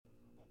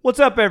What's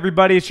up,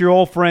 everybody? It's your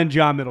old friend,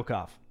 John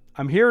Middlecoff.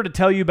 I'm here to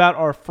tell you about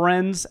our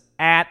friends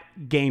at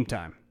Game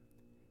Time.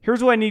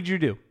 Here's what I need you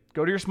to do.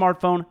 Go to your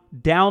smartphone,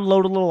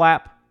 download a little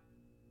app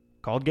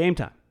called Game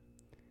Time.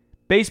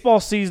 Baseball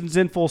season's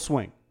in full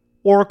swing.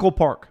 Oracle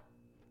Park.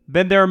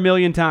 Been there a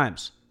million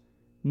times.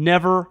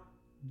 Never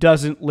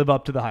doesn't live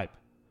up to the hype.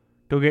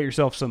 Go get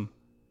yourself some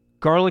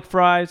garlic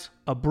fries,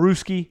 a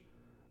brewski,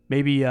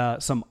 maybe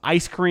some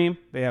ice cream.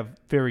 They have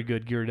very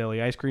good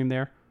Ghirardelli ice cream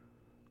there.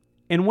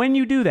 And when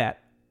you do that,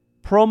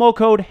 promo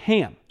code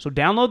HAM. So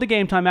download the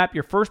Game Time app.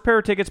 Your first pair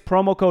of tickets,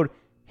 promo code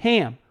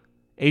HAM,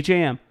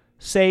 H-A-M,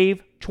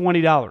 save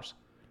 $20.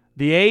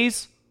 The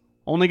A's,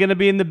 only going to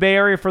be in the Bay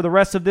Area for the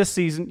rest of this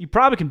season. You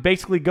probably can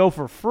basically go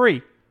for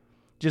free.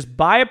 Just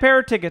buy a pair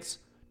of tickets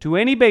to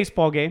any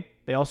baseball game.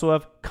 They also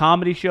have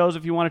comedy shows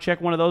if you want to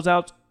check one of those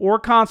out, or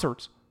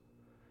concerts.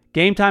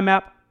 Game Time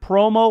app,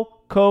 promo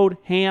code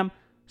HAM,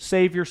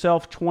 save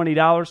yourself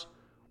 $20.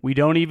 We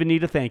don't even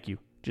need a thank you.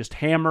 Just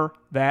hammer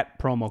that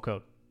promo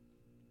code.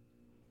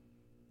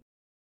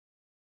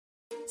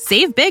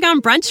 Save big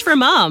on brunch for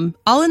mom,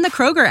 all in the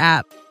Kroger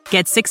app.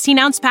 Get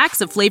 16-ounce packs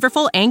of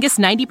flavorful Angus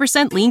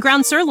 90% lean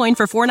ground sirloin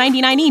for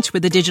 $4.99 each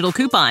with a digital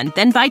coupon.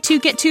 Then buy 2,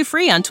 get 2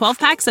 free on 12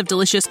 packs of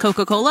delicious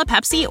Coca-Cola,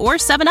 Pepsi, or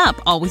 7-Up,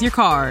 all with your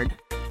card.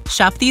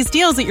 Shop these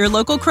deals at your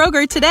local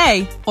Kroger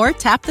today, or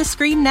tap the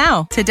screen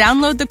now to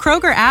download the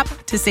Kroger app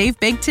to save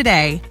big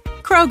today.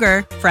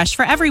 Kroger, fresh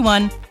for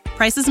everyone.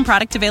 Prices and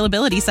product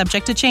availability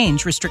subject to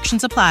change.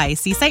 Restrictions apply.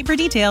 See site for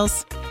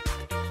details.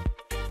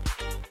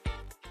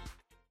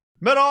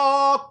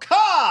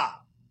 Middlecoff!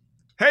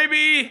 Hey,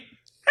 B!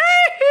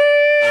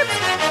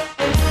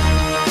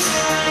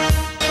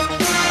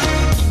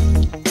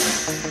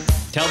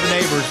 Tell the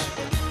neighbors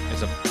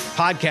it's a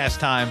podcast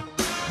time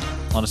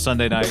on a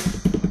Sunday night.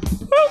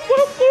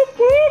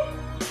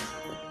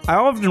 I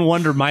often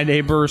wonder, my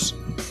neighbors,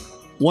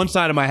 one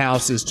side of my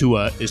house is to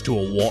a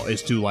wall,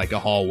 is to like a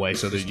hallway,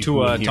 so that you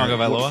To can hear Tonga it.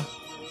 Vailoa?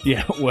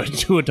 Yeah,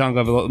 to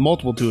Tonga Vailoa,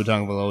 multiple to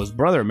Tonga Vailoa. His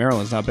brother in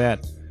Maryland's not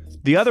bad.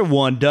 The other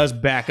one does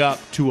back up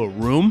to a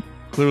room.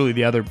 Clearly,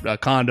 the other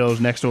condo's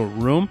next to a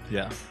room.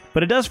 Yeah.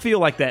 But it does feel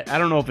like that. I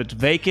don't know if it's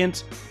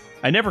vacant.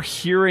 I never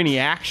hear any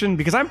action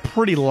because I'm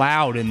pretty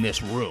loud in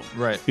this room.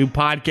 Right. Do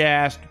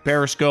podcasts,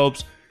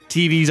 periscopes,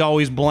 TV's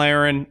always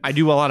blaring. I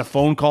do a lot of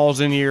phone calls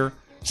in here.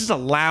 It's just a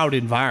loud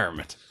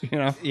environment, you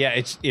know? Yeah,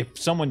 it's if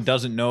someone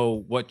doesn't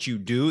know what you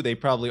do, they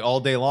probably all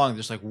day long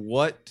just like,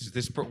 what does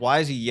this? Why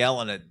is he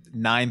yelling at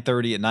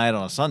 9:30 at night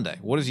on a Sunday?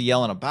 What is he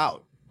yelling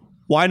about?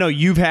 Well, I know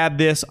you've had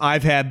this.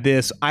 I've had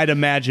this. I'd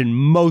imagine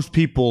most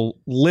people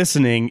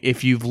listening,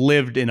 if you've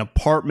lived in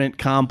apartment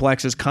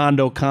complexes,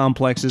 condo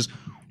complexes,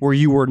 where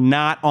you were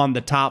not on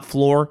the top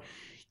floor,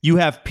 you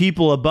have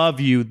people above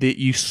you that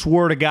you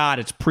swear to God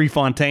it's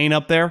Prefontaine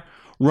up there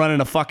running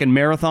a fucking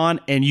marathon,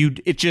 and you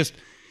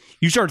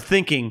start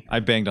thinking, I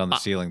banged on the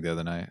ceiling the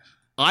other night.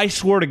 I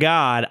swear to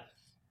God,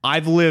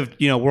 I've lived,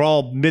 we're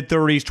all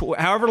mid-30s,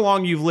 however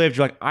long you've lived,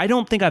 you're like, I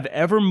don't think I've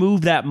ever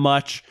moved that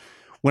much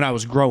when I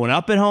was growing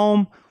up at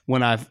home,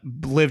 when I've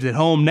lived at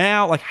home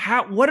now. Like,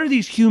 what are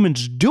these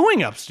humans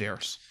doing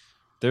upstairs?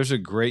 There's a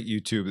great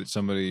YouTube that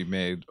somebody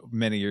made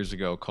many years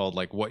ago called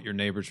like "What Your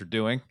Neighbors Are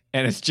Doing,"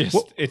 and it's just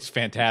it's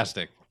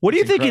fantastic. What do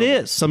you It's think incredible.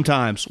 it is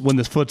sometimes when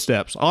the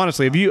footsteps?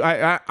 Honestly,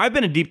 I've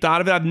been in deep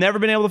thought of it. I've never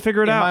been able to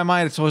figure it In out. my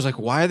mind, it's always like,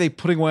 why are they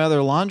putting away all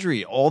their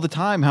laundry all the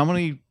time? How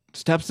many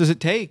steps does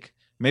it take?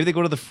 Maybe they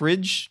go to the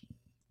fridge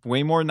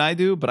way more than I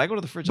do, but I go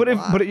to the fridge a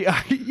lot.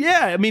 Yeah,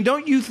 I mean,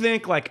 don't you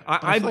think like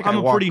I feel like I'm I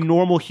a walk- pretty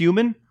normal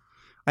human?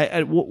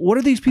 What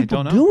are these I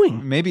people don't know.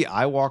 doing? Maybe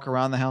I walk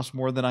around the house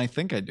more than I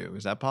think I do.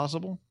 Is that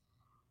possible?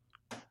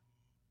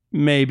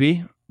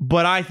 Maybe,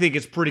 but I think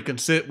it's pretty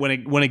consistent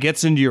when it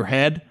gets into your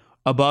head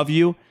above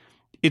you.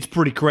 It's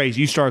pretty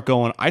crazy. You start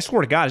going, I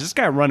swear to God, is this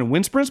guy running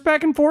wind sprints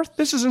back and forth?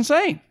 This is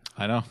insane.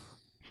 I know.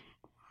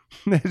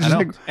 It's I know.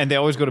 like- And they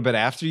always go to bed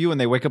after you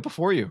and they wake up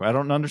before you. I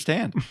don't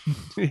understand.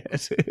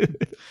 Yes.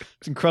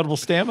 It's incredible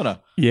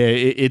stamina. Yeah,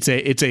 it's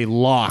a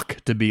lock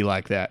to be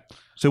like that.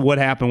 So what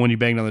happened when you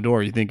banged on the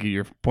door? You think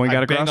your point got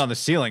I across? banged on the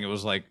ceiling. It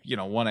was like,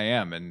 1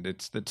 a.m. and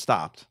it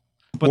stopped.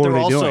 But What they're were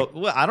they also,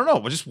 doing? well, I don't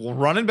know, just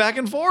running back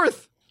and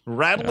forth,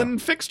 rattling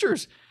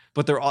fixtures.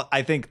 But they're all,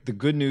 I think the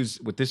good news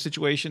with this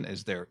situation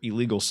is they're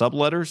illegal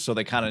subletters. So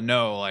they kind of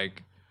know,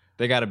 like,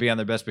 they got to be on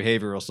their best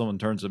behavior or someone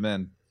turns them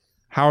in.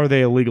 How are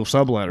they illegal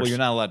subletters? Well, you're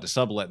not allowed to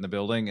sublet in the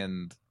building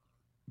and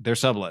they're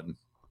subletting.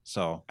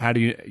 So, How do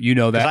you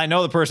know because that? I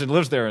know the person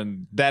lives there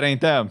and that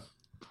ain't them.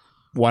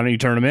 Why don't you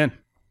turn them in?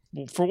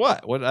 Well, for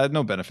what? What? I had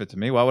no benefit to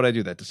me. Why would I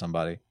do that to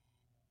somebody?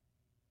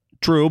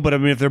 True, but I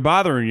mean, if they're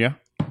bothering you,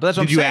 But that's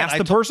what did I'm you saying. ask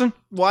the person?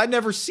 Well, I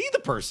never see the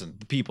person,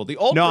 the people, the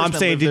old. No, person I'm that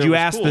saying, lived did there you was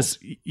ask cool. this?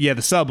 Yeah,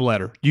 the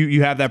subletter.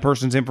 You have that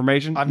person's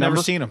information? I've never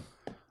number? seen him.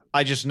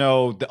 I just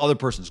know the other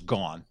person's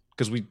gone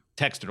because we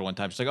texted her one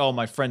time. She's like, "Oh,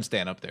 my friend's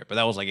staying up there," but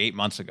that was like 8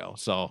 months ago.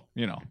 So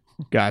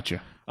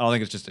Gotcha. I don't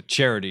think it's just a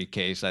charity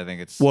case. I think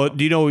it's Well,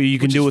 do you know what you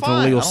can Which do is with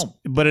fine. an I illegal?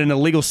 But an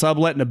illegal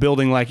sublet in a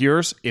building like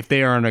yours, if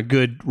they are on a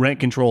good rent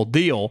control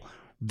deal,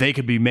 they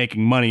could be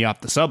making money off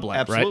the sublet,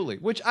 Absolutely.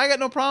 right? Which I got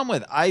no problem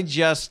with. I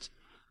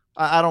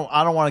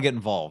don't want to get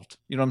involved.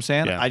 You know what I'm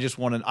saying? Yeah.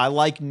 I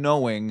like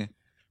knowing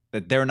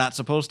that they're not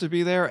supposed to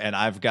be there, and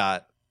I've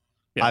got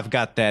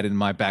that in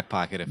my back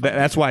pocket.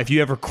 That's why if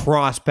you ever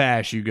cross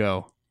paths, you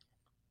go,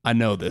 I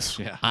know this.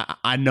 Yeah.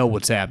 I know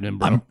what's happening,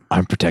 bro.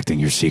 I'm protecting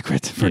your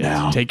secret for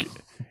now.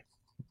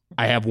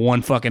 I have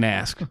one fucking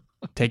ask.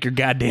 Take your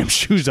goddamn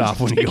shoes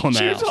off when you go in the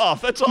Shoes house.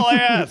 off. That's all I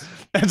ask.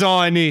 That's all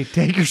I need.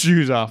 Take your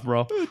shoes off,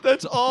 bro.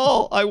 That's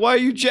all. Why are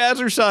you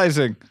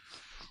jazzercising?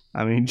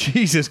 I mean,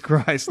 Jesus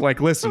Christ. Like,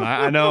 listen,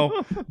 I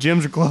know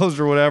gyms are closed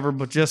or whatever,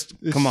 but just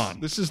come on.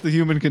 This is the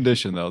human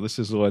condition, though. This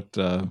is what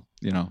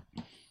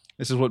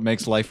This is what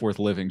makes life worth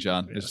living,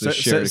 John. It's this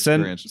shared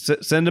experience.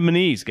 Send them an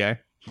ease,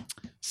 guy.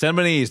 Send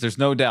them an ease. There's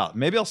no doubt.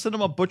 Maybe I'll send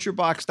them a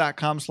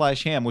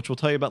butcherbox.com/ham, which we'll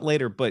tell you about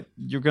later, but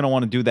you're going to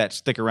want to do that.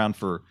 Stick around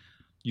for...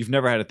 You've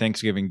never had a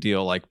Thanksgiving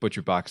deal like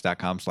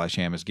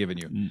butcherbox.com/ham has given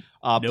you. Nope.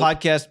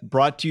 Podcast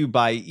brought to you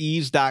by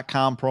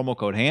ease.com, promo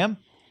code ham.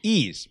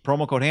 Ease,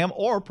 promo code ham,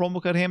 or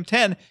promo code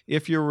ham10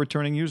 if you're a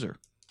returning user.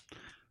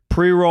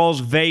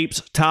 Pre-rolls,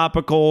 vapes,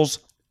 topicals,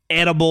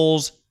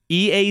 edibles,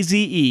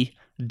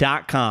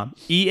 EAZE.com.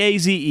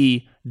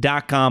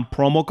 EAZE.com,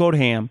 promo code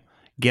ham.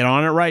 Get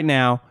on it right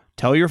now.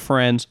 Tell your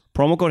friends.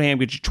 Promo code ham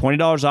gets you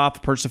 $20 off the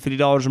purchase of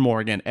 $50 or more.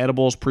 Again,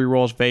 edibles,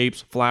 pre-rolls,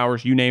 vapes,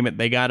 flowers, you name it.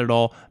 They got it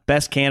all.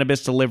 Best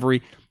cannabis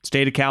delivery,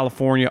 state of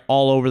California,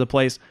 all over the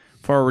place.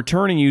 For our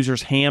returning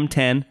users,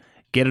 ham10.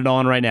 Get it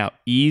on right now.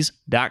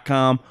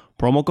 Ease.com,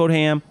 promo code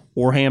ham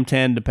or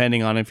ham10,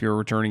 depending on if you're a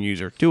returning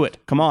user. Do it.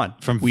 Come on.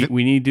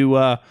 We need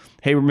to,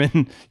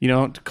 Haberman,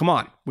 come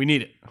on. We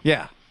need it.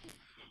 Yeah.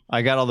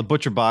 I got all the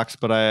butcher box,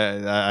 but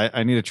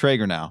I need a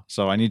Traeger now,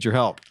 so I need your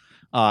help.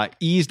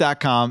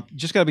 Ease.com,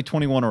 just got to be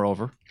 21 or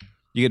over.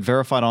 You get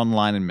verified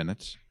online in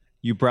minutes.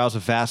 You browse a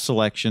vast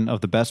selection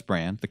of the best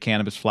brand, the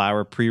cannabis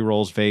flower,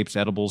 pre-rolls, vapes,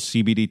 edibles,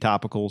 CBD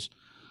topicals,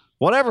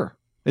 whatever.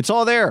 It's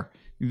all there.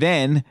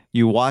 Then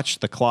you watch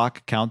the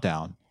clock count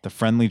down. The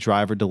friendly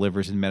driver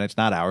delivers in minutes,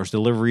 not hours.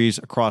 Deliveries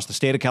across the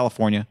state of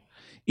California.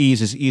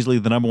 Ease is easily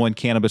the #1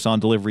 cannabis on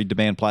delivery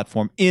demand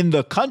platform in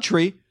the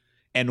country,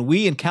 and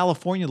we in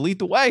California lead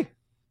the way.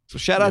 So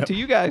shout out to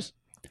you guys.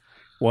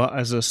 Well,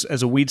 as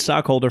a weed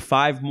stockholder,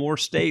 5 more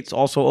states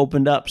also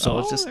opened up. So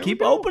let's just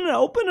keep open it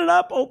up.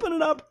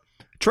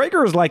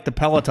 Traeger is like the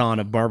Peloton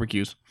of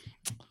barbecues.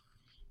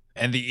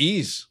 And the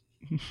ease.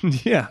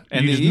 Yeah.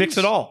 And you the just mix ease.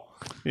 it all.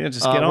 Yeah,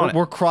 just get on it.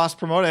 We're cross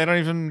promoted.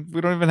 We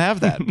don't even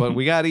have that, but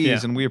we got ease, Yeah.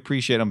 and we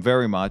appreciate them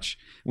very much.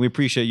 We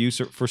appreciate you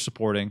for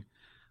supporting.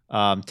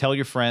 Tell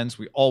your friends.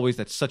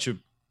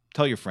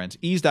 Tell your friends.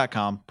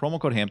 Ease.com, promo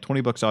code ham,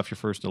 $20 off your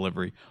first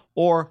delivery,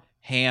 or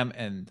ham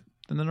and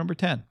then the number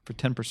 10 for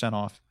 10%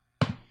 off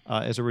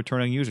as a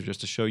returning user,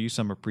 just to show you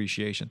some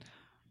appreciation.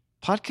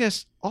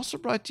 Podcast also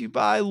brought to you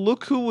by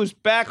look who was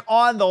back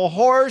on the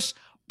horse.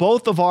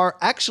 Both of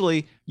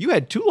actually, you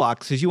had 2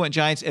 locks because you went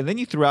Giants, and then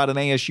you threw out an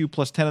ASU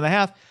plus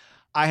 10.5.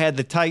 I had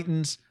the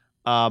Titans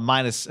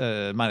minus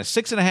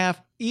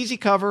 6.5, easy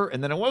cover,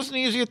 and then it wasn't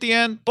easy at the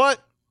end, but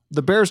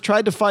the Bears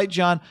tried to fight,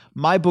 John.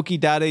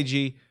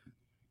 MyBookie.ag,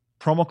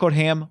 promo code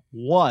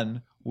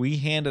ham1. We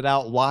handed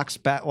out locks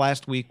back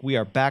last week. We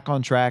are back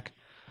on track.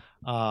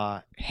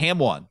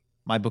 Ham1,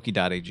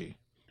 MyBookie.ag.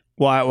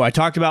 Well, I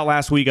talked about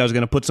last week I was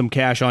going to put some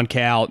cash on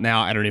Cal.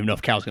 Now I don't even know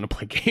if Cal's going to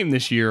play a game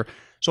this year.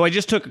 So I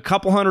just took a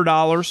couple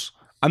 $100.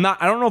 I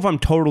don't know if I'm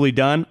totally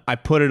done. I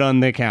put it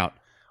on the account.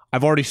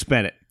 I've already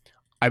spent it.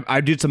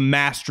 I did some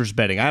Masters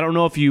betting. I don't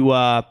know if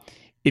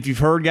you've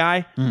heard,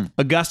 Guy.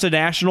 Augusta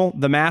National,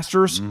 the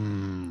Masters,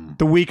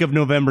 the week of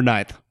November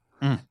 9th.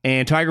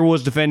 And Tiger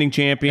Woods defending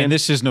champion. And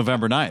this is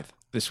November 9th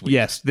this week.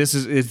 Yes,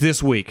 it's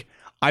this week.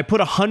 I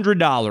put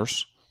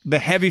 $100, the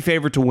heavy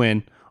favorite to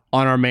win,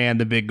 on our man,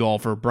 the big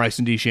golfer,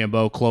 Bryson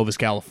DeChambeau, Clovis,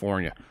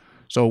 California.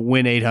 So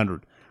win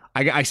 800.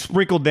 I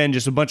sprinkled then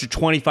just a bunch of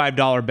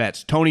 $25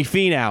 bets. Tony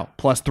Finau,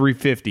 plus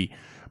 350.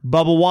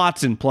 Bubba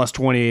Watson, plus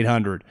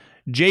 2,800.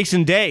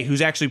 Jason Day,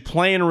 who's actually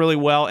playing really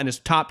well and is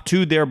top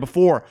 2 there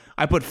before.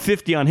 I put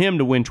 50 on him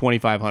to win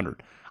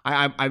 2,500.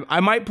 I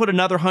might put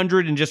another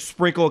 100 and just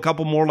sprinkle a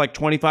couple more like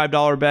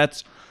 $25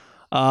 bets.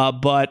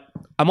 But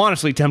I'm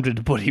honestly tempted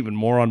to put even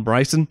more on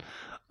Bryson.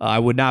 I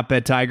would not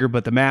bet Tiger,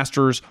 but the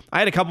Masters. I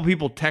had a couple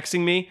people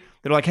texting me.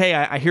 They're like, hey,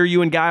 I hear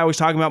you and Guy always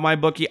talking about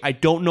MyBookie. I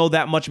don't know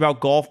that much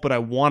about golf, but I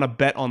want to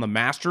bet on the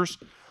Masters.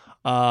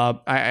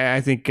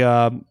 I think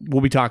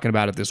we'll be talking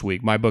about it this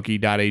week.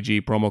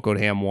 MyBookie.ag, promo code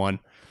ham1.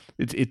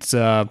 It's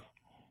I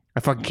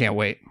fucking can't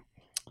wait.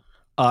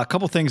 A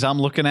couple things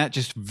I'm looking at,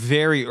 just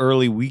very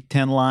early Week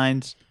 10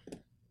 lines.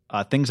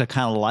 Things I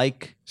kind of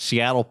like.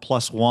 Seattle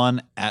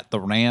 +1 at the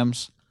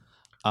Rams.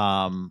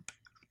 That's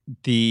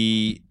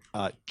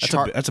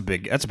a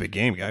big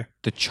game, Guy.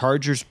 The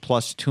Chargers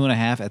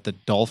 +2.5 at the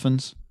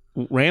Dolphins.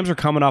 Rams are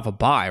coming off a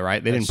bye,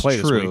 right? They didn't play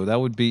this week.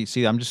 That would be.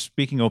 See, I'm just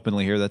speaking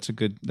openly here. That's a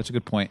good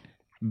point.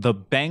 The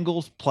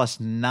Bengals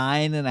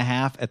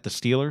 +9.5 at the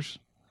Steelers.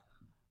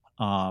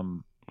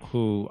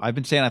 Who I've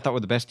been saying I thought were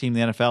the best team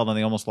in the NFL, then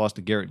they almost lost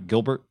to Garrett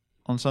Gilbert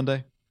on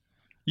Sunday.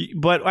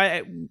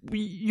 But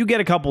you get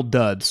a couple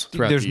duds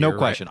throughout There's the no year,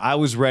 question. I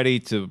was ready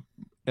to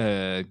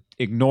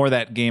ignore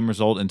that game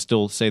result and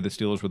still say the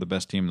Steelers were the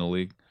best team in the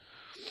league.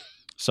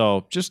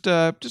 So just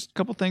a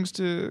couple things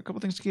to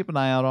keep an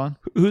eye out on.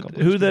 Who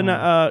the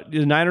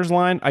Niners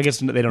line? I guess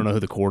they don't know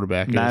who the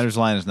quarterback is. Niners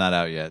line is not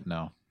out yet.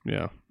 No.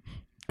 Yeah.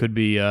 Could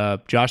be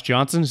Josh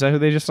Johnson. Is that who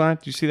they just signed?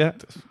 Did you see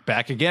that?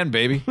 Back again,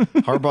 baby.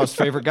 Harbaugh's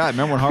favorite guy.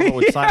 Remember when Harbaugh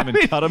would sign him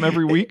and cut him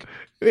every week?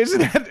 Isn't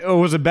that, or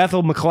was it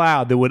Bethel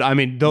McLeod that would? I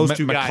mean, those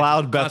two guys.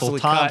 McLeod, Bethel, constantly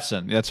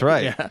Thompson. That's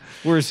right. Yeah.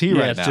 Where is he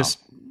right it's now? just-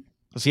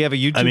 Does he have a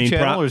YouTube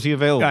channel or is he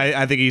available?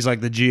 I think he's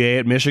like the GA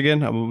at Michigan.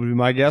 Would be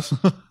my guess.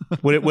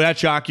 would that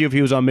shock you if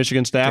he was on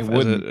Michigan staff? It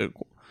wouldn't.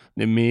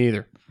 Me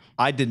either.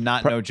 I did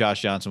not know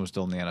Josh Johnson was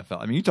still in the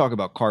NFL. I mean, you talk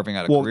about carving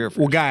out a career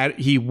for guy,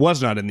 he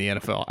was not in the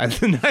NFL.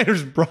 The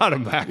Niners brought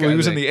him back. Well, he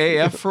was in the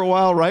AF for a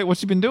while, right? What's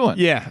he been doing?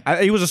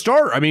 Yeah, he was a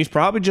starter. I mean, he's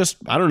probably just,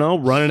 I don't know,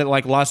 running it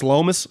like Las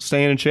Lomas,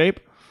 staying in shape.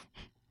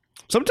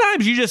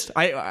 Sometimes you just,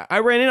 I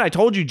ran in, I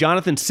told you,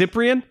 Jonathan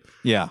Cyprian.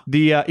 Yeah.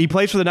 He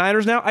plays for the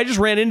Niners now. I just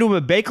ran into him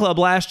at Bay Club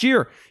last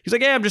year. He's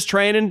like, hey, I'm just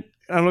training.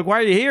 And I'm like, why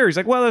are you here? He's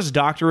like, well, there's a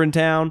doctor in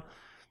town.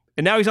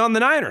 And now he's on the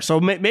Niners.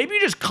 So maybe you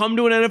just come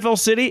to an NFL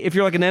city if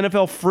you're like an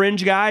NFL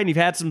fringe guy and you've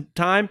had some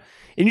time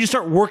and you just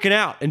start working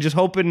out and just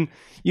hoping,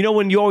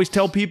 when you always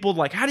tell people,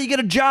 like, how do you get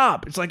a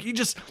job? It's like, you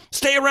just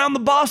stay around the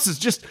bosses.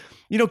 Just,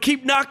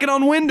 keep knocking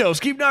on windows,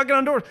 keep knocking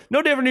on doors.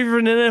 No different if you're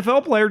an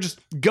NFL player. Just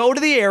go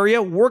to the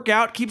area, work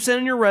out, keep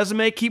sending your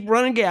resume, keep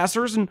running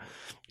gassers, and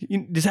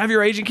you just have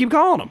your agent keep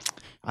calling them.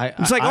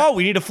 It's like,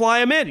 we need to fly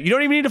him in. You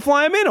don't even need to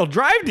fly him in. He'll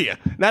drive to you.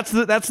 That's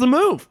the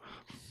move.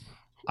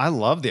 I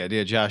love the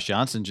idea of Josh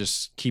Johnson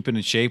just keeping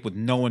in shape with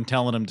no one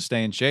telling him to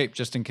stay in shape,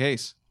 just in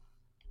case.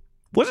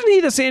 Wasn't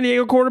he the San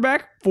Diego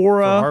quarterback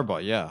for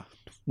Harbaugh? Yeah.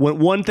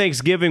 One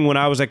Thanksgiving when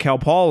I was at Cal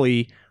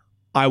Poly,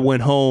 I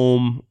went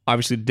home,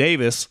 obviously to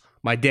Davis.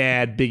 My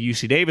dad, big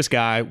UC Davis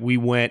guy, he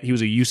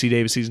was a UC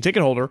Davis season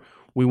ticket holder.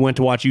 We went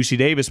to watch UC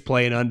Davis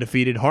play an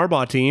undefeated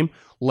Harbaugh team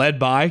led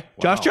by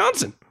Josh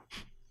Johnson.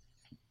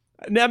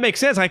 And that makes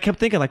sense. I kept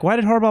thinking, like, why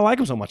did Harbaugh like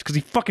him so much? Because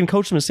he fucking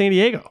coached him in San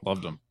Diego.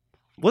 Loved him.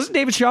 Wasn't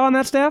David Shaw on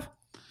that staff?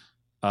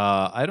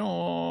 I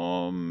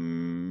don't.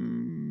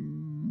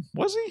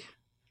 Was he?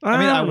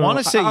 I want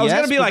to say yes. I was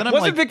going to be like,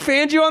 wasn't Vic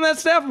Fangio on that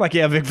staff? I'm like,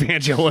 yeah, Vic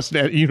Fangio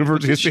wasn't at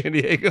University of San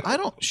Diego.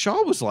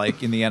 Shaw was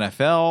like in the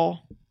NFL.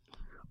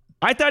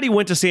 I thought he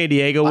went to San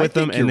Diego with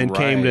them and then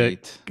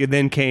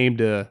came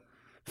to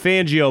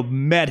Fangio,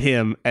 met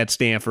him at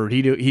Stanford.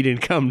 He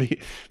didn't come to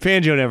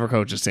Fangio never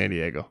coached at San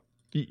Diego.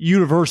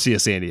 University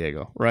of San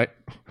Diego, right?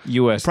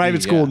 USD,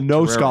 private school,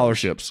 no Toreros.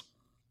 scholarships.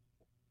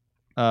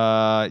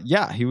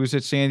 He was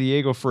at San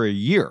Diego for a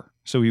year.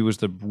 So he was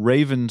the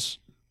Ravens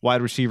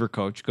wide receiver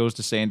coach, goes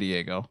to San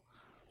Diego,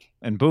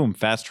 and boom,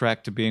 fast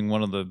track to being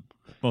one of the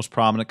most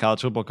prominent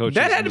college football coaches.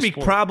 That had to be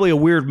probably a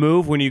weird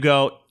move when you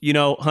go,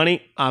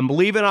 honey, I'm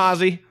leaving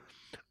Ozzie.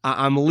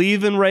 I'm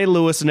leaving Ray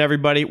Lewis and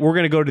everybody. We're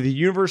going to go to the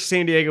University of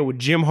San Diego with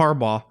Jim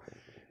Harbaugh.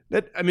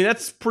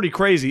 That's pretty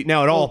crazy.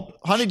 Now,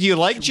 honey, do you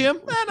like Jim?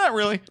 Not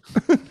really.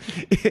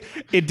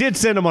 It did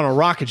send him on a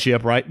rocket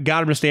ship, right?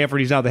 Got him to Stanford.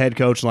 He's now the head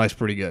coach, and life's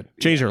pretty good.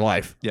 Changed her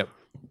life. Yep.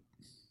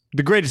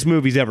 The greatest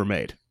movie he's ever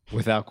made.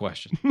 Without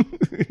question.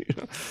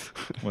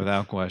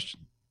 Without question.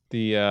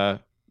 The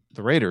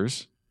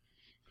Raiders.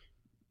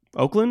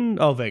 Oakland?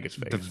 Oh, Vegas.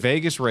 The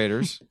Vegas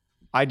Raiders.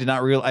 I did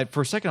not realize.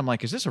 For a second, I'm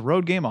like, is this a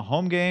road game, a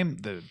home game?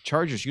 The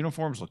Chargers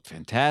uniforms look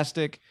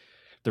fantastic.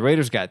 The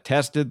Raiders got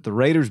tested. The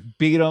Raiders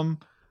beat them.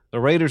 The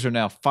Raiders are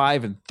now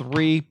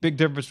 5-3. Big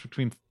difference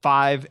between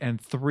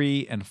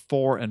 5-3 and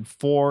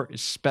 4-4,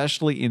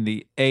 especially in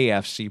the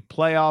AFC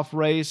playoff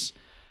race.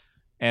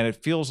 And it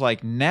feels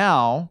like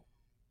now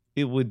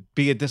it would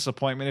be a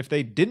disappointment if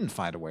they didn't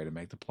find a way to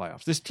make the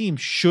playoffs. This team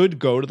should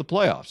go to the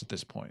playoffs at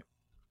this point.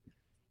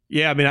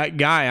 Yeah, I mean,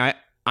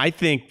 I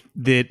think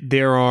that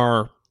there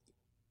are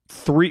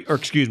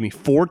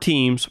 4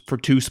 teams for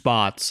 2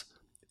 spots,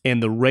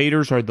 and the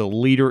Raiders are the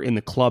leader in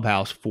the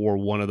clubhouse for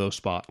one of those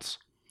spots.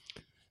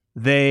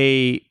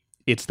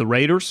 It's the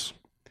Raiders.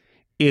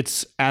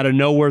 It's out of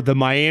nowhere the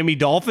Miami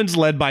Dolphins,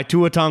 led by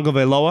Tua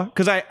Tagovailoa.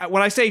 Because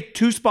when I say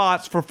 2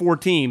 spots for 4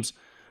 teams,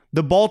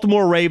 the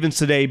Baltimore Ravens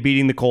today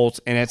beating the Colts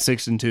and at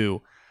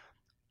 6-2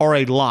 are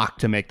a lock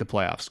to make the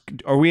playoffs.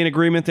 Are we in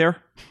agreement there?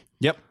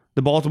 Yep.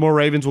 The Baltimore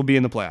Ravens will be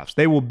in the playoffs.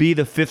 They will be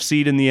the 5th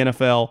seed in the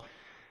NFL.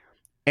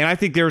 And I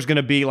think there's going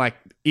to be like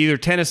either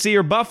Tennessee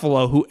or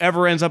Buffalo,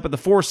 whoever ends up at the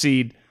 4th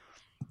seed.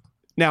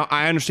 Now,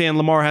 I understand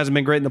Lamar hasn't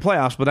been great in the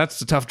playoffs, but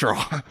that's a tough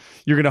draw.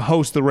 You're going to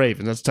host the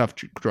Ravens. That's a tough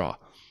draw.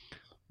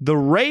 The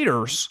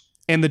Raiders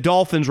and the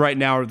Dolphins right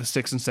now are the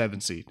 6 and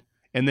 7 seed.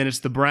 And then it's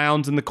the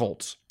Browns and the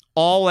Colts,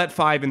 all at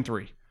 5-3.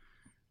 Do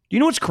you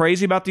know what's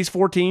crazy about these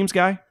 4 teams,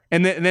 Guy?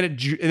 And then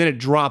it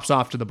drops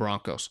off to the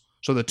Broncos.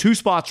 So the 2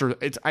 spots are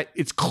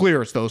it's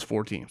clear it's those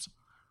 4 teams.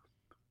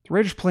 The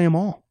Raiders play them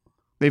all.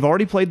 They've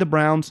already played the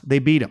Browns. They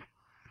beat them.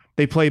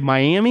 They played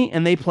Miami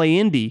and they play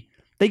Indy.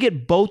 They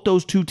get both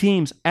those 2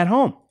 teams at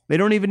home. They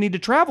don't even need to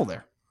travel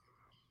there.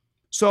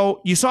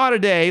 So you saw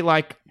today,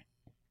 like,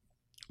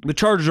 the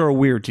Chargers are a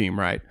weird team,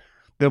 right?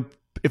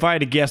 If I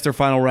had to guess, their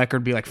final record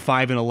would be like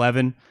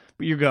 5-11.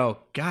 But you go,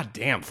 God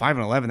damn,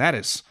 5-11. That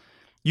is,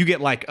 you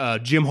get like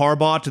Jim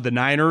Harbaugh to the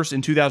Niners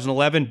in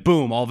 2011.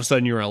 Boom! All of a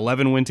sudden, you're an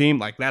 11-win team.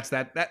 Like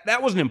that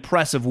was an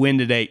impressive win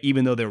today,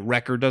 even though their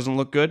record doesn't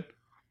look good.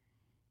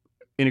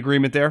 In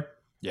agreement there?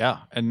 Yeah,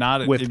 and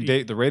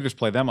the Raiders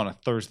play them on a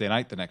Thursday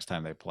night the next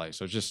time they play.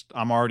 So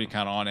I'm already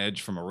kind of on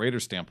edge from a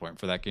Raiders standpoint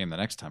for that game the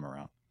next time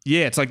around.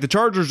 Yeah, it's like the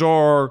Chargers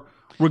are,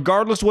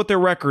 regardless of what their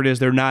record is,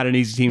 they're not an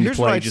easy team to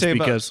play just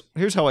because.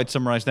 Here's how I'd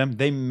summarize them.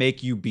 They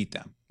make you beat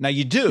them. Now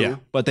you do,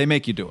 but they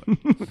make you do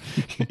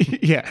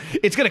it. Yeah,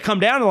 it's going to come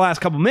down to the last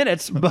couple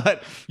minutes,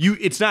 but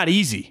it's not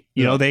easy.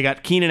 You know, they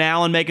got Keenan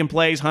Allen making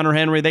plays, Hunter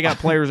Henry. They got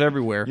players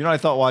everywhere. You know, I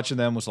thought watching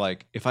them was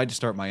like, if I had to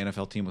start my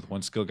NFL team with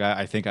one skill guy,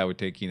 I think I would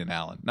take Keenan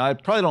Allen. Now, I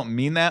probably don't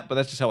mean that, but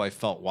that's just how I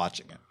felt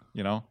watching it.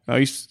 You know? No,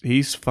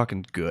 he's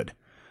fucking good.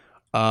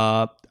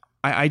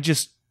 I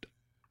just,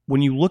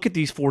 when you look at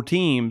these four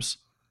teams,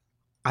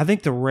 I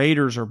think the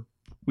Raiders are.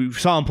 We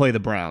saw them play the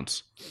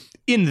Browns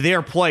in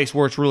their place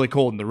where it's really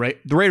cold, and the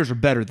Raiders are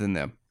better than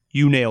them.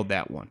 You nailed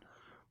that one.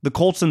 The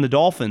Colts and the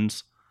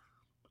Dolphins,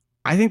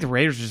 I think the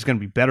Raiders are just going to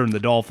be better than the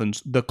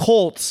Dolphins. The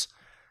Colts,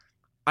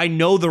 I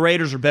know the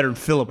Raiders are better than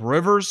Phillip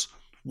Rivers.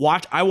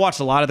 I watched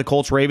a lot of the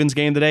Colts-Ravens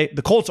game today.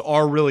 The Colts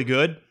are really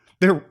good.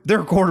 They're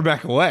a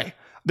quarterback away.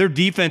 Their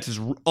defense is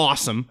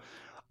awesome.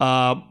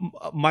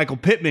 Michael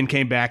Pittman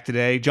came back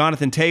today.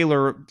 Jonathan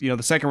Taylor,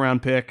 the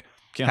second-round pick,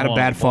 had a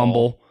bad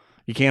fumble.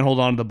 You can't hold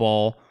on to the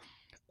ball.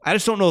 I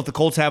just don't know if the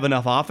Colts have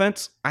enough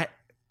offense.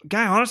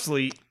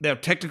 Honestly, they're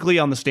technically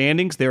on the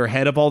standings. They're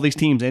ahead of all these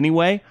teams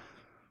anyway.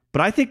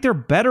 But I think they're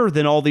better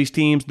than all these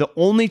teams. The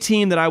only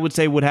team that I would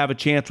say would have a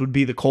chance would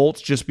be the Colts,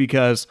 just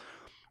because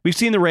we've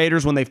seen the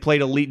Raiders when they've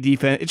played elite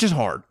defense. It's just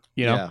hard,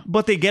 Yeah.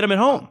 But they get them at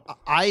home.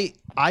 I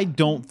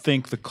don't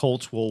think the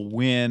Colts will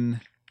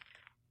win.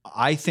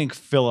 I think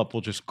Phillip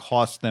will just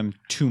cost them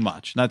too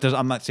much.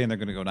 I'm not saying they're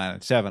going to go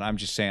 9-7. I'm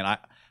just saying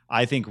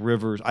I think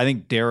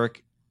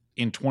Derek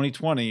in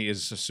 2020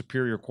 is a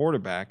superior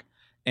quarterback,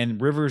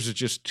 and Rivers is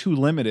just too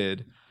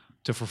limited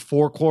to, for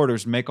 4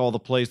 quarters, make all the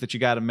plays that you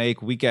got to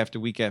make week after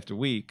week after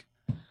week.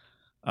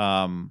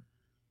 The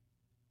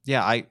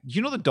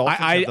Dolphins.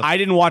 I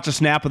didn't watch a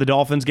snap of the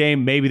Dolphins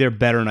game. Maybe they're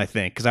better than I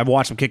think, because I've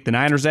watched them kick the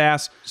Niners'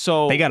 ass.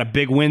 So they got a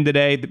big win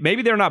today.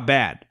 Maybe they're not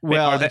bad.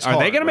 Well, are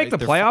they going to make the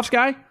playoffs,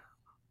 guy?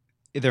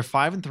 They're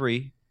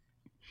 5-3.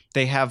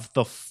 They have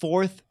the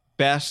 4th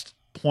best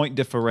point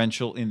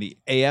differential in the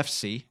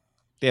AFC.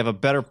 They have a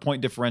better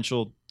point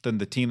differential than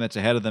the team that's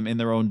ahead of them in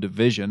their own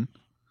division.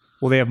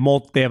 Well, they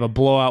have a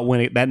blowout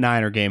win. That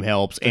Niner game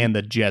helps, and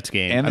the Jets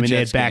game. They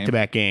had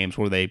back-to-back games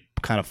where they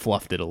kind of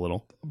fluffed it a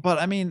little.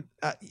 But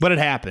but it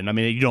happened.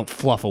 You don't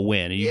fluff a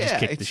win. You just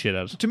kick the shit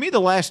out of it. To me, the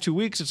last 2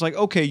 weeks, it's like,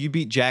 okay, you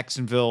beat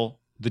Jacksonville,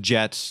 the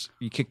Jets,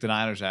 you kicked the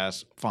Niners'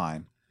 ass,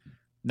 fine.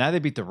 Now they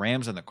beat the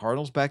Rams and the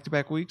Cardinals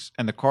back-to-back weeks,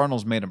 and the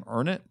Cardinals made them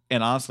earn it.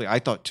 And honestly, I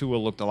thought Tua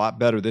looked a lot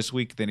better this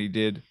week than he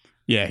did.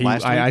 Yeah,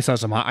 I saw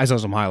some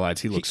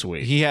highlights. He looked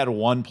sweet. He had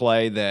one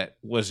play that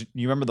was,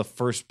 you remember the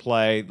first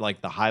play,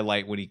 like the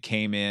highlight when he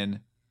came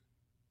in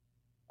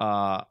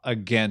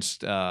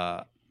against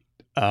Clemson.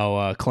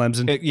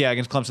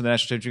 Against Clemson, the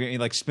national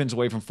championship. He spins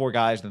away from 4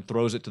 guys and then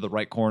throws it to the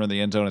right corner of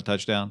the end zone, a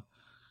touchdown.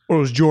 Or it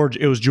was Georgia.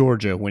 It was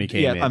Georgia when he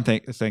came in.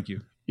 Thank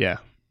you. Yeah.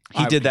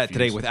 He did that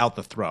today without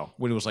the throw,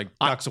 when it was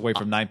ducks away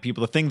from 9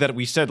 people. The thing that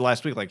we said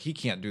last week, he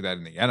can't do that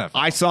in the NFL.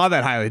 I saw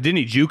that highlight. Didn't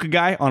he juke a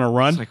guy on a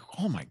run? It's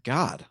oh my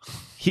God.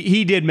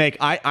 He did make.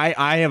 I'm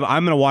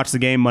going to watch the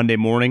game Monday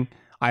morning.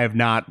 I have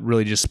not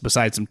really, just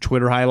besides some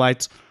Twitter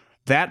highlights.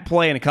 That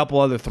play and a couple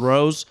other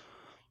throws,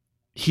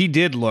 he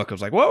did look. I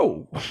was like,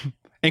 whoa.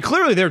 And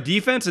clearly their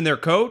defense and their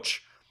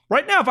coach.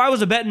 Right now, if I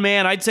was a betting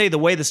man, I'd say the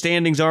way the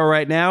standings are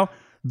right now,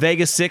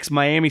 Vegas 6,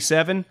 Miami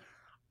 7,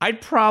 I'd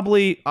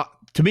probably...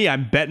 to me,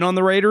 I'm betting on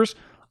the Raiders.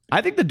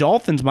 I think the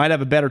Dolphins might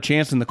have a better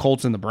chance than the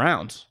Colts and the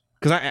Browns.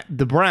 Because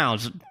the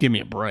Browns, give me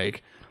a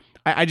break.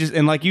 I just,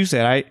 and like you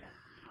said,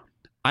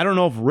 I don't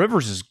know if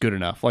Rivers is good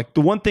enough.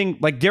 The one thing,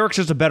 Derek's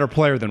just a better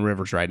player than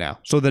Rivers right now.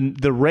 So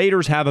the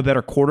Raiders have a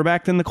better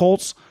quarterback than the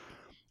Colts.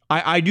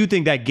 I do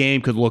think that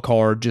game could look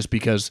hard, just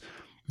because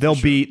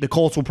the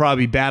Colts will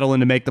probably be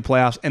battling to make the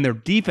playoffs, and their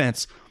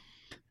defense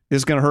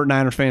is going to hurt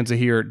Niners fans to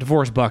hear.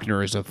 DeForest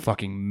Buckner is a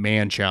fucking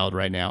man-child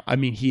right now.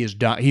 He is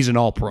done. He's an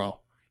all-pro.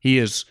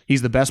 He's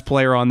the best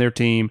player on their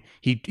team.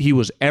 He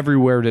was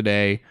everywhere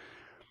today.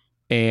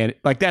 And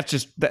that's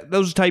just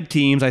those type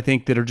teams, I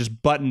think, that are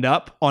just buttoned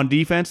up on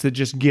defense that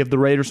just give the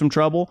Raiders some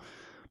trouble.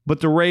 But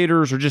the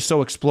Raiders are just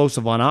so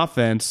explosive on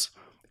offense,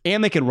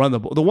 and they can run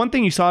the ball. The one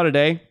thing you saw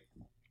today,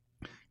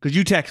 because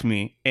you text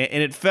me,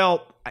 and it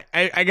felt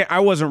I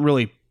wasn't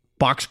really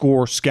box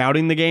score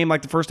scouting the game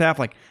the first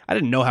half. I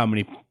didn't know how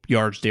many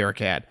yards Derek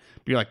had.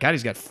 But you're God,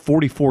 he's got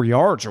 44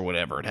 yards or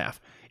whatever at half.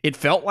 It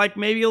felt like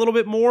maybe a little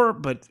bit more,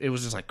 but it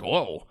was just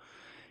whoa.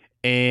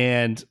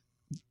 And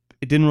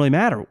it didn't really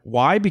matter.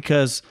 Why?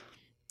 Because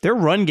their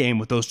run game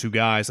with those two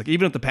guys,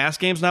 even if the pass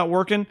game's not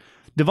working,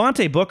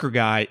 Devontae Booker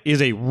guy is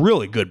a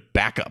really good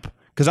backup.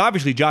 Because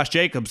obviously Josh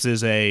Jacobs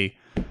is a,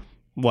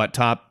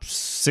 top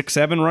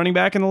 6-7 running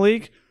back in the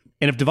league?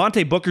 And if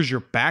Devontae Booker's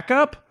your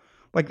backup,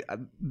 like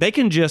they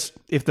can just,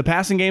 if the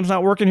passing game's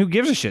not working, who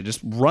gives a shit? Just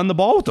run the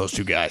ball with those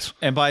two guys.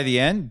 And by the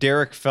end,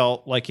 Derek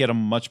felt like he had a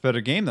much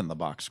better game than the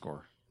box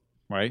score,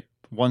 right?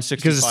 165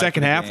 Because the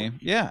second half, game.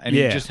 And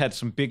he just had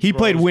some big. He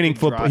played throws, winning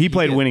big football. drives. He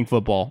played did. winning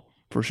football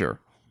for sure.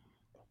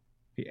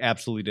 He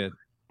absolutely did.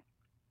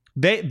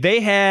 They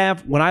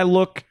have, when I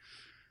look,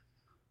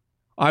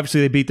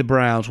 obviously they beat the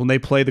Browns. When they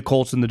play the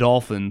Colts and the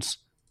Dolphins,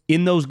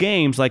 in those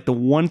games, like the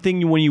one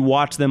thing when you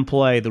watch them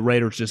play, the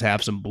Raiders just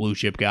have some blue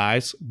chip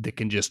guys that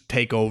can just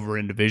take over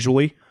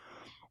individually.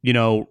 You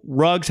know,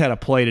 Ruggs had a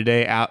play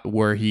today out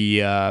where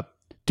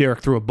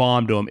Derek threw a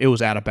bomb to him. It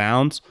was out of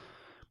bounds.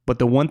 But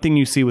the one thing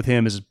you see with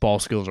him is his ball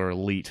skills are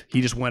elite. He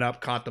just went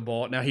up, caught the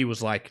ball. Now he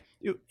was like,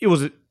 it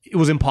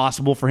was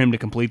impossible for him to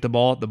complete the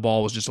ball. The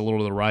ball was just a little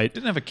to the right.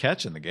 Didn't have a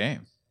catch in the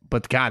game.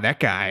 But God, that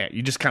guy,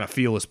 you just kind of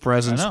feel his I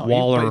presence. know.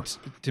 Waller,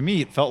 To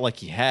me, it felt like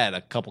he had a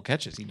couple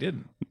catches. He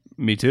didn't.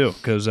 me too.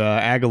 Because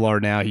Aguilar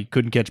now, he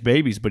couldn't catch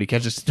babies, but he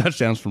catches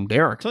touchdowns from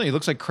Derek. I'm telling you, he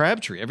looks like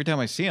Crabtree. Every time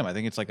I see him, I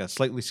think it's like a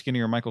slightly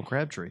skinnier Michael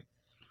Crabtree.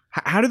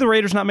 How do the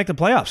Raiders not make the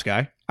playoffs,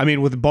 Guy? I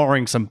mean, with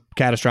barring some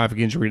catastrophic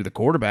injury to the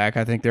quarterback,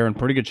 I think they're in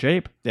pretty good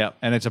shape. Yeah,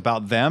 and it's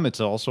about them.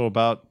 It's also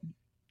about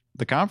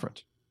the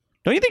conference.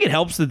 Don't you think it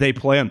helps that they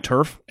play on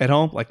turf at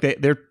home? Like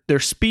their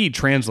speed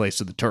translates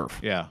to the turf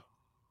Yeah.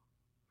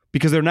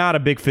 because they're not a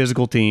big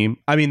physical team.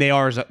 I mean, they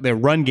are. Their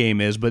run game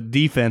is, but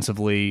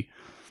defensively,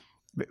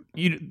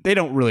 they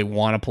don't really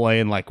want to play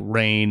in like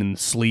rain and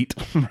sleet.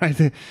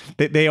 Right?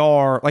 They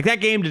are like that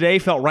game today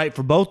felt right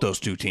for both those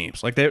two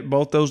teams. Like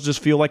both those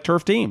just feel like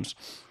turf teams.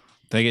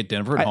 They get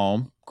Denver at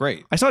home.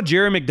 Great. I saw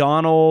Jerry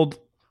McDonald,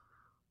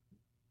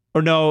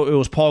 or no, it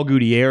was Paul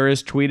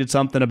Gutierrez tweeted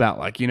something about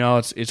like,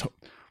 it's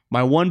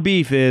my one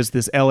beef is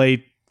this LA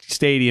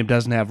stadium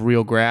doesn't have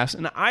real grass.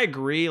 And I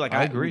agree. Like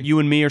I agree. You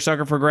and me are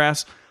sucker for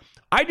grass.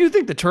 I do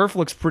think the turf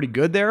looks pretty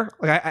good there.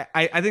 Like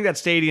I think that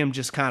stadium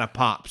just kind of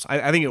pops.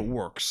 I think it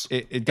works.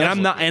 It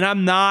and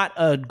I'm not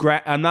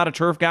a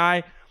turf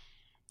guy.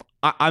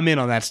 I'm in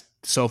on that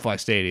SoFi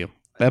Stadium.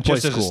 That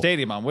place just as cool. a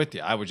stadium, I'm with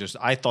you. I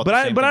thought, but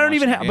the same I don't thing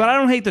even. watching the But I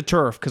game. don't hate the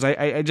turf because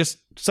I just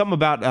something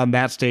about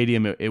that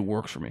stadium it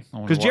works for me.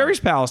 wonder Because why. Jerry's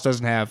Palace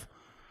doesn't have.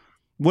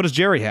 What does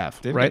Jerry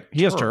have? They've Right, got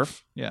he has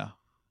turf. Yeah.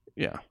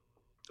 Yeah,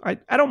 I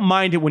don't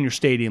mind it when your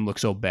stadium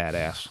looks so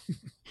badass.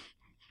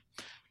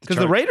 Because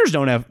the Raiders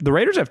don't have. The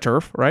Raiders have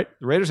turf, right?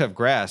 The Raiders have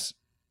grass,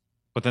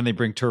 but then they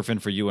bring turf in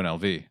for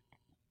UNLV.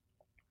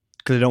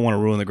 Because they don't want to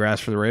ruin the grass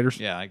for the Raiders.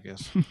 Yeah, I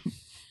guess.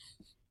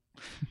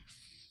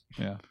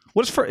 Yeah.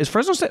 Is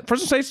Fresno State?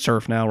 Fresno State's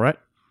turf now, right?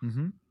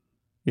 Mm-hmm.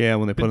 Yeah,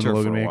 when they Been put in the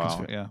turf Logan for a Mankins.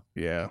 while. Yeah.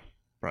 Yeah,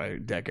 probably a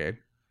decade.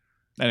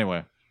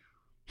 Anyway,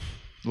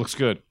 looks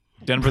good.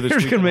 Denver this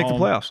Raiders week gonna at make the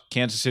home, playoffs.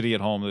 Kansas City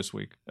at home this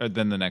week.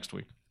 Then the next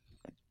week.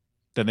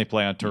 Then they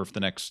play on turf the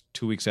next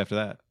 2 weeks after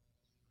that.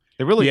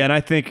 They really. Yeah, and I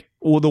think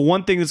the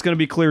one thing that's going to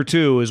be clear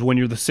too is when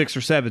you're the 6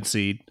 or 7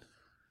 seed.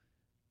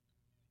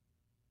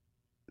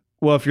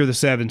 Well, if you're the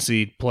 7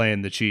 seed,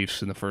 playing the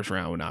Chiefs in the first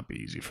round would not be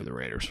easy for the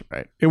Raiders,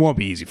 right? It won't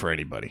be easy for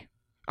anybody.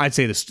 I'd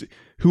say this: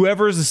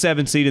 whoever is the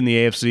 7 seed in the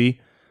AFC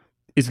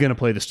is going to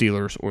play the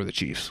Steelers or the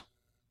Chiefs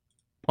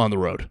on the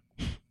road.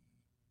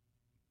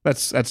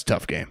 That's a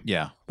tough game.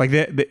 Yeah. Like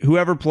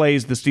whoever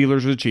plays the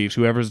Steelers or the Chiefs,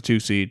 whoever's the 2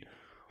 seed,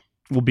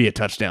 will be a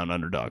touchdown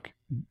underdog.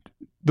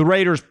 The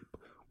Raiders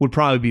would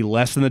probably be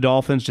less than the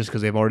Dolphins just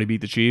because they've already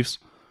beat the Chiefs.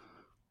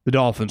 The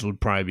Dolphins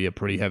would probably be a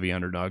pretty heavy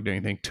underdog. Do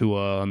you think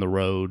Tua on the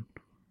road?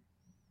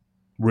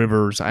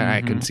 Rivers, I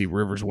couldn't see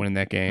Rivers winning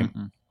that game.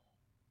 Mm-hmm.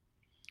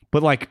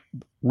 But like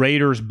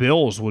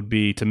Raiders-Bills would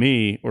be, to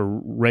me, or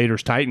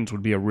Raiders-Titans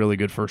would be a really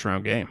good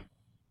first-round game.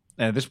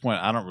 And at this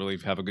point, I don't really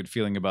have a good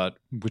feeling about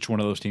which one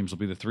of those teams will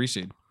be the 3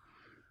 seed.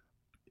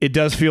 It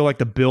does feel like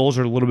the Bills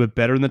are a little bit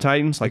better than the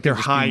Titans. Like they're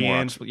just be high more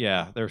end.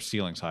 Yeah, their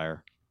ceiling's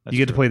higher. That's You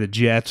get to true. play the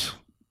Jets.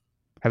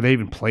 Have they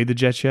even played the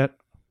Jets yet?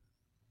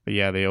 But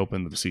yeah, they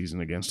opened the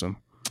season against them.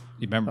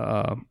 You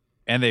remember?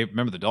 And they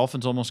remember the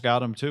Dolphins almost got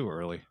them too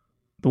early.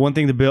 The one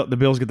thing the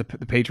Bills get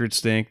the Patriots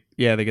stink.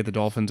 Yeah, they get the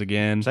Dolphins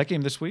again. Is that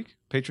game this week?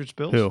 Patriots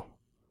Bills? Who?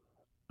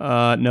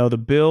 No, the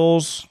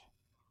Bills.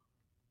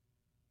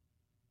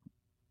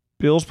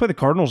 Bills play the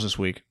Cardinals this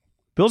week.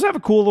 Bills have a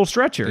cool little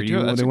stretch here. They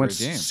do. That's they a went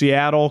great game.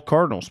 Seattle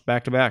Cardinals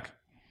back to back.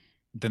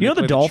 Then You they know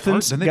the play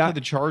Dolphins then they got- play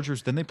the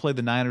Chargers. Then they play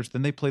the Niners.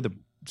 Then they play the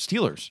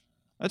Steelers.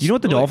 That's You know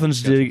what the really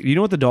Dolphins good did? You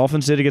know what the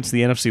Dolphins did against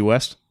the NFC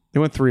West? They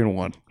went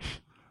 3-1,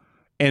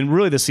 and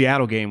really the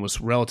Seattle game was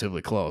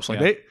relatively close. Like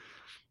Yeah.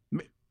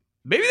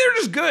 maybe they're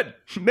just good.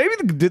 Maybe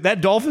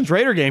that Dolphins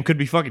Raider game could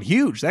be fucking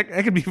huge. That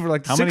could be for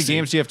like the How many 6 seed.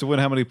 games do you have to win?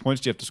 How many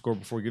points do you have to score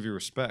before we give you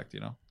respect?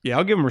 You know. Yeah,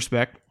 I'll give them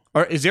respect.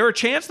 Or is there a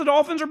chance the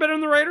Dolphins are better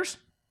than the Raiders?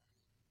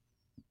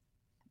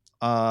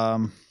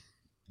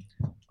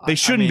 They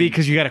shouldn't be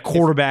because you got a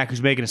quarterback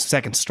who's making a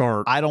second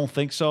start. I don't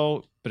think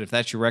so. But if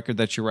that's your record,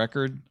 that's your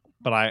record.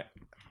 But I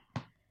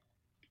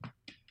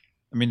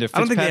mean, I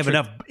don't think they have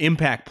enough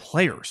impact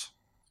players.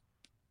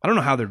 I don't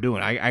know how they're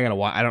doing. I gotta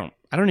watch.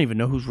 I don't even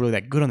know who's really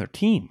that good on their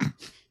team.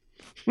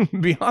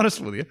 Be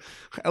honest with you.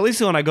 At least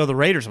when I go to the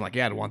Raiders, I'm like,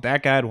 yeah, I'd want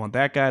that guy, I'd want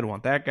that guy, I'd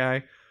want that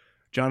guy.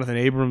 Jonathan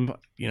Abram,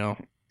 he's going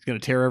to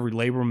tear every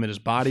labrum in his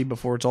body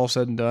before it's all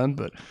said and done.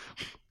 But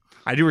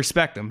I do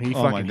respect him. He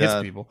fucking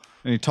hits people.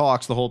 And he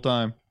talks the whole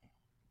time.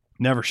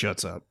 Never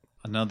shuts up.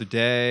 Another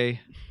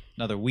day,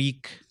 another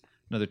week,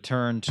 another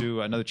chance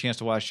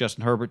to watch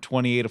Justin Herbert,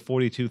 28 of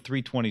 42,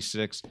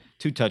 326,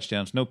 2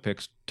 touchdowns, no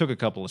picks, took a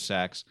couple of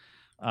sacks.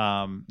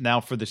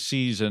 Now for the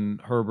season,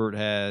 Herbert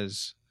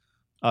has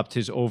upped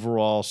his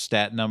overall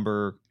stat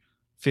number,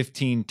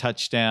 15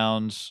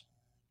 touchdowns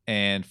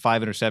and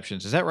 5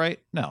 interceptions. Is that right?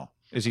 No.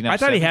 Is he not? I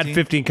thought 17? he had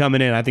 15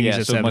 coming in. I think he's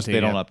at 17. They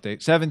don't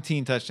update.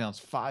 17 touchdowns,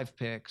 5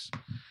 picks.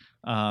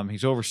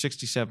 He's over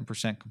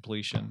 67%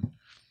 completion.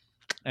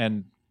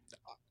 And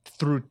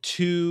through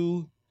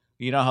 2,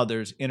 you know how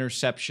there's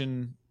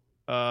interception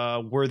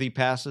worthy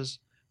passes?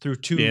 Through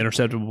 2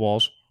 interceptable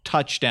balls.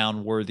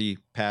 Touchdown worthy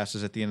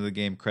passes at the end of the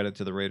game. Credit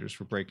to the Raiders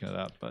for breaking it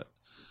up. But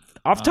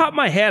off the top of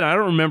my head, I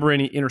don't remember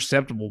any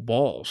interceptable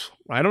balls.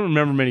 I don't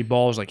remember many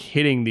balls like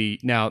hitting the.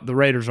 Now the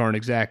Raiders aren't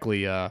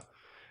exactly, the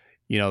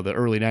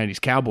early '90s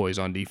Cowboys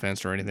on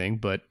defense or anything,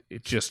 but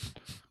it just.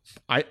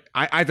 I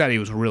thought he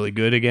was really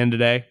good again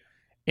today,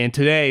 and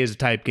today is a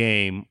type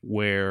game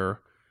where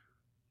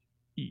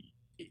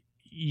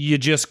you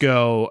just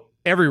go.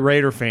 Every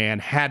Raider fan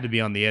had to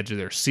be on the edge of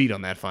their seat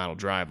on that final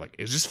drive. Like,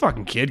 is this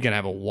fucking kid gonna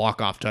have a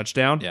walk-off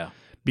touchdown? yeah.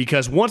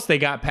 Because once they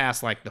got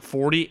past like the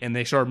 40 and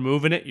they started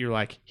moving it, you're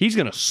like, he's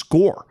going to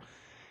score.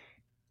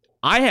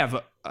 I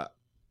have,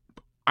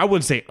 I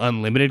wouldn't say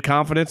unlimited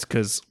confidence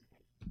because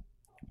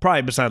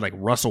probably beside like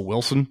Russell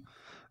Wilson,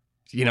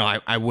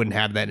 I wouldn't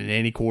have that in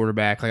any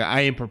quarterback. Like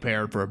I am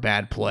prepared for a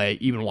bad play,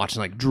 even watching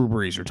like Drew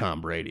Brees or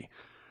Tom Brady.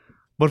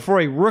 But for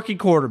a rookie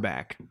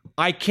quarterback,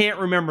 I can't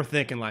remember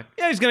thinking like,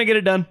 yeah, he's going to get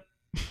it done.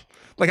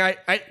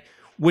 Like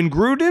when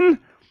Gruden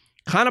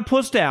kind of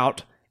pushed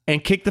out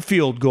and kicked the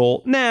field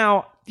goal,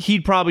 now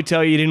he'd probably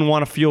tell you he didn't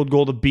want a field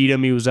goal to beat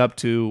him. He was up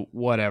to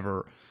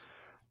whatever.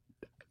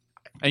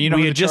 And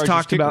we had just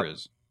talked about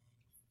is.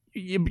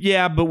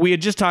 Yeah, but we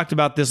had just talked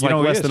about this like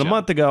less than a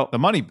month ago. The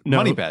money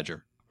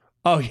badger.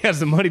 Oh, yes,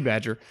 the money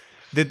badger.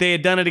 That they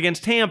had done it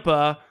against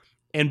Tampa,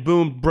 and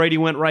boom, Brady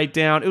went right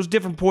down. It was a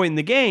different point in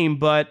the game,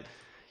 but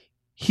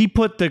he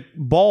put the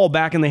ball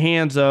back in the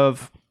hands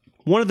of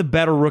one of the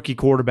better rookie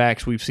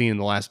quarterbacks we've seen in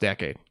the last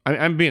decade.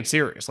 I'm being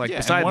serious. Like,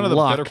 besides one of the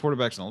Luck, better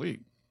quarterbacks in the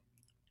league.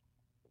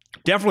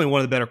 Definitely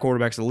one of the better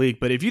quarterbacks in the league.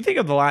 But if you think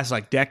of the last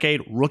like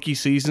decade, rookie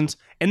seasons,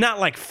 and not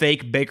like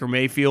fake Baker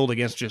Mayfield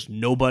against just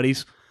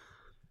nobodies,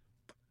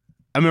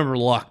 I remember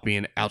Luck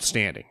being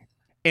outstanding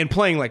and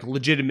playing like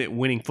legitimate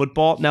winning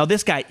football. Now,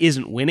 this guy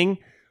isn't winning,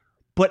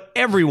 but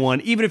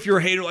everyone, even if you're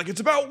a hater, like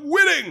it's about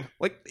winning.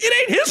 Like, it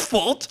ain't his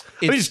fault.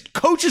 His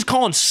coach is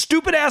calling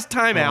stupid-ass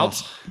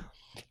timeouts. Oh.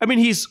 I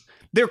mean,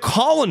 they're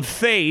calling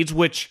fades,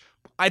 which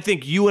I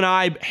think you and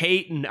I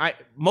hate, and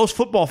most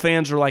football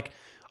fans are like,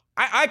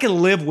 I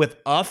can live with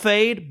a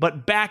fade,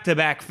 but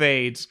back-to-back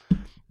fades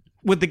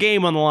with the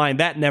game on the line,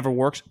 that never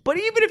works. But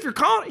even if you're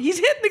calling, he's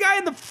hitting the guy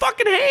in the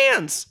fucking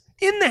hands.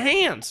 In the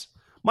hands.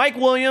 Mike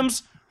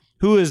Williams,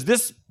 who is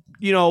this,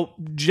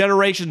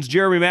 generation's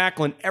Jeremy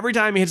Maclin, every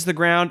time he hits the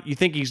ground, you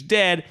think he's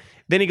dead.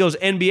 Then he goes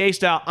NBA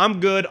style, I'm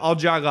good, I'll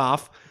jog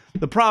off.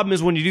 The problem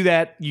is when you do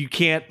that, you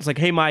can't. It's like,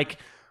 hey, Mike,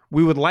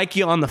 we would like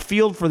you on the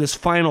field for this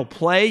final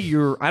play.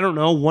 You're,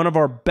 one of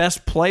our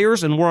best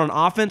players, and we're on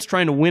offense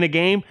trying to win a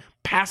game,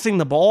 passing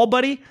the ball,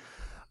 buddy.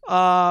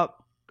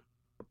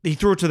 He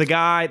threw it to the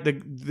guy, the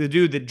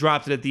dude that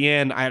dropped it at the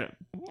end.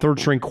 Third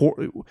string.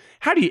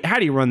 How do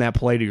you run that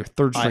play to your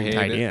third string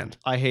tight end?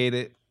 I hate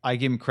it. I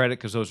give him credit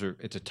because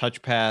it's a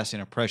touch pass in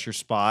a pressure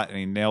spot, and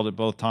he nailed it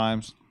both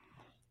times.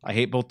 I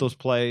hate both those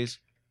plays.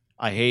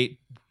 I hate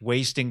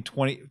wasting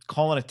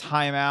calling a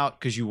timeout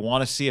because you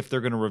want to see if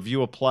they're going to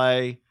review a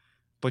play,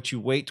 but you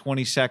wait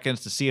 20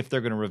 seconds to see if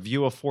they're going to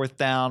review a fourth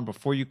down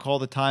before you call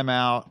the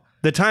timeout.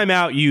 The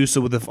timeout use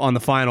on the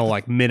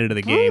final minute of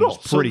the game was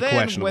pretty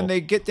questionable. When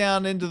they get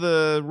down into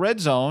the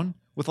red zone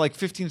with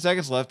 15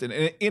 seconds left and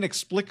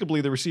inexplicably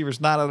the receiver's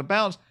not out of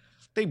bounds,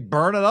 they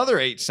burn another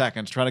 8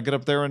 seconds trying to get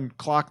up there and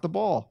clock the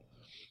ball.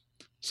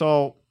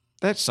 So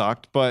that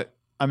sucked. But,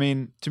 I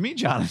mean, to me,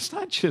 John, it's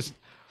not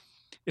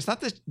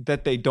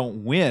that they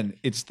don't win.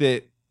 It's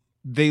that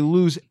they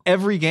lose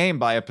every game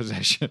by a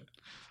possession.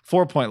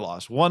 4-point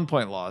loss,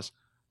 1-point loss,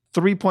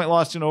 3-point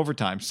loss in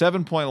overtime,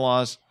 7-point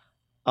loss,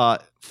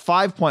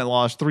 5-point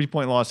loss,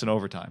 3-point loss in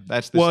overtime.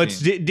 That's this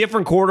team. It's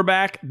different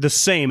quarterback, the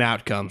same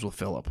outcomes with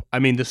Phillip. I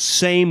mean, the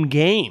same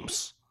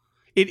games.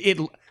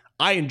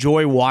 I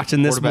enjoy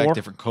watching this more.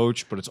 Different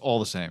coach, but it's all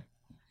the same.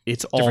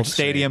 It's all different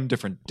stadium,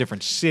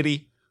 different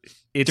city,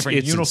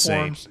 different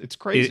uniforms. Insane. It's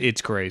crazy.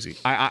 It's crazy.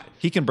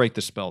 He can break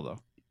the spell though.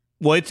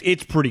 Well,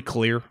 it's pretty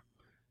clear.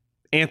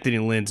 Anthony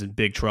Lynn's in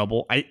big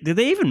trouble. Did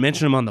they even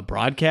mention him on the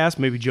broadcast?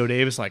 Maybe Joe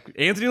Davis, like,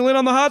 Anthony Lynn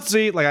on the hot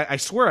seat. Like, I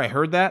swear I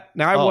heard that.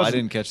 Now I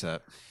didn't catch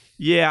that.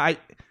 Yeah,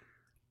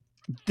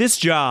 this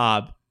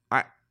job,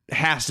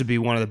 has to be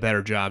one of the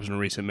better jobs in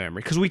recent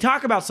memory. Because we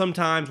talk about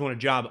sometimes when a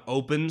job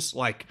opens,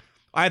 like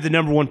I have the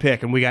number 1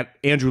 pick and we got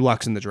Andrew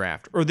Luck in the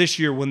draft. Or this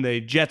year when the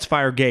Jets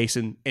fire Gase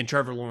and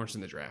Trevor Lawrence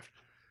in the draft.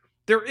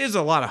 There is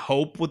a lot of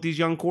hope with these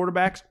young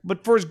quarterbacks.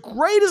 But for as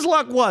great as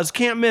Luck was,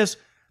 can't miss,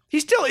 he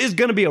still is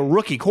going to be a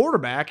rookie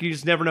quarterback. You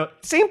just never know.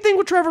 Same thing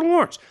with Trevor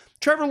Lawrence.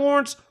 Trevor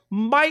Lawrence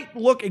might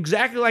look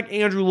exactly like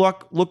Andrew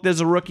Luck looked as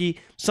a rookie.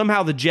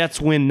 Somehow the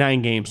Jets win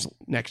 9 games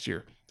next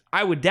year.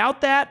 I would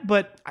doubt that,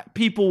 but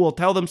people will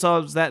tell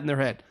themselves that in their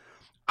head.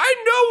 I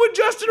know with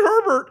Justin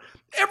Herbert,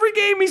 every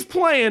game he's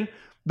playing,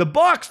 the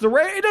Bucs,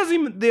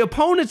 the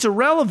opponent's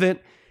irrelevant.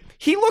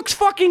 He looks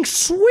fucking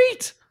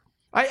sweet.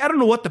 I don't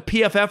know what the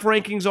PFF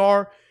rankings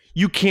are.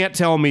 You can't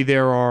tell me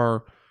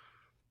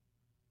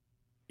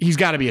he's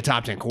got to be a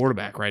top 10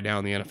 quarterback right now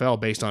in the NFL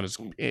based on his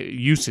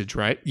usage,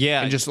 right?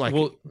 Yeah. And just like,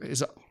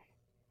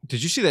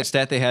 did you see that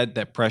stat they had,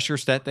 that pressure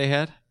stat they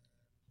had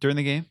during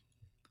the game?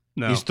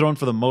 no. He's thrown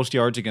for the most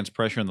yards against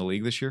pressure in the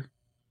league this year.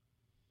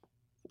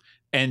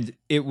 And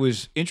it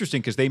was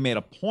interesting because they made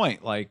a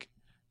point like,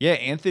 yeah,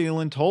 Anthony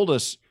Lynn told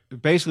us,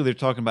 basically they're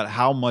talking about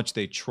how much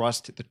the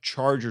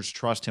Chargers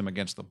trust him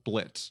against the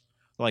blitz.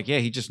 Like, yeah,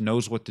 he just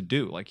knows what to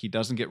do. Like, he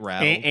doesn't get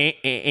rattled.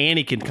 And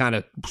he can kind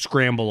of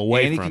scramble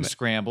away and he from can it.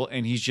 scramble,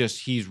 and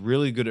he's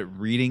really good at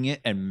reading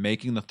it and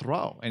making the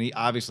throw. And he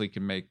obviously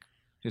can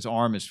his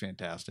arm is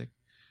fantastic.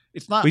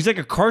 It's not. He's like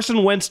a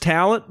Carson Wentz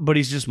talent, but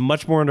he's just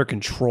much more under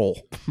control.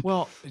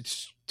 Well,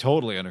 it's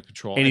totally under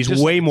control. And he's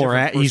just way like more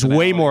different he's way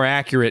personality. more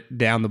accurate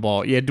down the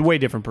ball. Yeah, way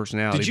different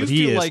personality. Did you but he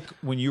feel is. like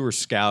when you were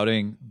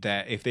scouting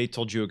that if they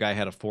told you a guy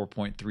had a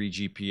 4.3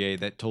 GPA,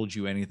 that told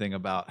you anything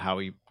about how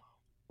he,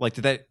 like,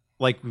 did that,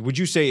 like, would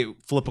you say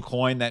flip a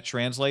coin that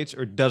translates,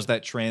 or does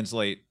that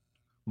translate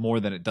more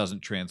than it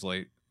doesn't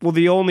translate? Well,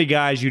 the only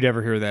guys you'd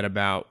ever hear that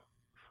about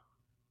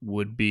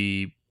would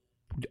be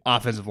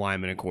offensive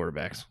linemen and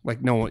quarterbacks.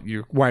 Like, no one,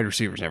 your wide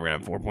receivers never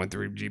have 4.3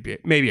 GPA.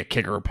 Maybe a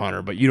kicker or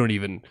punter, but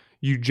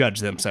you judge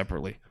them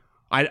separately.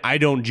 I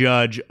don't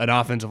judge an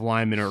offensive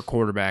lineman or a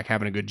quarterback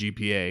having a good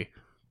GPA.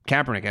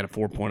 Kaepernick had a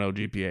 4.0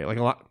 GPA. Like,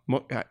 a lot.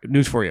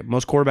 News for you: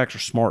 most quarterbacks are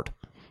smart.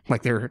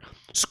 Like, their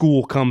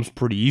school comes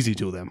pretty easy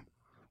to them,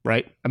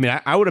 right? I mean,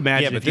 I would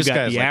imagine Yeah, but if you this got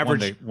guy's the like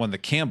average. won the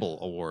Campbell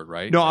Award,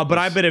 right? No, Like but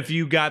I this- bet if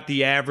you got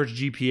the average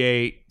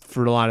GPA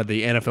for a lot of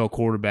the NFL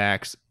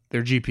quarterbacks,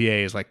 their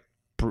GPA is like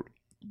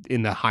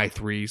in the high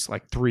threes,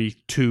 like 3.2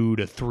 to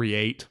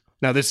 3.8.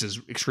 Now, this is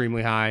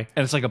extremely high.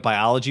 and it's like a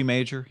biology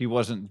major. He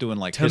wasn't doing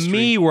like To history.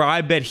 me, where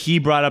I bet he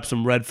brought up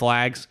some red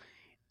flags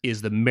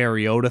is the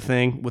Mariota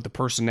thing with the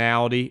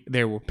personality.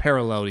 They were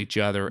parallel to each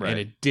other, Right. and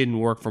it didn't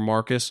work for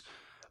Marcus.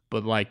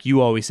 But like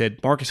you always said,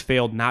 Marcus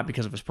failed not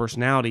because of his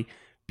personality,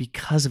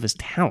 because of his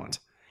talent.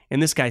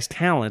 And this guy's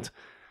talent,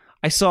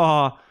 I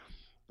saw,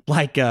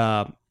 like,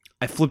 I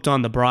flipped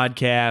on the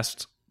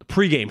broadcast, the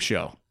pregame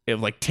show. It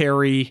was like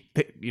Terry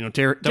was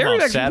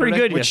actually Saturday? pretty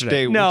good Which yesterday.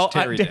 day- which No,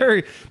 Terry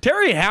day?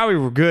 Terry and Howie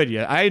were good.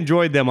 Yeah, I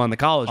enjoyed them on the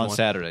college on one.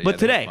 Saturday.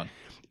 But Yeah, that was today, fun.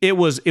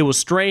 it was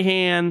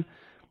Strahan,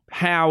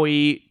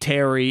 Howie,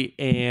 Terry,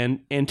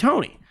 and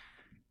Tony.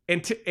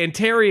 And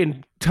Terry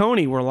and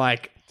Tony were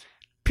like,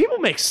 people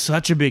make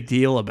such a big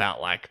deal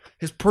about like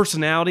his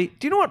personality.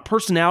 Do you know what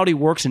personality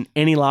works in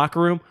any locker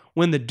room?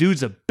 When the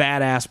dude's a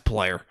badass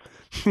player.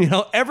 You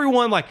know,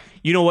 everyone like,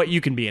 you know what?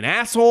 You can be an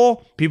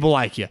asshole. People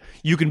like you.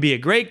 You can be a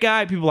great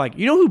guy. People like,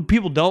 you know who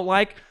people don't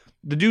like?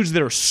 The dudes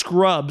that are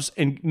scrubs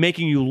and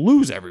making you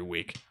lose every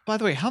week. By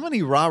the way, how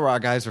many rah-rah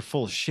guys are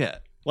full of shit?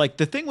 Like,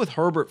 the thing with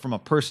Herbert from a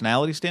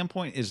personality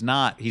standpoint is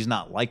he's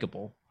not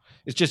likable.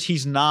 It's just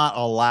he's not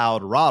a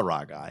loud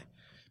rah-rah guy.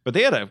 But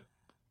they had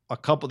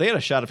a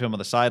shot of him on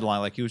the sideline.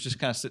 Like, he was just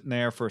kind of sitting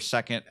there for a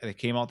second. And they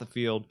came out the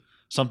field.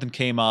 Something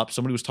came up.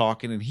 Somebody was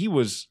talking, and he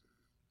was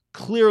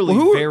clearly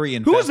very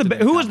invested in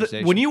the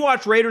conversation. When you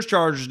watch Raiders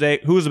Chargers today,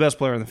 who was the best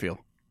player in the field?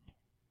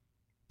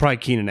 Probably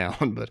Keenan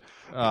Allen, but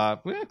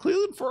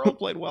Cleveland Furrow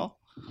played well.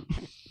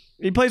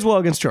 he plays well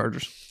against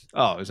Chargers.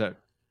 Oh, is that?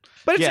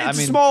 But it's, Yeah, it's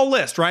I mean- a small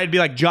list, right? It'd be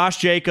like Josh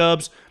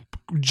Jacobs,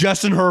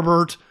 Justin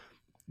Herbert,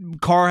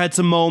 Carr had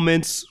some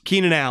moments,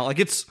 Keenan Allen.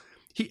 Like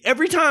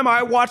every time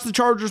I watch the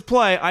Chargers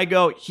play, I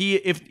go,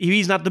 if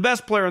he's not the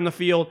best player in the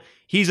field,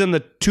 he's in the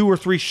 2 or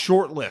 3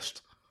 short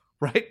list,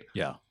 right?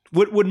 Yeah.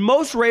 Would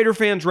most Raider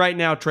fans right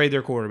now trade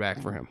their quarterback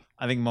for him?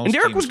 I think most And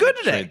Derek teams was good would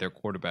today. trade their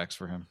quarterbacks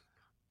for him.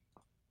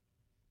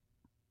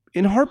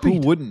 In a Who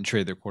heartbeat. wouldn't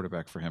trade their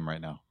quarterback for him right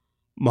now?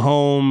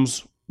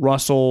 Mahomes,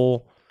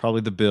 Russell.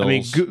 Probably the Bills. I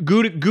mean,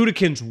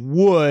 Gudikins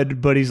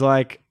would, but he's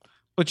like,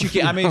 but you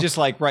can't. I mean, just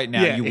like right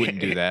now, Yeah. you wouldn't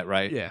do that,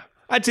 right? yeah.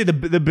 I'd say the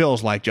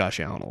Bills like Josh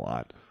Allen a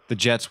lot. The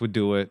Jets would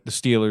do it. The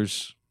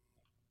Steelers,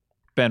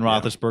 Ben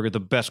Roethlisberger,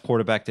 the best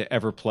quarterback to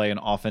ever play in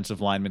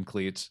offensive lineman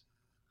cleats.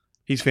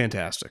 He's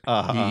fantastic.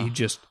 Uh-huh. He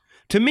just,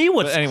 to me,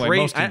 what's But anyway, great,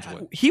 most teams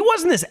would. he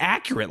wasn't as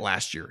accurate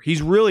last year.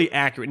 He's really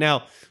accurate.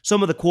 Now,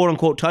 some of the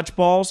quote-unquote touch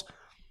balls,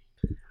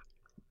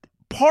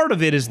 part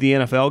of it is the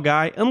NFL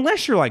guy.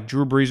 Unless you're like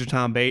Drew Brees or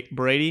Tom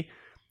Brady,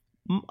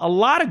 a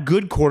lot of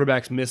good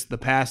quarterbacks miss the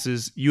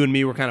passes you and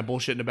me were kind of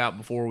bullshitting about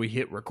before we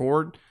hit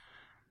record.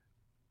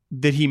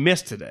 that he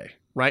missed today,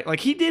 right? Like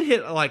he did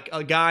hit like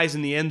guys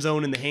in the end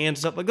zone in the hands and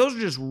stuff. Like those are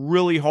just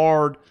really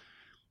hard.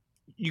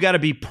 You got to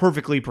be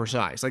perfectly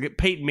precise. Like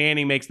Peyton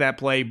Manning makes that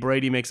play,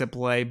 Brady makes that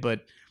play,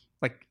 but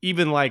like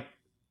even like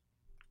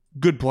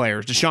good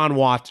players, Deshaun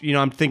Watson,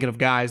 I'm thinking of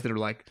guys that are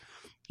like,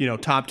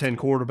 top 10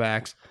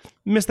 quarterbacks,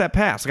 missed that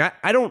pass. Like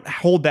I don't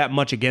hold that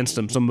much against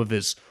him. Some of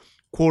his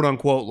quote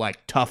unquote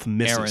like tough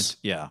misses.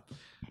 Yeah.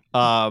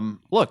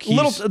 Look,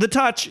 the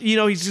touch,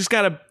 he's just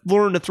got to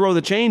learn to throw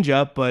the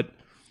changeup, but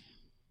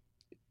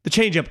the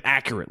changeup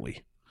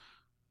accurately.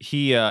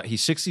 He's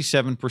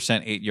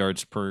 67% 8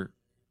 yards per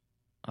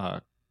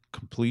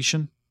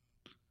completion.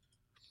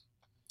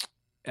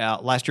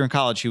 Last year in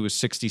college, he was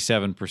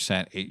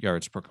 67% 8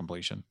 yards per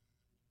completion.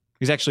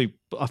 He's actually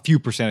a few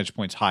percentage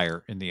points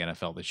higher in the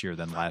NFL this year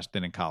than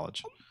in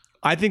college.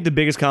 I think the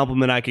biggest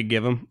compliment I could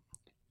give him,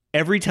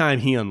 every time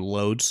he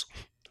unloads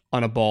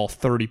on a ball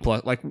 30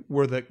 plus, like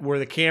where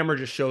the camera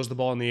just shows the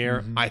ball in the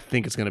air, I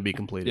think it's going to be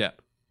completed. Yeah.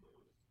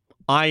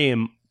 I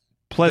am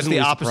pleasantly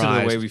That's the opposite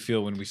surprised. of the way we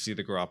feel when we see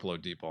the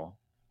Garoppolo deep ball.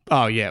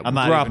 Oh yeah, I'm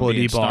not Garoppolo even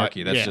being deep ball.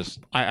 snarky. That's just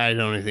I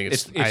don't even think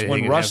it's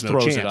when Russ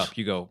throws it up,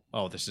 you go,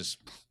 oh, this is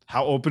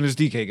how open is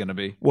DK going to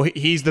be? Well,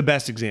 he's the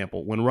best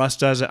example. When Russ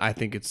does it, I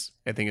think it's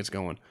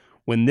going.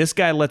 When this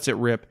guy lets it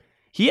rip,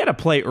 he had a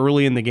play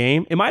early in the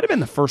game. It might have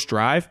been the first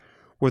drive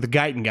where the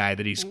Guyton guy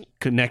that he's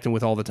connecting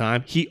with all the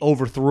time, he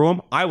overthrew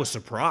him. I was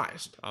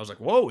surprised. I was like,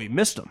 whoa, he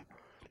missed him.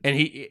 And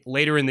he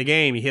later in the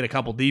game, he hit a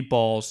couple deep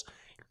balls,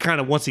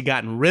 kind of once he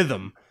got in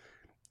rhythm.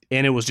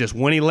 And it was just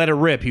when he let it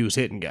rip, he was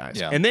hitting guys.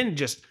 Yeah. And then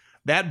just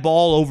that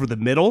ball over the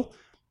middle,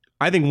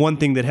 I think one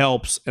thing that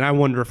helps, and I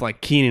wonder if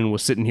like Keenan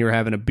was sitting here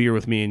having a beer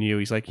with me and you,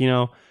 he's like,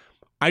 Keenan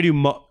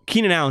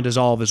Allen does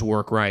all of his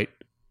work right,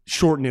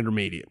 short and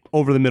intermediate,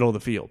 over the middle of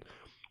the field.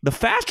 The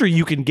faster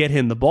you can get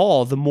him the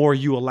ball, the more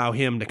you allow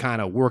him to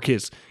kind of work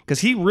his, because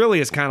he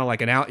really is kind of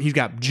like he's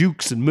got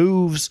jukes and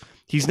moves.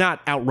 He's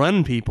not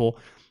outrunning people.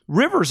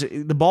 Rivers,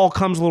 the ball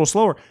comes a little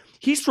slower.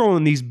 He's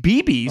throwing these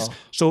BBs,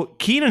 so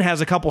Keenan has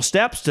a couple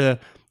steps to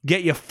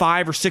get you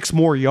 5 or 6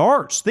 more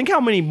yards. Think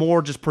how many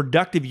more just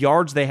productive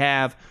yards they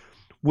have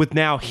with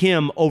now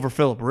him over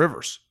Phillip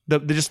Rivers.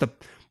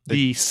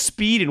 The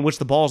speed in which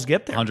the balls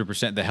get there.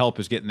 100%. The help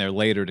is getting there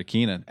later to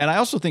Keenan. And I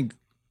also think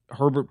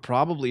Herbert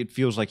probably, it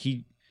feels like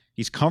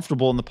he's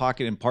comfortable in the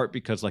pocket in part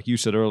because, like you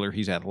said earlier,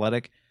 he's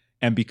athletic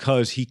and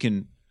because he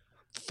can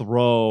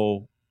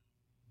throw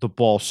the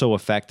ball so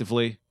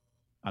effectively,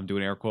 I'm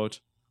doing air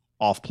quotes,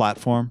 off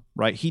platform,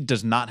 right? He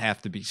does not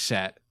have to be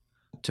set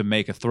to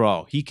make a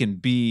throw. He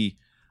can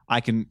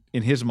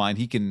in his mind,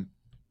 he can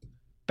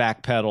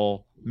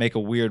backpedal, make a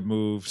weird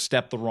move,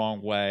 step the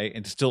wrong way,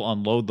 and still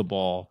unload the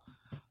ball.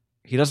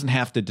 He doesn't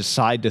have to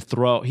decide to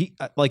throw.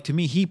 To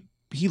me, he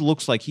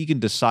looks like he can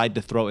decide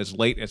to throw as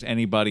late as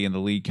anybody in the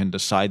league can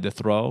decide to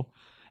throw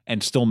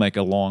and still make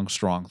a long,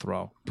 strong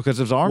throw because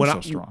his arm's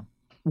so strong.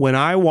 When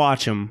I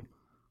watch him,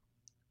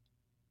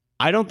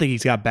 I don't think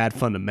he's got bad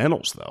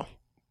fundamentals, though.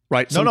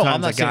 Right? No,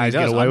 I'm not saying he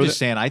does. I'm just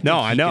saying I think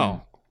I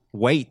know. Can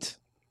wait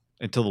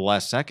until the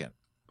last second.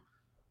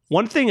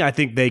 One thing I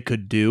think they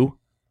could do,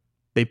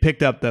 they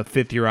picked up the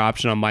 5th-year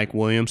option on Mike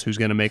Williams, who's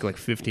going to make like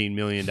 $15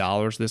 million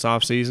this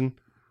offseason.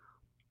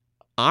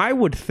 I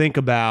would think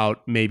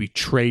about maybe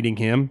trading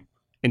him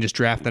and just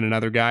drafting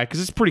another guy because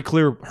it's pretty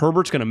clear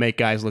Herbert's going to make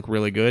guys look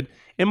really good.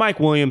 And Mike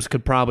Williams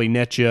could probably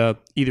net you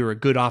either a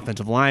good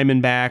offensive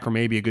lineman back or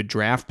maybe a good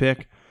draft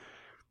pick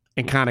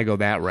and kind of go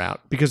that route.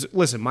 Because,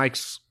 listen,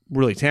 Mike's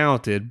really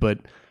talented, but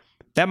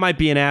that might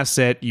be an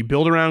asset. You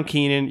build around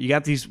Keenan. You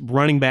got these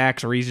running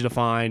backs are easy to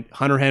find.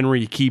 Hunter Henry,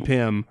 you keep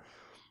him,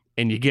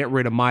 and you get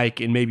rid of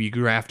Mike, and maybe you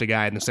draft a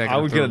guy in the second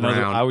or third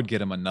round. I would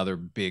get him another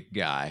big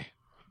guy.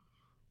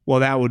 Well,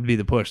 that would be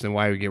the push. Then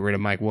why would we get rid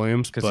of Mike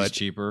Williams? Because he's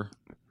cheaper,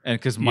 and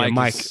because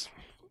Mike is,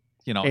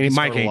 and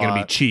Mike ain't going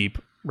to be cheap,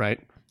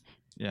 right?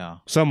 Yeah,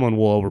 someone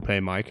will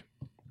overpay Mike.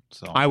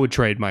 So I would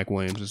trade Mike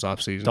Williams this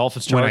offseason.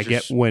 Dolphins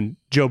Chargers. When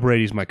Joe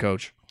Brady's my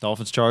coach.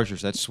 Dolphins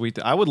Chargers. That's sweet.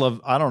 I would love.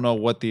 I don't know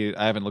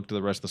I haven't looked at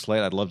the rest of the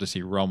slate. I'd love to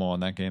see Romo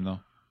in that game though.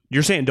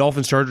 You're saying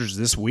Dolphins Chargers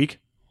this week?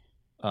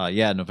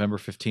 Yeah, November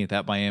 15th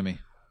at Miami.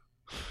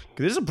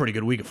 This is a pretty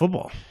good week of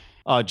football.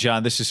 Oh,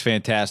 John, this is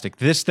fantastic.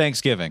 This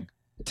Thanksgiving,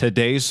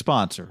 today's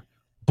sponsor,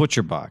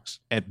 ButcherBox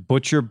at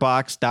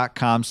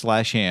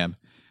butcherbox.com/ham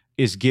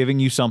is giving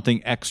you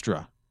something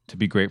extra to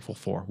be grateful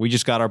for. We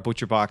just got our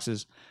Butcher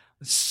Boxes.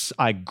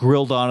 I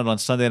grilled on it on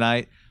Sunday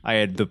night. I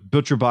had the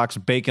Butcher Box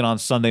bacon on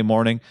Sunday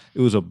morning.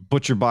 It was a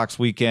Butcher Box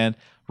weekend.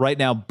 Right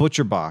now,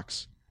 Butcher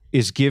Box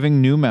is giving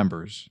new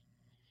members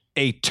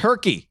a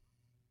turkey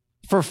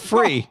for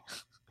free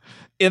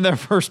in their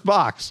first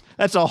box.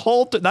 That's a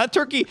whole, not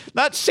turkey,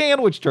 not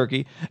sandwich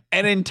turkey,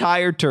 an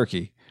entire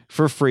turkey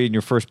for free in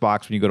your first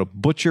box when you go to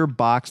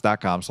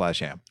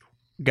butcherbox.com/ham.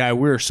 Guy,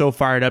 we're so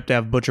fired up to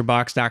have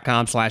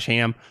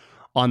butcherbox.com/ham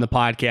on the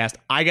podcast.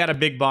 I got a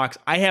big box.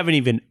 I haven't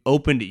even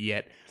opened it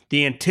yet.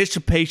 The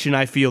anticipation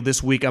I feel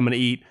this week I'm going to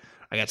eat.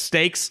 I got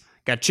steaks,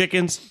 got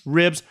chickens,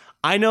 ribs.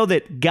 I know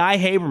that Guy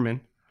Haberman,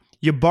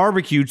 you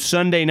barbecued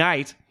Sunday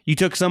night. You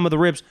took some of the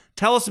ribs.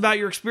 Tell us about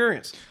your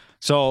experience.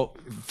 So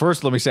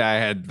first, let me say I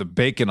had the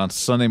bacon on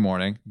Sunday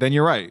morning. Then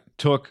you're right.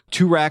 Took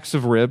 2 racks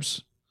of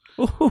ribs,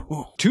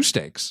 2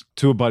 steaks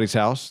to a buddy's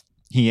house.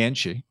 He and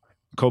she,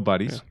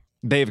 co-buddies. Yeah.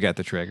 They've got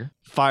the Traeger.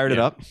 Fired it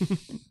up.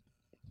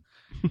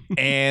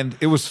 And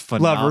it was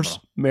phenomenal. Lovers,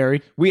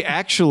 married. We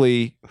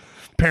actually,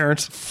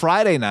 parents.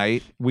 Friday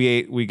night,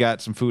 we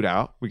got some food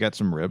out. We got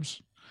some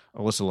ribs.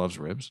 Alyssa loves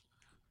ribs.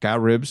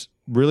 Got ribs.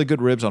 Really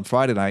good ribs on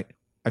Friday night.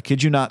 I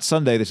kid you not,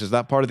 Sunday, this is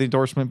not part of the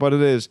endorsement, but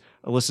it is.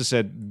 Alyssa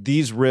said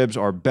these ribs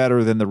are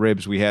better than the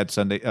ribs we had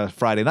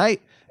Friday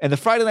night, and the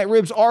Friday night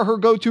ribs are her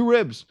go-to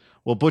ribs.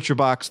 Well, Butcher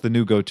Box, the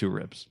new go-to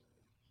ribs.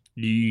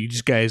 You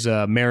just guys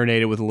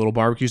marinated with a little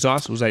barbecue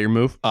sauce. Was that your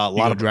move? A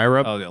lot of dry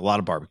rub. Oh, yeah, a lot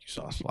of barbecue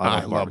sauce.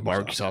 I love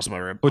barbecue sauce in my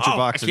rib. Butcher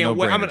Box is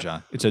no-brainer,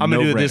 John. It's a no-brainer. I'm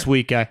gonna do it this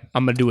week, guy.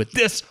 I'm gonna do it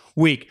this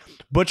week.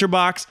 Butcher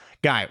Box,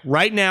 guy.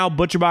 Right now,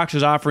 Butcher Box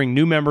is offering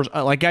new members,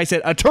 like I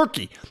said, a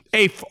turkey,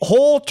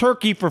 whole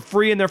turkey for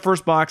free in their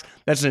first box.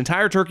 That's an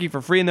entire turkey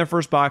for free in their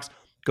first box.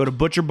 Go to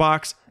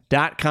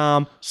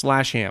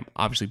butcherbox.com/ham.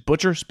 Obviously,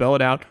 butcher, spell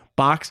it out.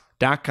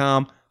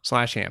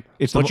 Box.com/ham.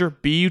 It's butcher,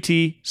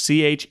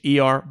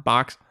 BUTCHER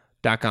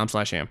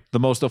box.com/ham. The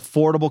most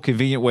affordable,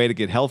 convenient way to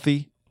get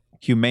healthy,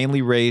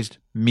 humanely raised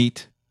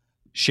meat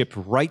shipped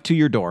right to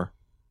your door.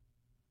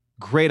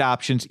 Great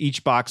options.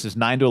 Each box is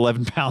 9 to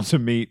 11 pounds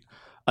of meat,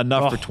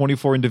 enough for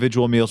 24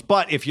 individual meals.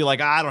 But if you're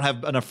like, I don't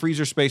have enough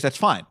freezer space, that's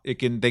fine. They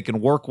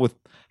can work with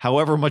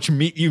however much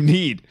meat you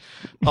need.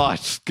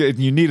 It's good.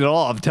 You need it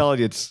all. I'm telling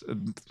you,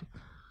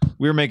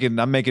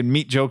 I'm making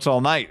meat jokes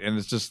all night, and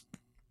it's just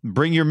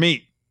bring your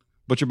meat.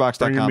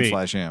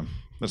 Butcherbox.com/ham.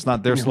 That's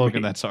not their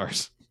slogan. That's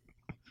ours.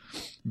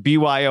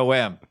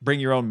 BYOM. Bring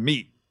your own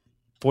meat.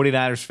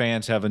 49ers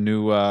fans have a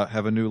new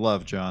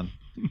love, John,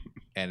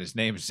 and his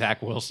name is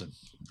Zach Wilson,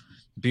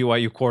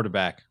 BYU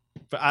quarterback.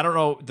 But I don't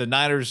know the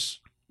Niners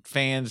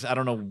fans. I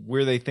don't know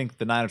where they think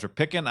the Niners are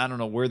picking. I don't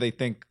know where they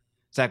think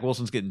Zach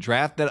Wilson's getting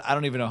drafted. I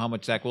don't even know how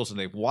much Zach Wilson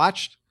they've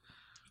watched,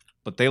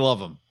 but they love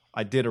him.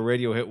 I did a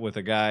radio hit with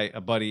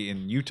a buddy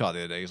in Utah the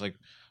other day. He's like,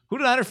 who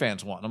do Niner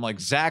fans want? I'm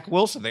like, Zach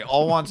Wilson. They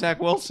all want Zach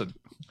Wilson.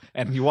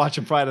 And you watch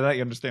him Friday night,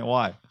 you understand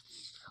why.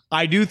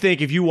 I do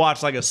think if you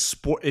watch like a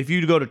sport, if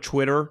you go to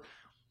Twitter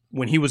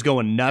when he was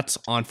going nuts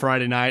on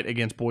Friday night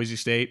against Boise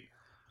State,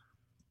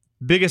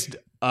 biggest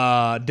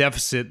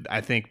deficit,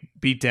 I think,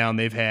 beatdown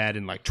they've had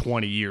in like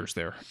 20 years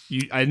there.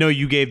 I know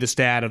you gave the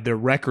stat of their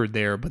record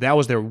there, but that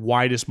was their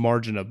widest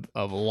margin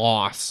of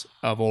loss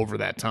of over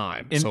that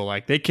time. So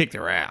like they kicked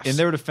their ass. In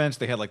their defense,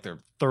 they had like their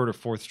 3rd or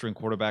 4th string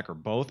quarterback or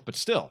both, but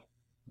still.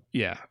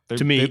 Yeah.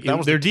 To me,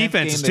 their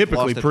defense is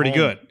typically pretty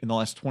good in the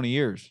last 20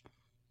 years.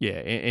 Yeah,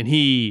 and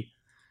he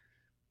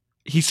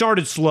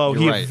started slow.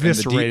 You're he right.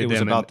 Eviscerated them. It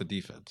was about the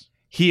defense.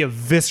 He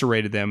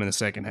eviscerated them in the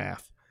second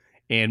half.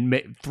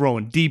 And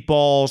throwing deep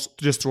balls,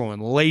 just throwing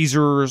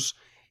lasers.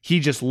 He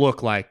just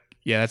looked like,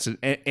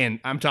 and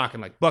I'm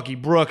talking like Bucky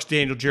Brooks,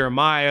 Daniel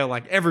Jeremiah,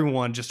 like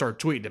everyone just started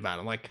tweeting about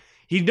him. Like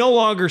he's no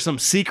longer some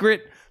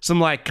secret, some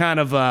like kind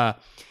of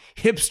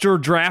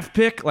hipster draft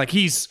pick. Like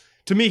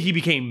to me, he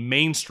became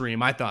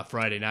mainstream, I thought,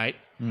 Friday night.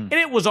 And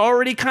it was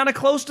already kind of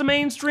close to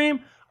mainstream.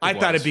 I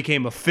thought it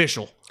became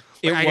official.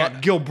 I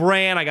got Gil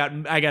Brandt,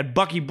 I got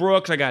Bucky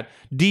Brooks, I got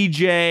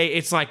DJ.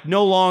 It's like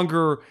no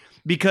longer...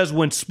 Because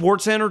when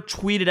SportsCenter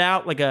tweeted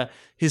out like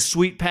his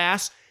sweet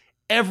pass,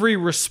 every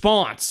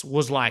response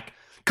was like,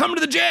 "Come to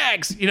the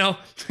Jags,"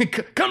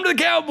 "Come to the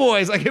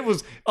Cowboys." Like it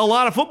was a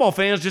lot of football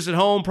fans just at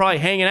home, probably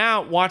hanging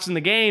out, watching the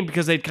game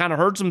because they'd kind of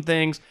heard some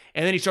things.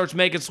 And then he starts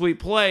making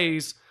sweet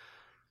plays.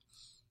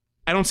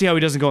 I don't see how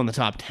he doesn't go in the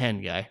top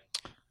 10, guy.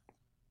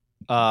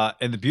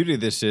 And the beauty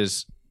of this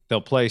is they'll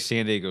play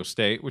San Diego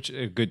State, which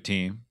is a good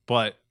team,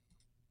 but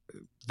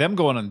them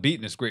going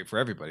unbeaten is great for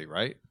everybody,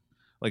 right?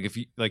 Like if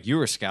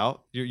you're a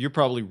scout, you're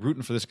probably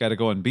rooting for this guy to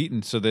go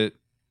unbeaten so that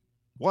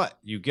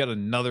you get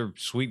another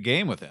sweet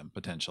game with him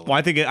potentially. Well,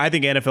 I think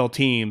NFL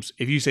teams,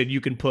 if you said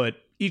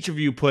each of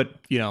you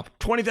put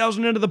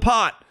 20,000 into the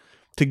pot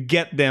to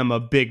get them a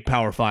big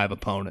Power 5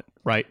 opponent,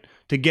 right?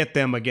 To get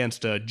them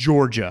against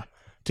Georgia,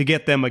 to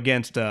get them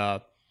against I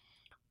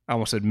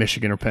almost said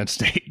Michigan or Penn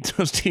State.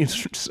 Those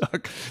teams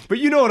suck, but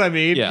you know what I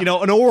mean. Yeah.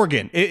 An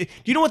Oregon.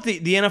 You know what the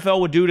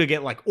NFL would do to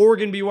get like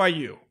Oregon,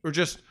 BYU, or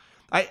just.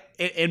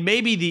 And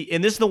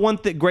this is the one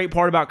great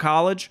part about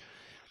college,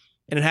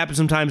 and it happens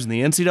sometimes in the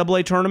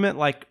NCAA tournament.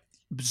 Like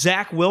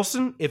Zach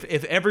Wilson, if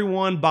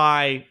everyone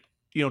by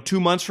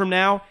 2 months from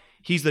now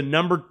he's the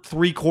number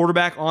 3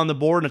 quarterback on the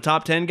board and a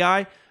top 10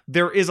 guy,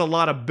 there is a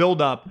lot of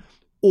buildup.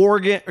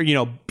 Oregon,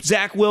 or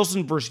Zach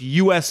Wilson versus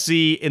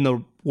USC in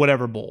the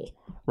whatever bowl,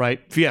 right?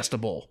 Fiesta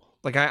Bowl.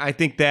 Like I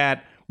think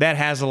that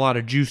has a lot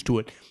of juice to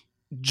it,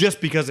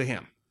 just because of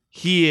him.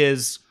 He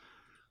is.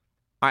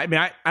 I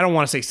mean, I don't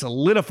want to say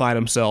solidified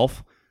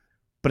himself,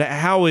 but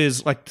how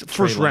is like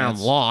first round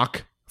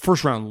lock,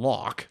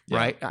 yeah.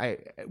 Right?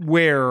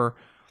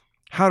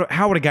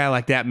 How would a guy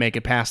like that make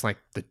it past like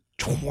the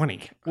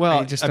 20?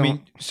 Well,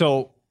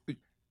 so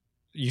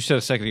you said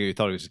a second ago you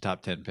thought he was a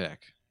top 10 pick.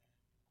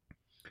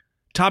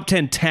 Top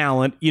 10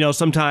 talent.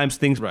 Sometimes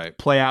things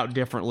play out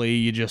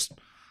differently.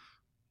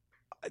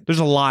 there's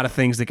a lot of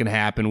things that can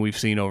happen we've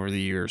seen over the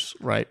years,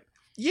 right?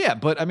 Yeah,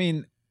 but I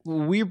mean,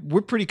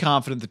 we're pretty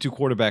confident the two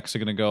quarterbacks are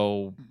going to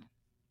go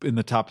in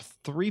the top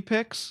 3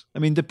 picks. I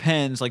mean,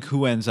 depends like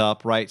who ends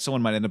up, right?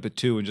 Someone might end up at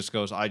 2 and just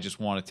goes, I just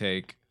want to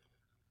take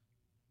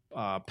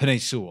Penei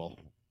Sewell,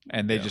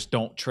 and they just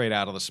don't trade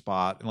out of the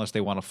spot unless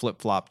they want to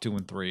flip-flop 2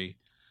 and 3.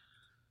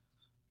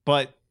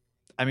 But,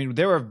 I mean,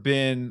 there have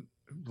been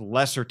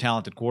lesser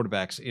talented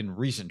quarterbacks in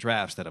recent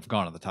drafts that have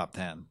gone in the top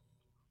 10,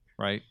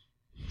 right?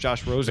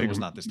 Josh Rosen was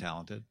not this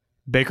talented.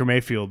 Baker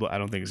Mayfield, I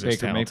don't think is this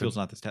Baker talented. Mayfield's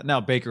not this talented.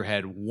 Now, Baker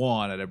had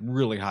won at a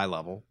really high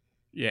level.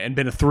 Yeah, and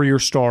been a 3-year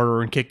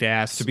starter and kicked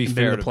ass. To be and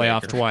fair been in the to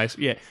playoffs Baker. twice.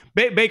 Yeah,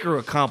 Baker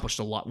accomplished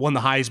a lot. Won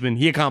the Heisman.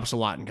 He accomplished a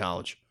lot in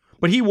college.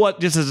 But he was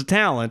just as a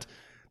talent.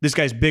 This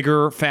guy's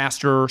bigger,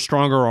 faster,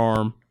 stronger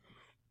arm,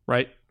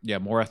 right? Yeah,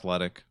 more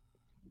athletic.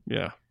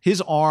 Yeah. His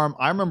arm,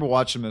 I remember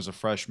watching him as a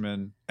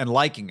freshman and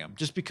liking him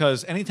just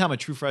because anytime a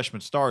true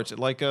freshman starts at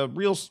like a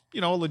real,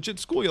 a legit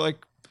school, you're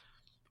like,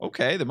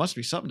 okay, there must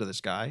be something to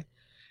this guy.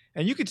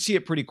 And you could see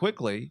it pretty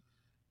quickly.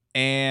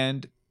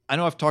 And I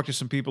know I've talked to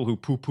some people who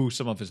poo-poo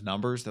some of his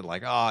numbers that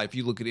like,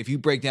 if you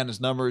break down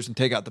his numbers and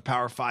take out the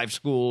Power 5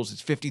 schools,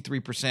 it's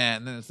 53%,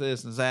 and then it's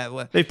this and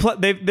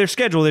that. Their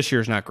schedule this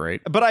year is not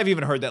great. But I've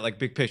even heard that like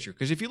big picture.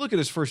 Because if you look at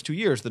his first 2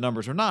 years, the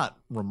numbers are not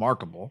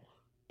remarkable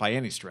by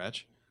any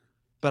stretch.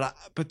 But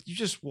you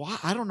just,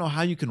 I don't know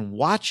how you can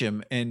watch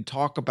him and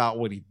talk about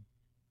what he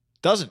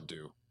doesn't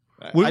do.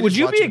 Would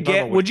you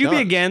be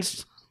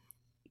against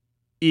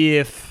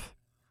if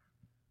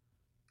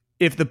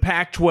the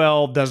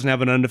Pac-12 doesn't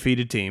have an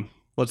undefeated team?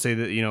 Let's say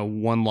that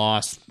one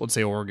loss. Let's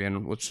say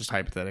Oregon. Let's just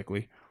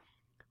hypothetically,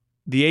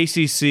 the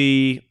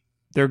ACC,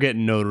 they're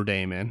getting Notre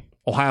Dame in.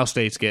 Ohio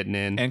State's getting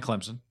in, and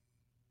Clemson.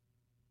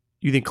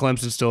 You think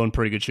Clemson's still in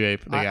pretty good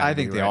shape? I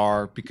think they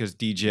are because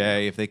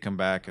DJ, if they come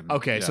back.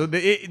 So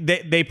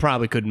they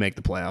probably couldn't make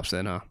the playoffs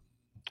then, huh?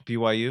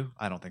 BYU?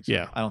 I don't think so.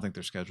 Yeah. I don't think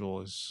their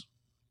schedule is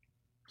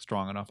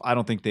strong enough. I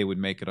don't think they would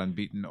make it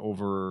unbeaten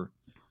over.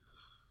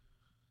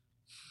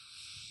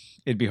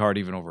 It'd be hard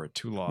even over a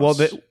 2-loss.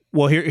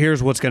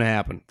 Here's what's going to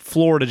happen.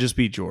 Florida just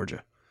beat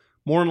Georgia.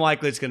 More than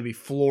likely, it's going to be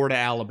Florida,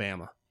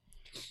 Alabama.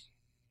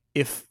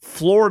 If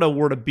Florida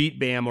were to beat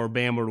Bama or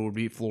Bama were to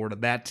beat Florida,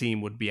 that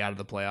team would be out of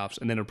the playoffs,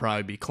 and then it'd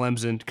probably be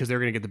Clemson because they're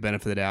going to get the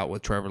benefit of the doubt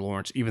with Trevor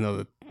Lawrence, even though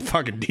the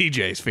fucking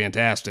DJ is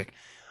fantastic.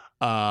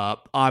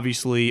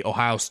 Obviously,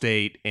 Ohio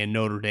State and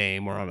Notre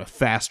Dame are on a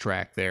fast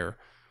track there.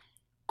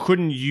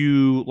 Couldn't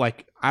you,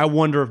 I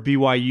wonder if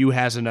BYU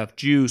has enough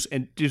juice,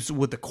 and just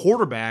with the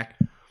quarterback,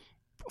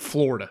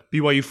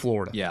 BYU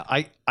Florida. Yeah,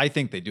 I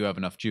think they do have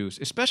enough juice,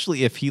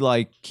 especially if he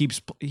he's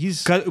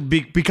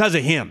because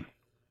of him.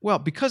 Well,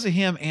 because of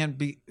him, and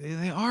they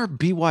are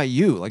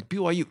BYU.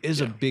 BYU is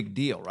a big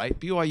deal, right?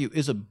 BYU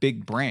is a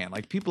big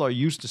brand. People are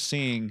used to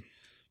seeing.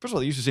 First of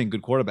all, they're used to seeing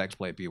good quarterbacks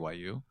play at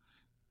BYU.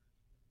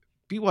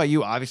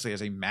 BYU obviously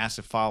has a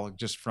massive following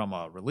just from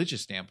a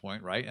religious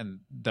standpoint, right? And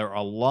their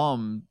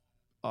alumni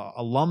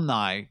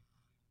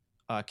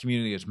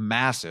community is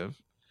massive.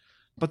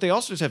 But they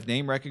also just have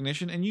name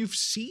recognition, and you've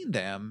seen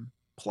them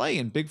play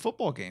in big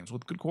football games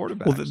with good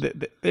quarterbacks. Well,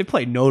 they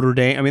played Notre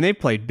Dame. I mean, they've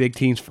played big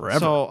teams forever.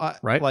 So,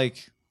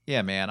 right?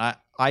 Yeah, man,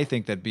 I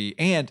think that'd be,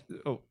 and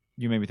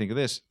you made me think of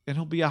this, and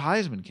he'll be a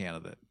Heisman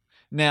candidate.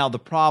 Now, the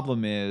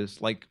problem is,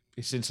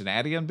 is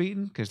Cincinnati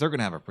unbeaten? Because they're going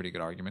to have a pretty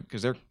good argument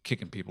because they're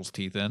kicking people's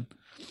teeth in,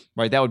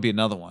 right? That would be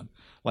another one.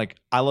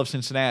 I love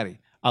Cincinnati.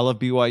 I love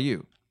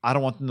BYU. I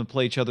don't want them to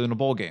play each other in a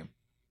bowl game.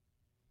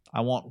 I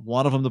want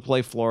one of them to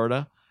play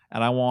Florida,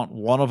 and I want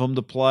one of them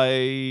to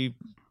play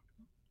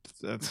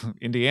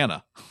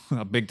Indiana,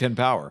 a Big Ten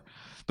power.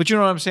 But you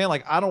know what I'm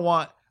saying? I don't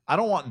want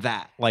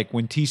that.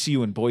 When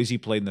TCU and Boise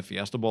played in the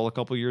Fiesta Bowl a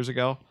few years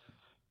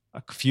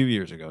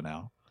ago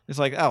now. It's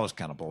that was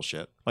kind of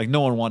bullshit.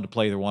 No one wanted to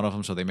play either one of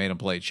them, so they made them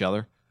play each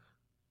other.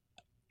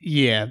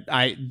 Yeah,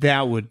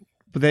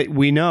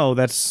 we know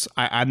that's.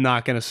 I'm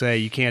not going to say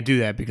you can't do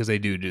that because they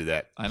do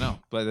that. I know,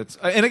 but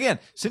and again,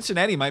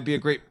 Cincinnati might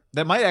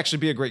actually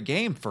be a great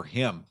game for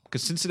him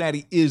because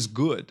Cincinnati is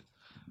good.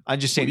 I'm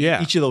just saying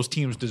each of those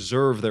teams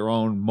deserve their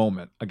own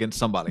moment against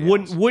somebody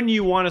else. Wouldn't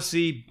you want to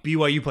see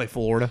BYU play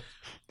Florida?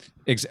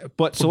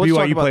 But so let's BYU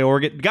talk about play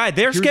Oregon. Guy,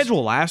 their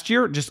schedule last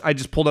year, I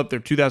just pulled up their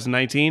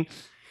 2019.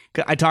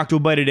 I talked to a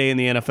buddy today in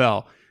the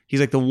NFL. He's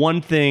like, the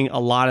one thing a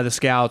lot of the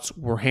scouts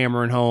were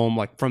hammering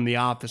home, from the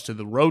office to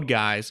the road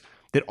guys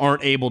that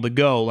aren't able to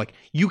go,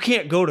 you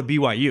can't go to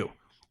BYU.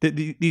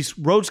 These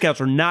road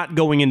scouts are not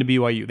going into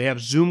BYU. They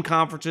have Zoom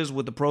conferences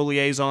with the pro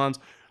liaisons.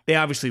 They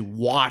obviously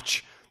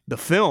watch the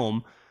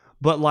film.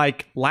 But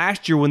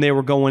last year when they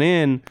were going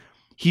in,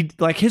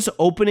 his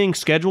opening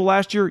schedule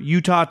last year,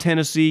 Utah,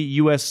 Tennessee,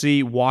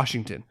 USC,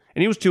 Washington.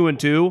 And he was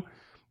 2-2,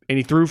 and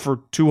he threw for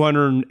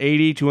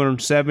 280,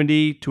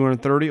 270,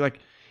 230.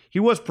 He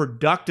was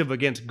productive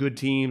against good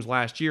teams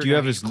last year.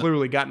 He's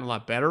clearly gotten a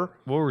lot better.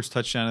 What were his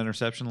touchdown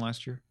interception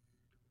last year?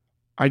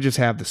 I just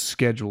have the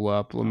schedule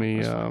up. Let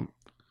me.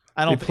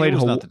 I don't think it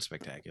was nothing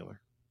spectacular.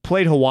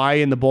 Played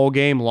Hawaii in the bowl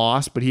game,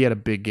 lost, but he had a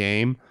big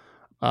game.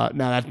 Now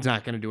that's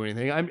not going to do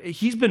anything.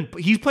 He's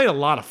played a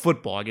lot of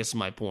football, I guess is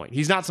my point.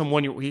 He's not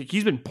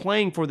he's been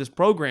playing for this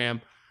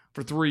program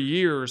for 3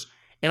 years,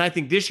 and I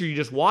think this year you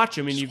just watch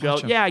him and you go,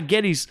 yeah, I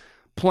get he's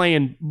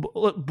playing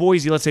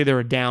Boise. Let's say they're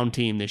a down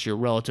team this year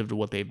relative to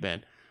what they've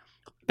been.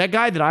 That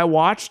guy that I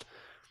watched,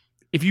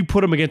 if you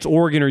put him against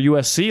Oregon or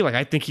USC, like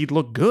I think he'd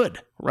look good,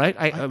 right?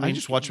 I mean, I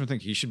just watch him and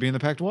think he should be in the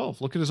Pac-12.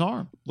 Look at his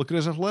arm. Look at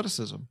his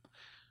athleticism.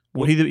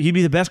 Well, he'd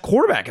be the best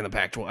quarterback in the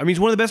Pac-12. I mean, he's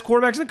one of the best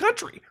quarterbacks in the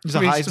country. He's a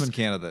Heisman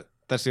candidate.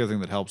 That's the other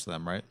thing that helps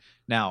them, right?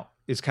 Now,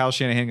 is Kyle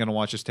Shanahan going to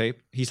watch his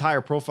tape? He's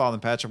higher profile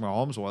than Patrick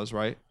Mahomes was,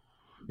 right?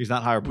 He's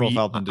not higher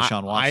profile than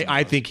Deshaun Watson.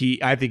 I think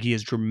he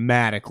is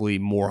dramatically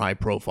more high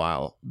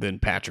profile than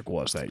Patrick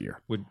was that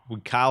year. Would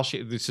Kyle?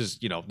 This is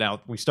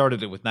now we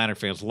started it with Niner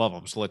fans love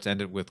him, so let's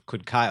end it with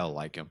could Kyle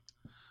like him?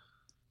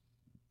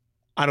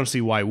 I don't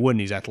see why he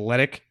wouldn't. He's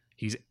athletic.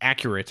 He's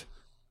accurate.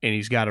 And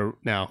he's got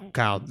now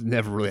Kyle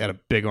never really had a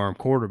big arm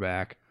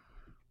quarterback.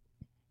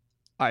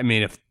 I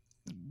mean, if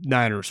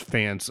Niners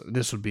fans,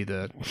 this would be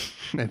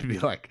it'd be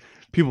like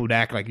people would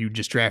act like you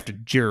just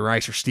drafted Jerry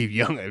Rice or Steve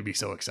Young. I'd be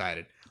so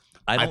excited.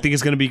 I think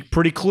it's going to be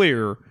pretty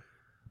clear.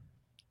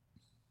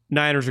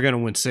 Niners are going to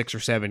win 6 or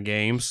 7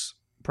 games,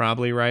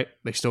 probably, right?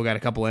 They still got a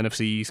couple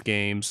NFC East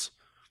games.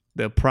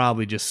 They'll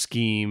probably just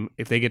scheme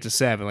if they get to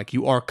 7. Like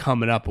you are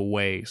coming up a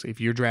ways. If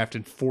you're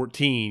drafting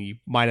 14, you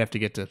might have to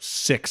get to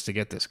 6 to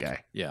get this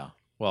guy. Yeah.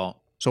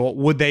 Well, so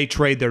would they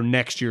trade their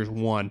next year's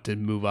 1 to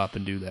move up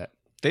and do that?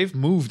 They've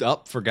moved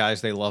up for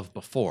guys they loved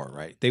before,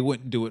 right? They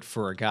wouldn't do it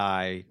for a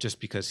guy just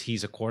because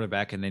he's a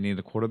quarterback and they need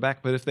a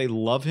quarterback. But if they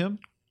love him,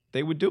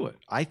 they would do it,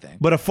 I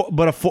think. But a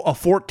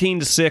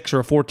 14-6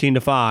 or a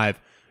 14-5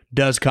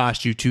 does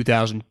cost you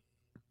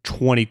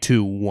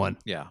 2022 1.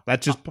 Yeah,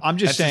 that's just. I'm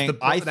just saying.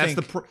 I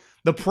think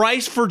the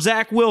price for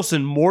Zach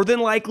Wilson, more than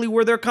likely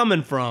where they're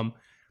coming from,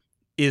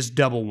 is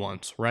double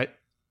ones, right?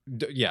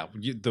 Yeah,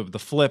 the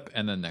flip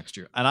and then next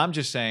year. And I'm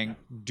just saying.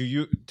 Do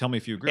you tell me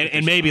if you agree?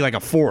 And maybe like a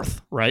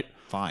 4th, right?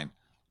 Fine.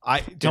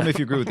 Tell me if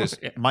you agree with this.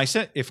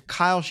 If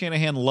Kyle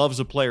Shanahan loves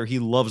a player, he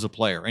loves a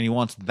player, and he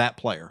wants that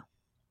player.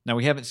 Now,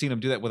 we haven't seen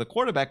him do that with a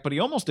quarterback, but he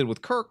almost did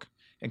with Kirk.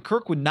 And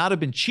Kirk would not have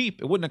been cheap.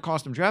 It wouldn't have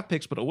cost him draft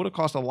picks, but it would have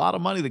cost a lot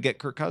of money to get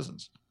Kirk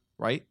Cousins,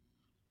 right?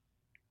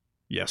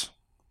 Yes.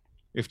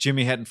 If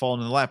Jimmy hadn't fallen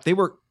in the lap.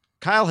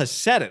 Kyle has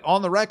said it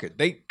on the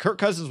record. Kirk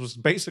Cousins was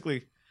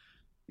basically,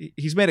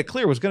 he's made it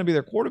clear, was going to be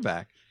their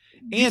quarterback.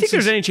 Do you think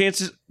there's any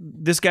chances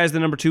this guy's the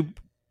number 2?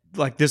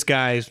 Like this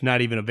guy's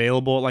not even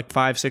available at like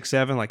 5, 6,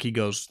 7? Like he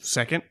goes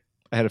second?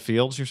 Ahead of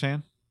Fields, you're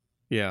saying?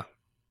 Yeah.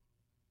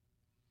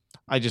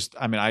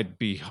 I'd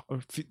be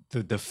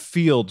the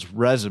Fields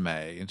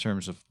resume in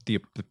terms of the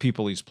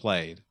people he's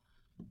played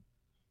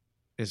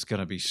is going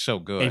to be so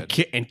good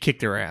and kick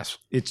their ass.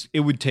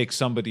 It would take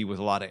somebody with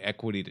a lot of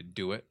equity to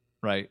do it,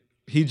 right?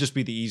 He'd just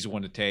be the easy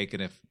one to take,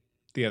 and if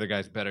the other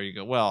guy's better, you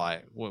go, well,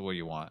 what do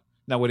you want?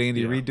 Now, would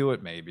Andy Reid do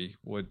it? Maybe.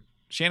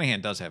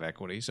 Shanahan does have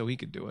equity, so he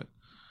could do it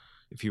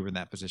if he were in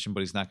that position, but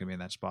he's not going to be in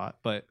that spot.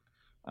 But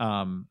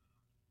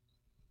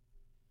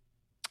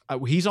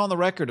he's on the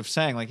record of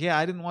saying, like, yeah,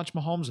 I didn't watch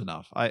Mahomes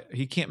enough.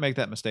 He can't make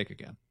that mistake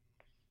again.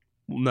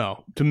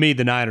 No. To me,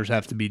 the Niners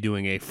have to be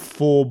doing a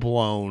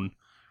full-blown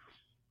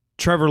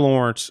Trevor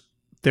Lawrence.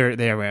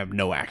 They have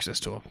no access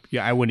to him.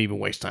 Yeah, I wouldn't even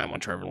waste time on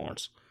Trevor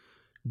Lawrence.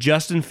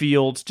 Justin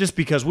Fields, just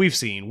because we've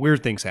seen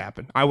weird things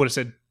happen. I would have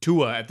said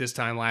Tua at this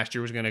time last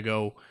year was going to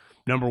go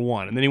number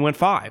 1, and then he went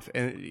 5.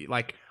 And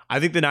I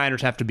think the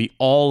Niners have to be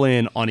all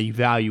in on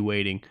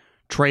evaluating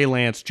Trey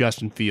Lance,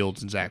 Justin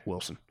Fields, and Zach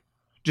Wilson.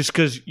 Just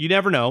because you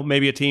never know.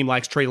 Maybe a team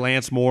likes Trey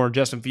Lance more.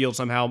 Justin Fields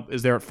somehow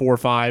is there at 4 or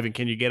 5, and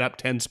can you get up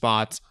 10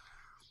 spots?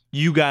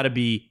 You got to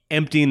be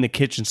emptying the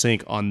kitchen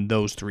sink on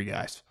those 3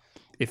 guys.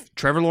 If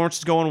Trevor Lawrence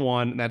is going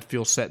 1, and that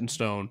feels set in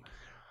stone,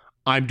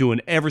 I'm doing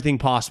everything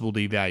possible to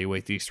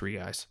evaluate these 3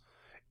 guys.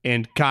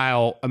 And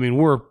Kyle,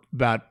 we're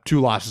about 2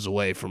 losses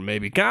away from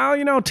maybe,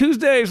 Kyle,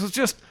 Tuesdays, let's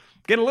just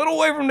get a little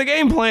away from the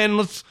game plan.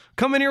 Let's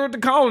come in here with the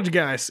college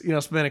guys,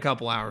 spend a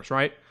couple hours,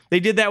 right? They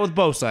did that with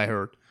Bosa, I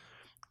heard.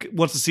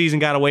 Once the season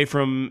got away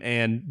from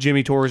and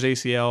Jimmy tore his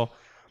ACL,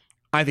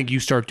 I think you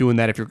start doing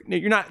that if you're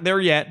not there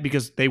yet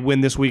because they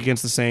win this week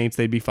against the Saints,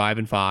 they'd be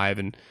 5-5,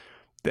 and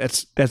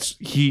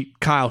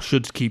Kyle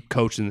should keep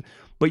coaching.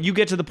 But you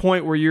get to the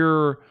point where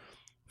you're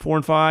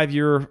 4-5,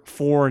 you're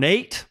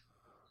 4-8.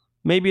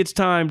 Maybe it's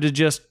time to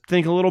just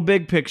think a little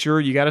big picture.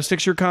 You got a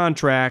 6-year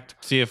contract.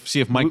 See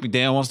if Mike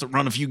McDaniel wants to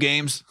run a few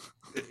games.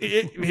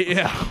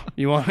 Yeah,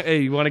 you want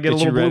to get a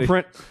little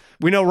blueprint.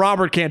 We know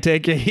Robert can't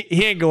take it.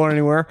 He ain't going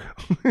anywhere.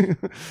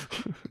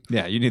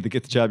 Yeah, you need to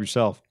get the job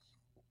yourself.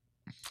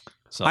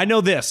 So I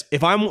know this.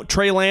 If I'm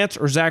Trey Lance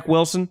or Zach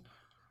Wilson,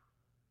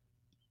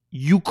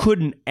 you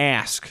couldn't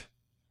ask.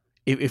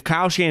 If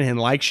Kyle Shanahan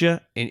likes you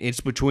and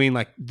it's between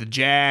like the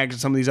Jags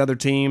and some of these other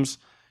teams,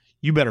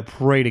 you better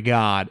pray to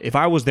God. If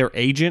I was their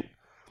agent,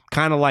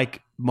 kind of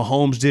like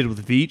Mahomes did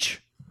with Veach,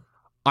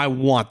 I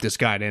want this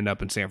guy to end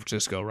up in San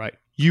Francisco, right?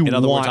 In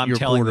other words, I'm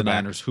telling the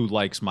Niners who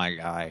likes my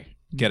guy.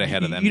 Get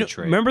ahead of them to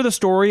trade. Remember the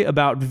story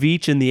about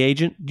Veach and the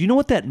agent? Do you know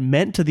what that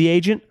meant to the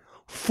agent?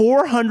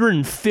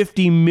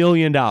 $450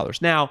 million.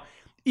 Now,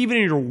 even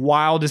in your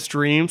wildest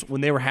dreams,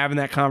 when they were having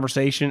that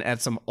conversation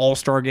at some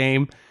all-star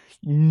game,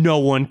 no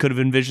one could have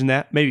envisioned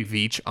that. Maybe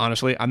Veach,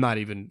 honestly. I'm not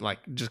even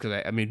just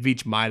because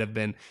Veach might have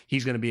been,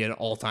 he's going to be an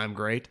all-time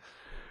great.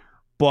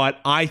 But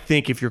I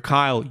think if you're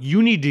Kyle,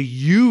 you need to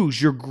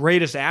use your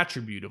greatest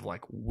attribute of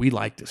we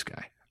like this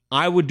guy.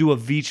 I would do a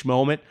Veach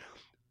moment.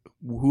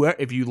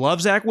 If you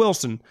love Zach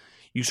Wilson,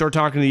 you start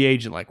talking to the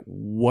agent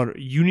what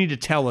you need to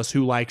tell us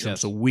who likes him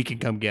so we can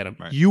come get him.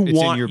 Right. You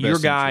want your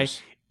guy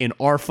in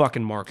our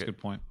fucking market. Good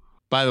point.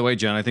 By the way,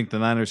 John, I think the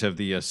Niners have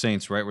the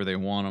Saints right where they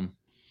want them.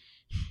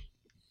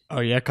 Oh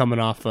yeah, coming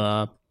off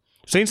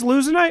Saints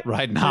lose tonight?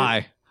 Riding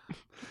high.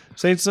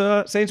 Saints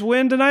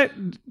win tonight?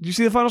 Did you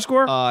see the final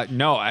score?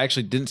 No, I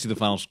actually didn't see the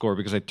final score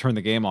because I turned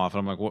the game off and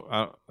I'm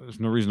like, there's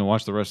no reason to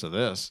watch the rest of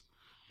this.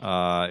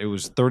 It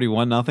was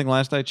 31-0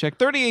 last I checked.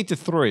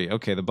 38-3.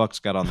 Okay, the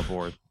Bucs got on the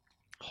board.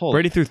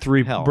 Brady threw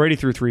three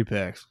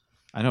picks.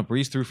 I know.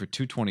 Breeze threw for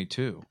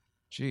 222.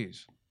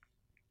 Jeez.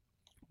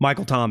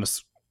 Michael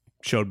Thomas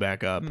showed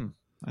back up.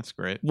 That's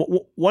great.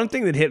 One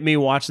thing that hit me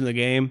watching the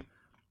game,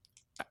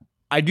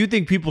 I do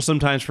think people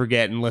sometimes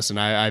forget, and listen,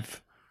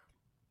 I've,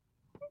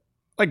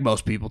 like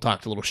most people,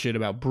 talked a little shit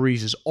about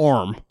Breeze's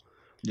arm.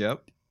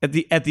 Yep. At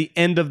the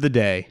end of the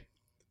day,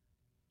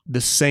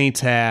 the Saints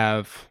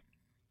have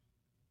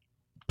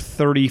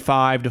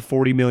 $35 to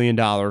 $40 million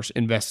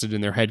invested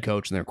in their head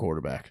coach and their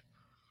quarterback.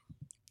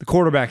 The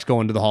quarterback's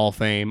going to the Hall of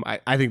Fame.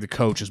 I think the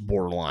coach is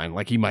borderline.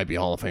 He might be a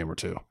Hall of Famer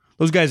too.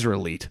 Those guys are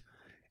elite.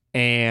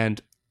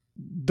 And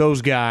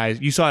those guys,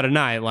 you saw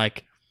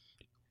tonight,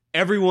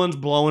 everyone's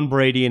blowing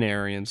Brady and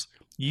Arians.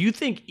 You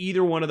think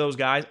either one of those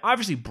guys,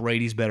 obviously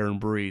Brady's better than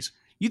Breeze.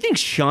 You think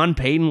Sean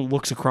Payton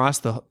looks across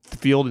the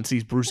field and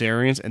sees Bruce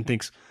Arians and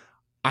thinks,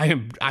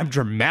 I'm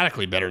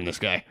dramatically better than this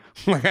guy.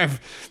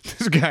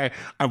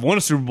 I've won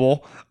a Super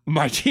Bowl.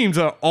 My teams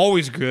are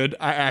always good.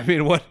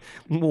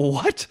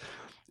 What?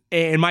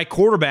 And my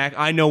quarterback,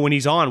 I know when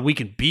he's on, we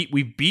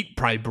beat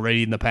probably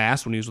Brady in the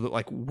past when he was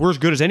we're as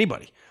good as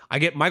anybody. I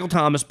get Michael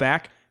Thomas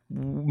back.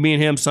 Me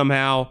and him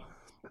somehow,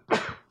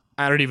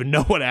 I don't even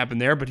know what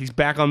happened there, but he's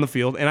back on the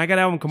field. And I got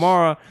Alvin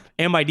Kamara,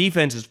 and my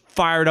defense is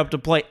fired up to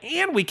play.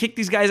 And we kicked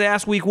these guys'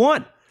 ass week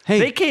 1. Hey,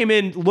 they came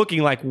in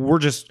looking like we're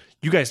just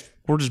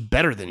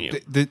better than you.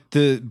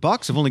 The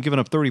Bucs have only given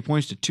up 30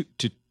 points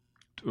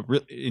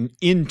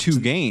in 2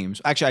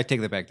 games. Actually, I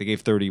take that back. They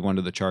gave 31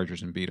 to the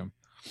Chargers and beat them.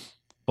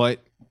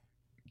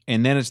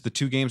 And then it's the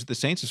 2 games that the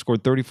Saints have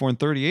scored 34 and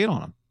 38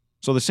 on them.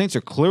 So the Saints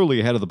are clearly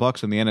ahead of the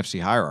Bucs in the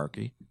NFC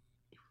hierarchy.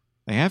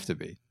 They have to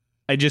be.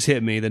 It just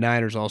hit me. The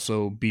Niners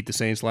also beat the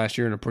Saints last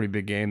year in a pretty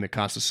big game that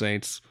cost the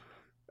Saints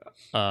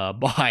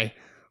by.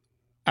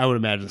 I would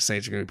imagine the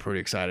Saints are going to be pretty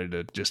excited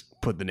to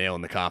just put the nail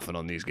in the coffin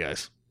on these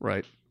guys,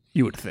 right?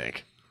 You would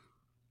think.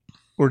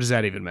 Or does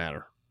that even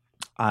matter?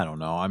 I don't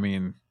know. I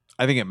think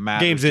it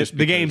matters.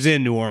 The game's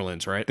in New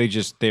Orleans, right?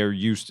 They're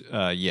used.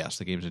 Yes,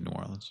 the game's in New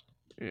Orleans.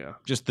 Yeah.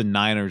 Just the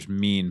Niners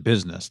mean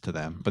business to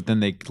them, but then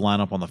they line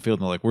up on the field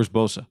and they're like, "Where's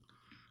Bosa?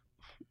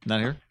 Not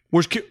here.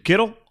 Where's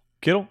Kittle?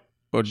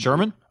 Or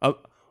Sherman?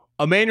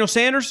 Emmanuel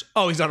Sanders?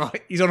 Oh, he's on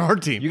our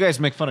team. You guys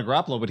make fun of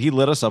Garoppolo, but he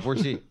lit us up.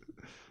 Where's he?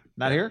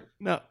 Not here?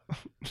 No.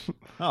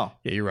 Oh,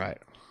 yeah, you're right.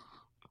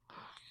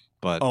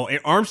 But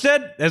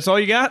Armstead? That's all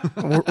you got?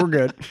 We're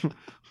good.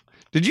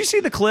 Did you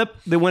see the clip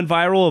that went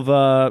viral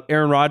of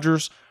Aaron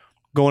Rodgers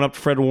going up to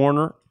Fred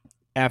Warner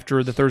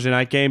after the Thursday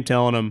night game,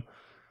 telling him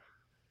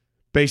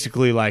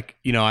basically I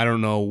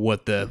don't know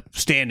what the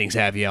standings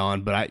have you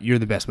on, but you're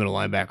the best middle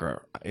linebacker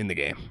in the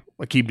game.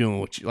 Keep doing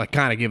what you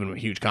kind of giving him a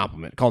huge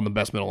compliment, calling him the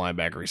best middle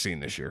linebacker he's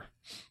seen this year.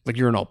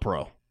 You're an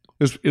all-pro.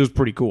 It was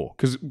pretty cool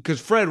because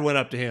Fred went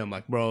up to him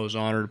bro, it was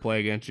an honor to play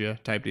against you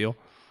type deal.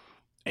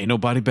 Ain't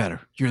nobody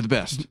better. You're the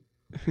best,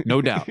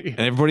 no doubt. Yeah.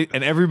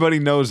 And everybody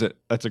knows it.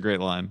 That's a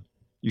great line.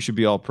 You should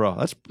be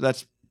all-pro.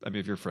 That's.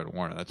 If you're Fred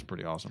Warner, that's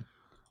pretty awesome.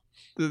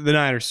 The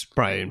Niners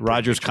probably.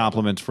 Rodgers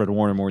compliments Fred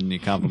Warner more than he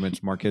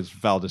compliments Marquez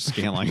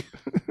Valdes-Scantling.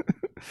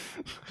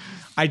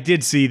 I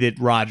did see that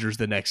Rodgers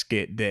the next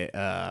day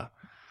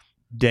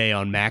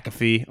on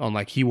McAfee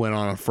on he went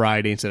on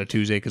Friday instead of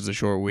Tuesday because of the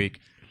short week.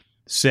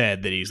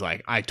 Said that he's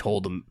I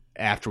told him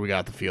after we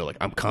got the field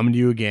I'm coming to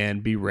you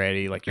again. Be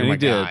ready. You're my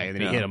guy. And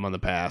then he hit him on the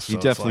pass. He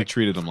definitely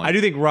treated him I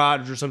do think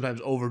Rodgers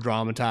sometimes over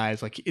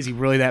dramatized. Is he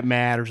really that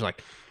mad or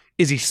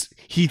is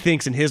he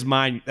thinks in his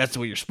mind that's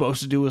what you're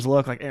supposed to do is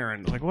look like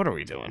Aaron. What are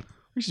we doing?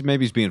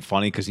 Maybe he's being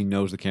funny because he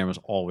knows the camera's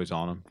always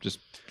on him, just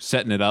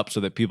setting it up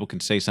so that people can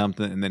say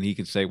something and then he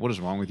can say, "What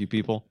is wrong with you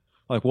people?"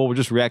 Well, we're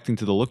just reacting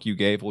to the look you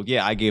gave. Well,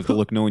 yeah, I gave the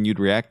look knowing you'd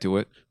react to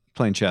it.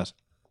 Playing chess.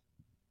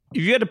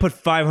 If you had to put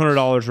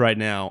 $500 right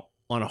now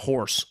on a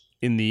horse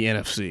in the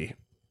NFC,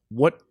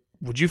 what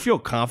would you feel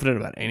confident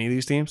about any of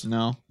these teams?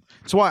 No.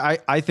 That's why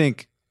I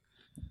think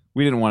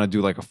we didn't want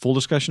to do a full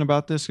discussion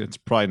about this. It's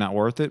probably not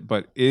worth it,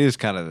 but it is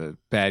kind of a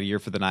bad year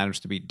for the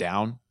Niners to be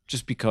down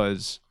just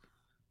because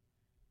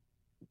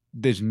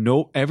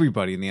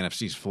everybody in the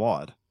NFC is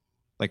flawed,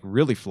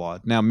 really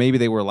flawed. Now, maybe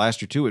they were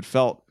last year too. It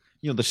felt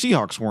the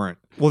Seahawks weren't.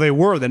 Well, they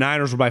were. The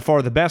Niners were by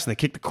far the best, and they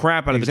kicked the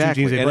crap out of the two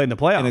teams they played in the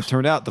playoffs. And it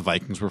turned out the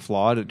Vikings were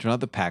flawed. It turned out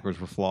the Packers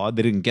were flawed.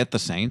 They didn't get the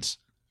Saints.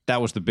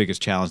 That was the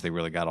biggest challenge they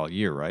really got all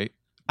year, right?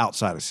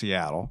 Outside of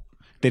Seattle.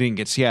 They didn't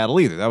get Seattle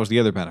either. That was the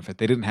other benefit.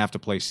 They didn't have to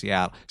play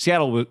Seattle.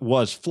 Seattle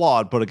was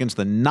flawed, but against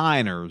the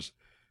Niners,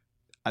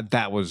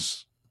 it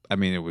was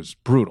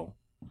brutal.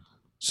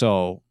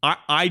 So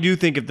I do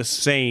think if the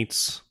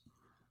Saints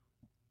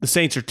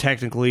are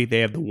technically,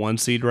 they have the 1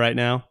 seed right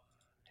now.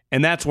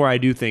 And that's where I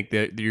do think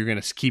that you're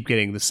going to keep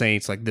getting the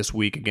Saints like this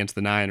week against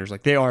the Niners.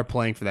 Like they are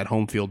playing for that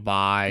home field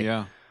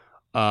bye.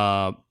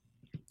 Yeah.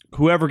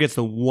 Whoever gets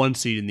the 1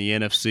 seed in the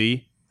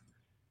NFC,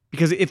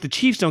 because if the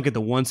Chiefs don't get the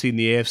 1 seed in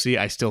the AFC,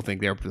 I still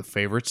think they're the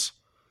favorites.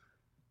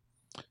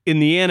 In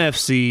the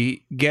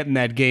NFC, getting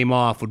that game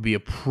off would be a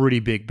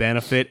pretty big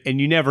benefit. And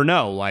you never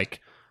know.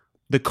 Like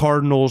the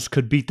Cardinals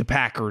could beat the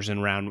Packers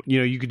in round.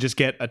 You could just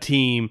get a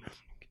team,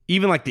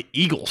 even like the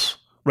Eagles.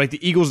 Right,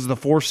 the Eagles is the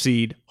 4th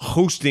seed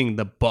hosting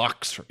the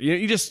Bucks.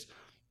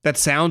 That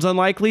sounds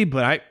unlikely,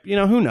 but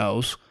who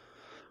knows?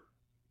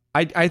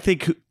 I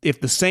think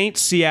if the Saints,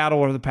 Seattle,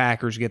 or the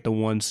Packers get the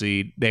 1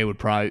 seed, they would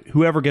probably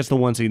whoever gets the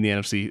 1 seed in the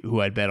NFC, who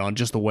I'd bet on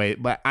just the way.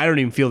 But I don't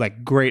even feel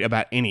that great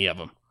about any of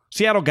them.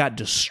 Seattle got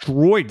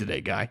destroyed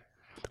today, guy.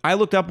 I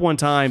looked up one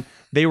time;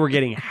 they were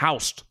getting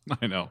housed.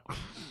 I know.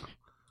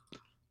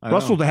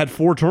 Russell had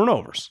 4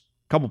 turnovers,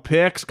 a couple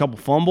picks, a couple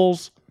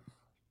fumbles.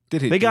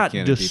 They got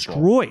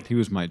destroyed. He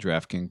was my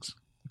DraftKings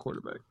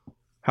quarterback.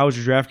 How was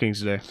your DraftKings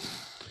today?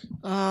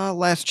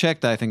 Last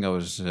checked, I think I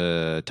was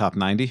top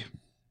 90.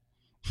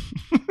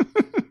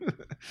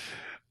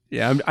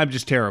 Yeah, I'm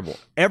just terrible.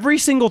 Every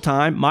single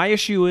time, my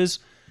issue is,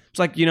 it's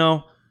like,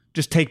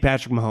 just take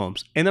Patrick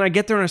Mahomes. And then I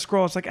get there and I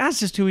scroll. It's like, it's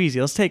just too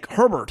easy. Let's take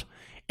Herbert.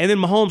 And then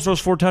Mahomes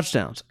throws 4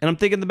 touchdowns. And I'm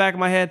thinking in the back of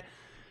my head,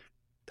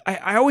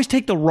 I always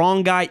take the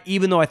wrong guy,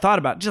 even though I thought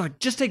about it.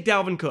 Just take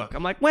Dalvin Cook.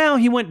 I'm like, well,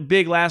 he went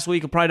big last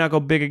week. He'll probably not go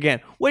big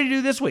again. What did he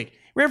do this week? He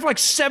ran for like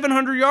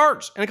 700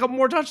 yards and a couple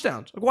more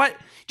touchdowns. Like, what?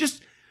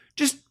 Just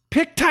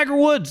pick Tiger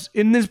Woods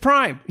in his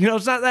prime.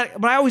 It's not that.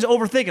 But I always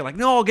overthink it. Like,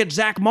 no, I'll get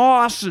Zach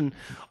Moss and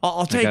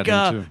I'll take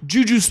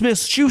Juju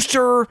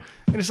Smith-Schuster.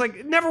 And it's like,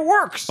 it never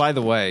works. By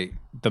the way,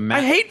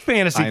 I hate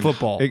fantasy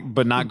football.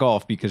 But not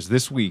golf, because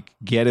this week,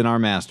 get in our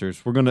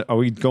Masters. Are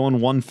we going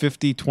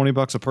 $150,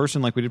 $20 a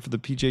person like we did for the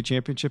PGA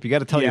Championship? You got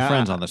to tell your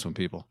friends on this one,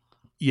 people.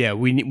 Yeah,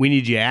 we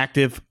need you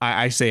active.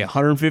 I say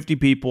 150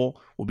 people.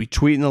 We'll be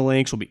tweeting the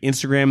links. We'll be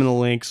Instagramming the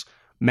links.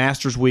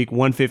 Masters Week,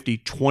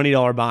 $150,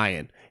 $20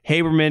 buy-in.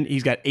 Haberman,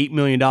 he's got $8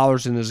 million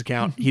in his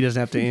account. He doesn't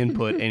have to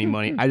input any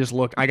money. I just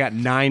looked. I got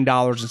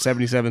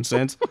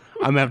 $9.77. I'm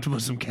going to have to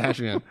put some cash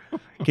in.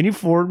 Can you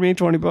forward me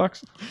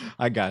 $20?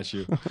 I got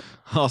you.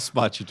 I'll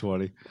spot you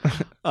 20.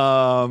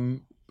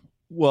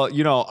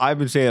 Well, I've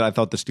been saying I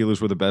thought the Steelers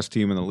were the best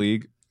team in the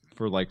league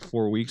for like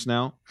 4 weeks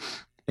now.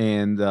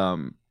 And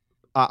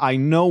I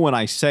know when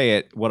I say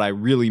it, what I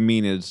really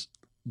mean is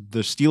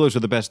the Steelers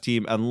are the best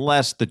team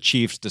unless the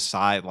Chiefs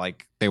decide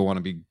like they want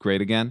to be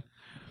great again.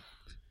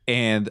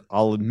 And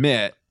I'll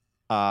admit,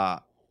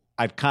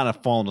 I've kind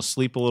of fallen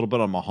asleep a little bit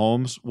on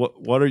Mahomes.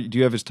 Do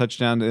you have his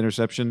touchdown to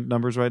interception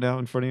numbers right now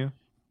in front of you?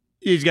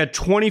 He's got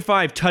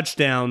 25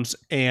 touchdowns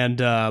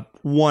and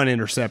 1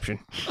 interception.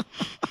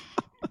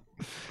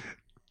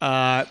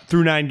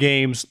 Through 9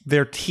 games,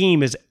 their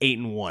team is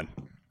 8-1.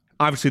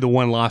 Obviously, the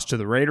 1 loss to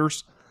the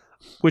Raiders,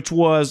 which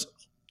was,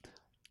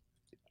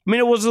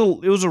 it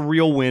was a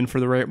real win for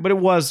the Raiders. But it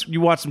was, you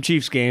watch some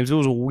Chiefs games, it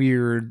was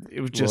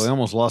just. Well, they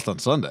almost lost on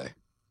Sunday.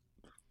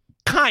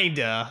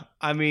 Kinda.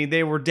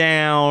 They were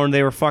down.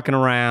 They were fucking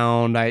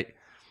around.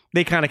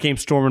 They kind of came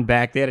storming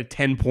back. They had a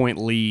 10-point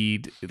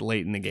lead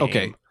late in the game.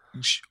 Okay,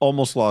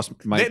 almost lost.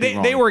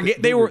 They were.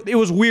 It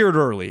was weird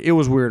early. It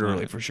was weird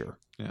early for sure.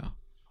 Yeah.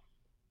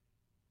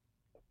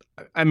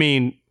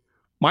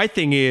 My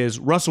thing is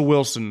Russell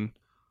Wilson.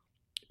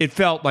 It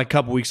felt like a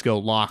couple weeks ago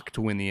locked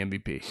to win the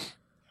MVP.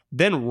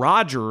 Then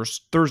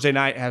Rodgers Thursday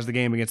night has the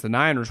game against the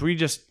Niners.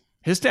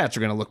 His stats are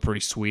going to look pretty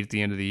sweet at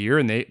the end of the year,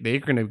 and they're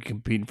going to be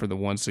competing for the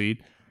 1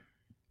 seed.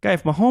 Guy,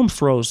 if Mahomes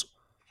throws,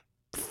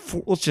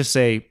 let's just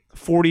say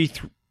 40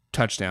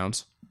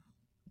 touchdowns,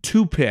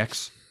 2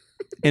 picks,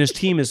 and his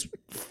team is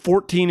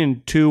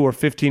 14-2 or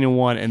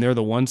 15-1, and they're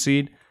the 1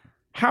 seed,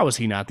 how is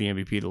he not the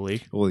MVP of the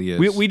league? Well, he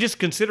is. We just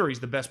consider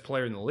he's the best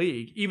player in the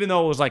league, even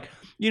though it was like,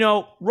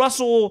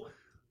 Russell,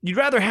 you'd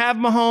rather have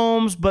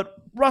Mahomes, but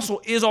Russell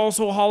is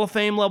also a Hall of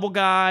Fame level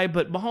guy,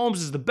 but Mahomes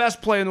is the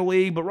best player in the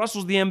league, but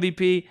Russell's the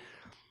MVP.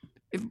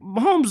 If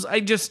Mahomes,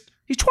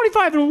 he's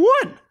 25-1.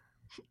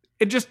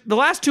 It just, the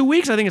last 2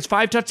 weeks, I think it's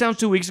 5 touchdowns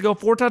 2 weeks ago,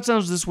 4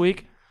 touchdowns this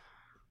week.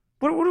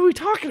 What are we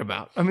talking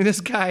about?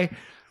 This guy,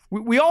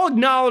 we all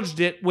acknowledged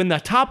it when the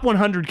top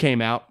 100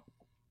 came out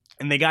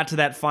and they got to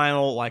that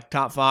final, like,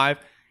 top 5.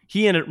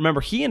 He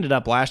ended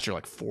up last year,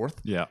 like, 4th.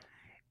 Yeah.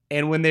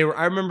 And when I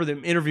remember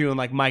them interviewing,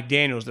 like, Mike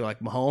Daniels, they're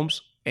like,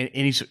 Mahomes? And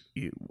he's,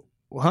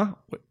 huh?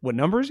 What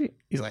number is he?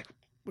 He's like,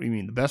 what do you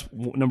mean? The best,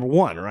 number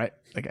 1, right?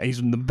 Like,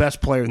 he's the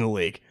best player in the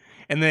league.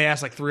 And they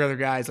asked like three other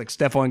guys, like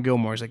Stephon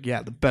Gilmore. He's like,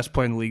 yeah, the best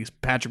player in the league is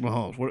Patrick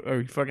Mahomes. What,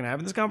 are you fucking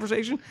having this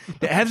conversation?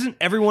 Hasn't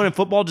everyone in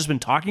football just been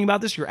talking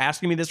about this? You're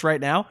asking me this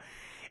right now?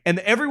 And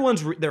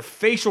their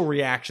facial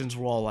reactions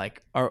were all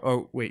like,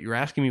 oh, wait, you're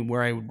asking me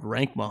where I would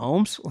rank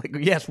Mahomes? Like,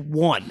 yes,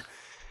 1.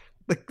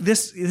 Like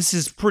this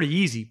is pretty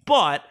easy,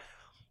 but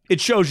it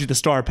shows you the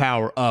star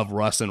power of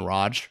Russ and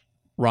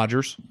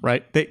Rodgers,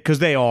 right? Because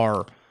they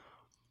are.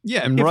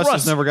 Yeah, and Russ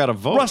has never got a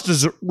vote.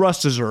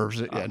 Russ deserves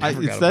it. Yeah,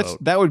 never got a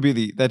vote. That would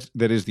be that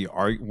is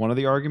one of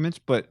the arguments,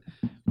 but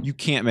you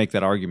can't make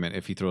that argument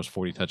if he throws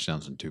 40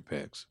 touchdowns and 2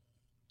 picks,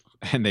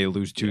 and they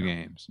lose 2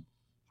 games.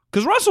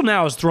 Because Russell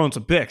now has thrown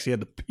some picks. He had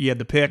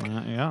the pick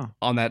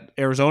on that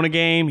Arizona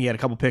game. He had a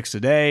couple picks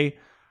today.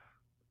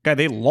 Guy,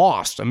 they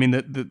lost. I mean,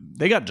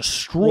 they got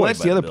destroyed. Well,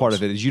 that's the other part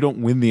of it is you don't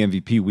win the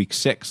MVP week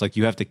 6. Like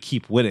you have to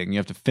keep winning. You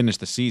have to finish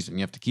the season.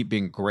 You have to keep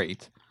being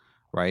great,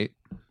 right?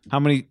 How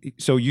many?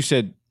 So you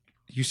said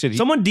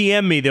someone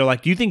DM'd me. They're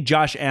like, "Do you think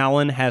Josh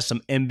Allen has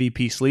some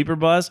MVP sleeper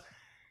buzz?"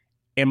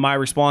 And my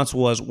response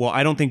was, "Well,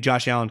 I don't think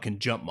Josh Allen can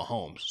jump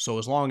Mahomes. So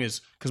as long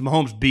as because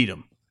Mahomes beat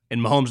him and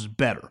Mahomes is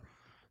better.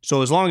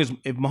 So as long as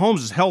if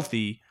Mahomes is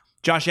healthy,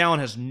 Josh Allen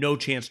has no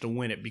chance to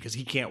win it because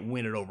he can't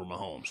win it over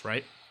Mahomes,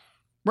 right?"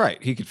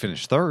 Right. He could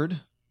finish 3rd.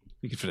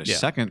 He could finish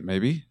 2nd,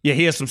 maybe. Yeah,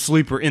 he has some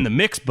sleeper in the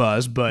mix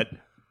buzz, but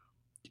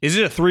is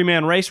it a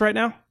 3-man race right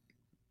now?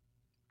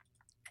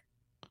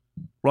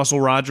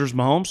 Russell, Rodgers,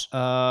 Mahomes?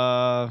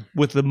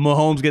 With the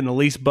Mahomes getting the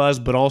least buzz,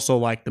 but also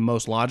like the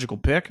most logical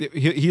pick?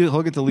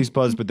 He'll get the least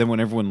buzz, but then when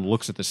everyone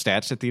looks at the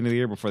stats at the end of the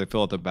year before they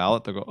fill out the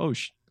ballot, they'll go, oh,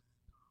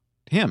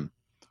 him.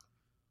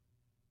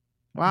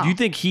 Wow. Do you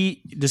think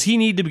does he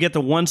need to get the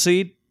 1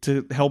 seed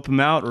to help him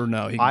out, or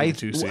no? He can get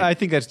 2 seed? I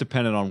think that's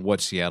dependent on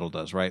what Seattle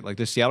does, right? Like,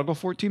 does Seattle go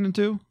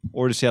 14-2,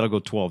 or does Seattle go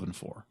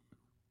 12-4?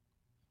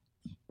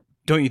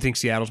 Don't you think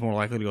Seattle's more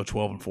likely to go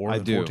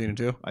 12-4 than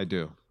 14-2? I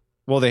do.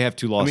 Well, they have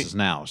 2 losses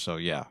now, so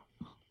yeah.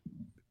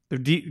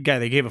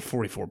 They gave up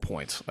 44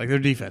 points. Like their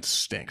defense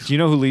stinks. Do you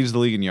know who leads the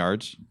league in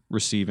yards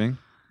receiving?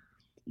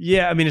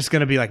 Yeah, I mean it's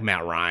going to be like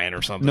Matt Ryan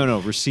or something. No,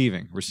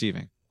 receiving.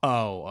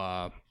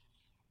 Oh,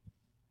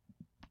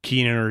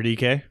 Keenan or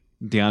DK?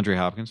 DeAndre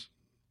Hopkins.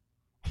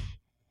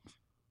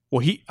 Well,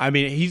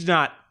 he's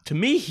not. To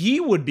me, he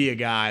would be a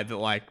guy that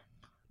like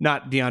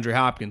not DeAndre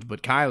Hopkins,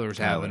 but Kyler's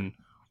having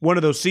one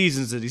of those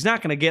seasons that he's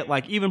not going to get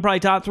like even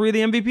probably top 3 of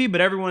the MVP,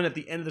 but everyone at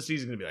the end of the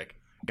season is going to be like,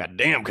 God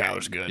damn,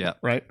 Kyler's good. Yeah.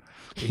 Right?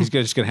 He's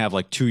just going to have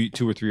like 2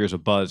 or 3 years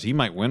of buzz. He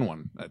might win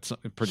one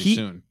pretty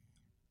soon.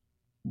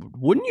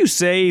 Wouldn't you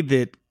say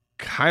that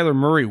Kyler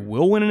Murray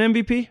will win an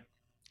MVP?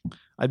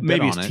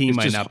 Maybe his team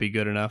might not be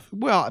good enough.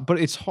 Well, but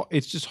it's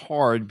just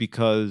hard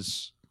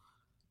because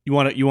you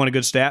want a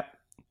good stat?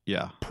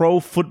 Yeah. Pro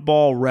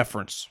Football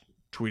Reference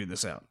tweeted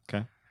this out.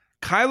 Okay.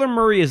 Kyler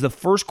Murray is the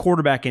first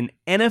quarterback in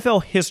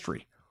NFL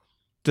history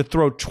to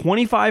throw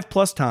 25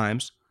 plus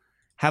times,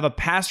 have a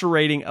passer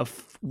rating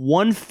of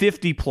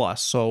 150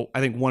 plus. So I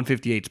think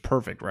 158 is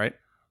perfect, right?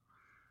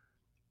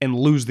 And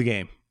lose the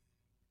game.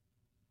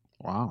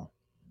 Wow.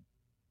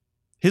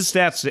 His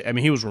stats, I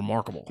mean, he was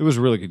remarkable. It was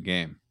a really good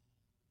game.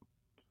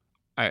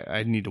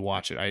 I need to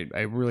watch it.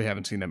 I really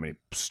haven't seen that many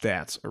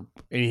stats.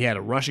 And he had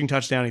a rushing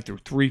touchdown. He threw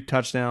 3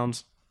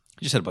 touchdowns.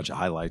 He just had a bunch of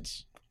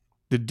highlights.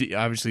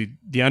 Obviously,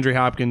 DeAndre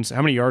Hopkins.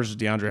 How many yards does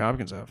DeAndre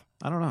Hopkins have?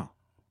 I don't know.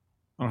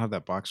 I don't have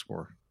that box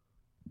score.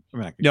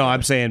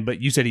 I'm saying, but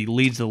you said he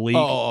leads the league.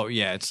 Oh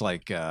yeah. It's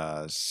like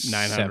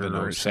 900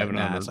 or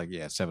 700. It's like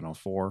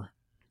 704.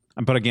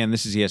 But again,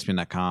 this is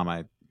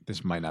ESPN.com.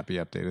 This might not be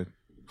updated.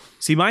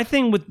 See, my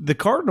thing with the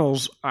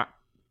Cardinals, I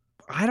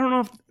don't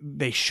know if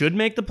they should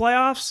make the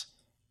playoffs,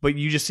 but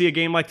you just see a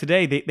game like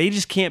today, they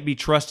just can't be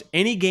trusted.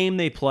 Any game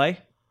they play,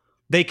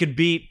 they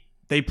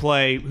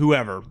play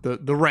whoever,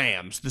 the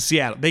Rams, the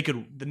Seattle,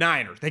 the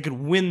Niners, they could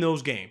win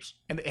those games.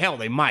 And hell,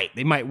 they might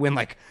win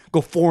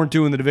go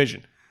 4-2 in the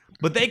division.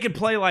 But they could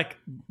play like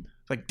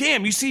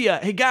damn, you see,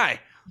 hey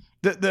guy,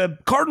 the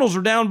Cardinals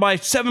are down by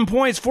 7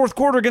 points, 4th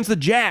quarter against the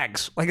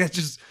Jags. Like that's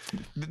just,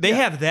 they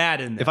have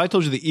that in there. If I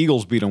told you the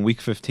Eagles beat on week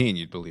 15,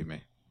 you'd believe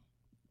me.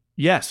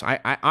 Yes,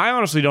 I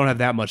honestly don't have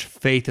that much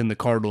faith in the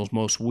Cardinals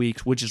most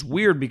weeks, which is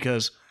weird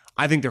because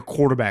I think their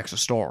quarterback's a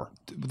star.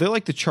 They're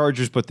like the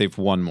Chargers, but they've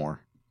won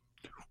more.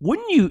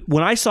 Wouldn't you?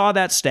 When I saw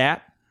that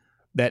stat,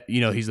 that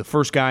he's the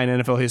first guy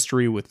in NFL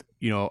history with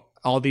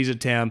all these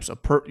attempts,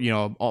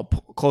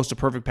 close to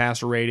perfect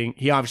passer rating.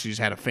 He obviously just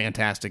had a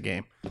fantastic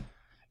game.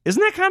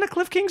 Isn't that kind of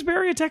Cliff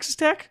Kingsbury at Texas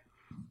Tech?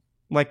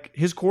 Like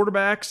his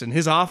quarterbacks and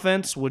his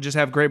offense would just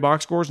have great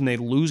box scores and they'd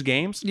lose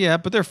games. Yeah,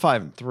 but they're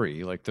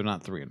 5-3. Like they're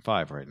not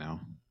 3-5 right now.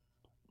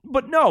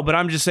 But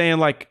I'm just saying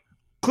like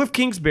Cliff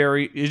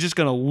Kingsbury is just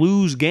going to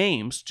lose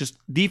games. Just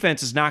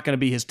defense is not going to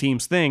be his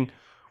team's thing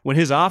when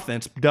his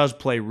offense does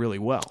play really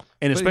well,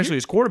 and especially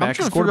his quarterback. I'm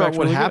trying to figure out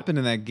what happened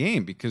in that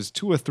game because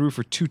Tua threw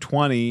for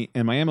 220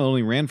 and Miami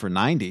only ran for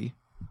 90.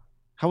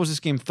 How was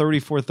this game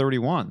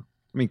 34-31?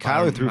 I mean,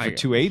 Kyler threw for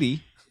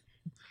 280.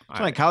 It's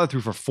like Kyler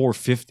threw for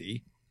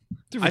 450.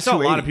 I saw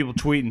a lot of people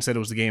tweet and said it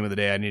was the game of the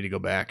day. I need to go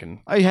back and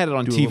I had it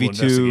on TV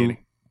too.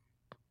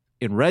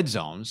 in red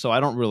zone, so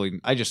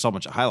I just saw a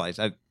bunch of highlights.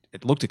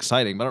 It looked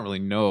exciting, but I don't really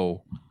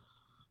know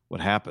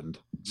what happened.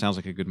 Sounds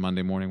like a good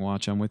Monday morning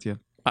watch. I'm with you.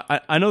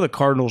 I know the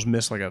Cardinals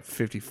missed like a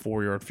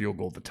 54-yard field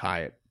goal to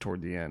tie it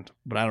toward the end,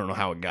 but I don't know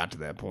how it got to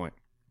that point.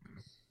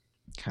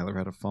 Kyler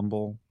had a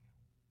fumble.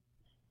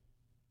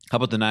 How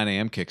about the 9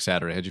 a.m. kick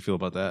Saturday? How'd you feel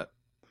about that?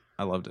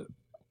 I loved it.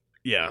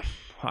 Yeah.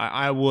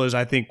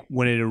 I think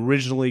when it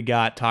originally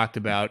got talked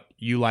about,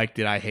 you liked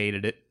it, I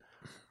hated it.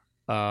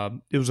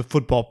 It was a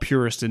football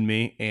purist in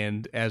me,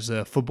 and as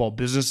a football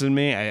business in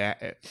me,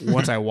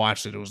 once I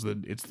watched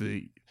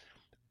it,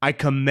 I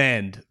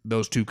commend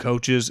those two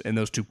coaches and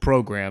those two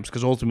programs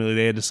because ultimately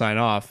they had to sign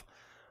off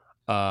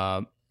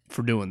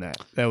for doing that.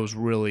 That was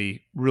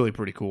really, really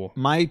pretty cool.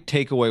 My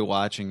takeaway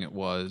watching it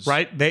was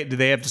right. Did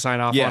they have to sign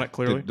off on it?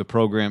 Clearly, the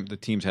program, the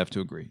teams have to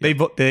agree.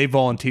 They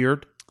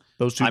volunteered.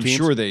 Those two I'm teams?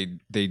 sure they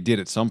did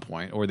at some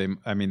point, or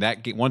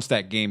once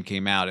that game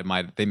came out,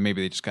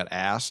 maybe they just got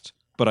asked.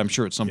 But I'm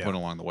sure at some point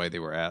along the way they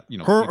were at,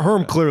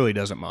 Herm clearly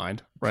doesn't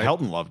mind, right?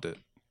 Helton loved it.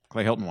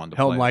 Clay Helton wanted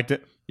to Helton play. liked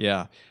it.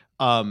 Yeah.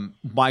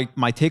 My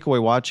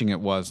takeaway watching it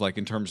was like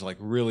in terms of like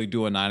really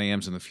doing 9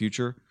 a.m.s in the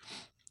future,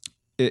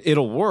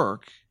 it'll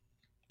work,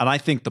 and I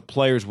think the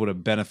players would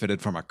have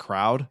benefited from a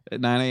crowd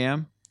at 9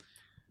 a.m.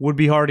 Would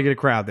be hard to get a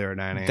crowd there at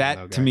 9 a.m.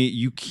 That to me,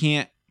 you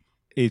can't.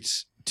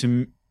 It's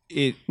to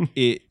it.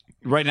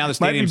 Right now, the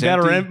stadium's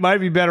empty. Might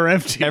be better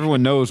empty.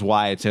 Everyone knows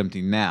why it's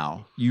empty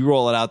now. You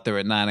roll it out there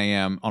at 9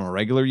 a.m. on a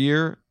regular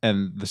year,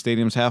 and the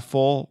stadium's half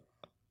full.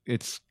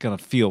 It's gonna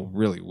feel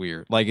really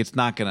weird. Like it's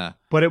not gonna.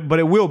 But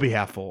it will be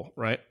half full,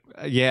 right?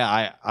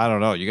 Yeah, I don't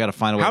know. You got to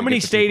find a way. How to many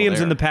get the people stadiums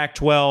there. in the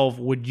Pac-12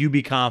 would you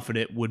be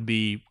confident would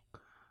be?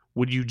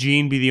 Would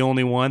Eugene be the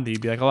only one that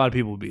you'd be like a lot of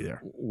people would be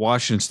there?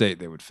 Washington State,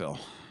 they would fill.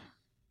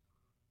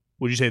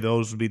 Would you say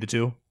those would be the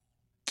two?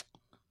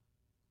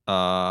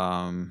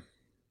 Because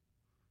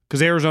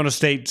Arizona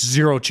State,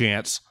 0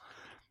 chance.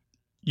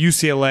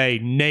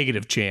 UCLA,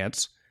 negative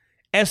chance.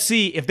 SC,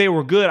 if they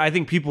were good, I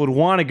think people would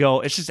want to go.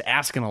 It's just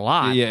asking a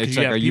lot. Yeah, it's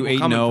like, are you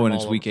 8-0 and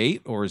it's week over.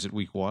 8, or is it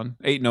week 1?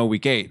 8-0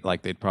 week 8,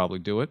 like they'd probably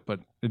do it, but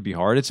it'd be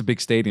hard. It's a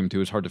big stadium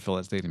too. It's hard to fill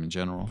that stadium in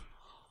general.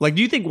 Like,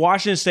 do you think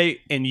Washington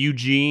State and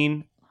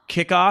Eugene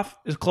kickoff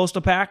is close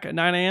to pack at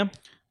 9 a.m.?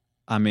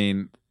 I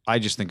mean, I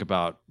just think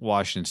about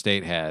Washington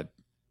State had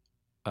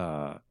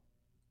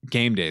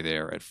game day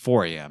there at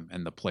 4 a.m.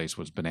 and the place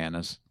was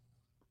bananas.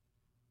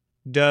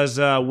 Does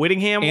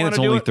Whittingham And want it's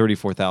to do only it?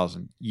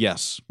 34,000.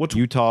 Yes. What's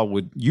Utah?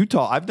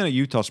 I've done a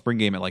Utah spring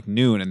game at like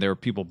noon, and there were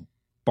people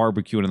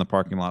barbecuing in the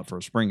parking lot for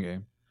a spring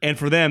game. And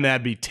for them,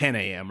 that'd be 10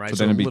 a.m., right? So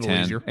then it'd be a little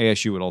 10. easier.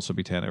 ASU would also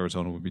be 10.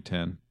 Arizona would be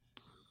 10.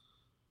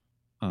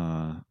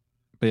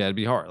 But yeah, it'd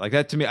be hard. Like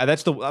that to me.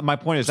 That's my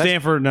point. Is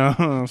Stanford, no,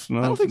 I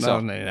don't think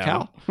so.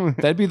 Cal.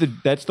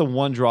 That's the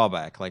one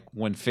drawback. Like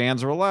when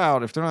fans are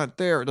allowed, if they're not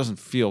there, it doesn't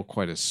feel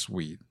quite as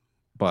sweet.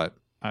 But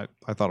I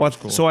thought it was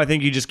cool. So I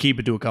think you just keep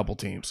it to a couple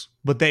teams,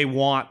 but they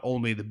want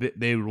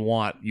they would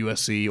want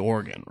USC,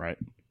 Oregon, right?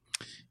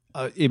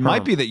 It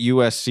might be that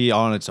USC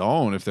on its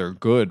own, if they're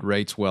good,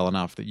 rates well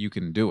enough that you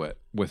can do it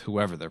with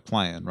whoever they're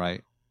playing,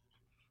 right?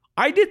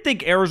 I did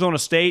think Arizona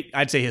State,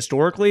 I'd say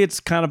historically, it's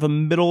kind of a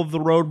middle of the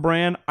road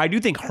brand. I do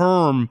think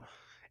Herm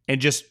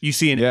and just you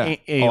see Marvin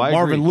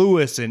agree.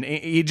 Lewis and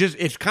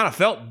it kind of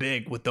felt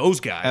big with those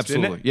guys.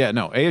 Absolutely. Didn't it? Yeah,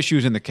 no.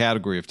 ASU's in the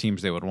category of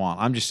teams they would want.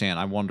 I'm just saying,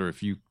 I wonder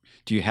if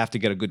do you have to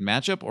get a good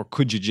matchup, or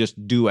could you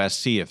just do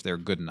SC if they're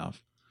good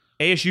enough?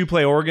 ASU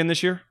play Oregon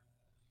this year?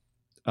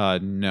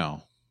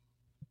 No.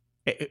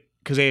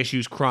 Because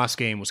ASU's cross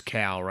game was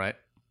Cal, right?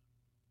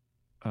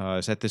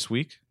 Is that this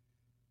week?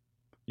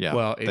 Yeah.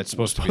 Well, that's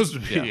it's supposed to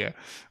be.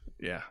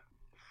 Yeah.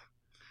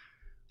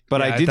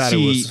 But Yeah, I did thought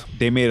see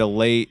they made a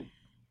late,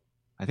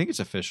 I think it's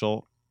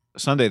official.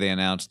 Sunday they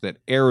announced that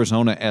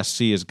Arizona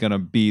SC is going to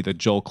be the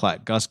Joel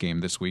Klatt Gus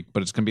game this week,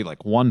 but it's going to be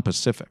like 1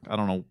 Pacific. I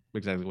don't know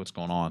exactly what's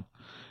going on.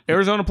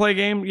 Arizona play a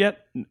game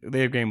yet?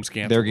 Their game was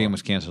canceled. Their game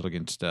was canceled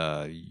against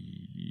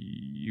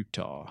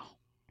Utah.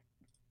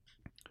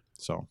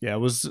 So yeah, it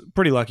was a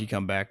pretty lucky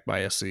comeback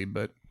by SC,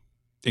 but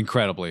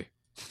incredibly.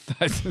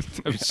 I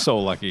was so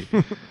lucky.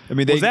 I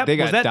mean, they got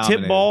was that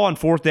dominated. tip ball on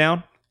 4th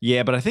down?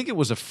 Yeah, but I think it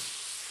was a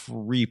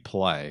free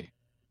play.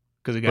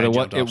 Because But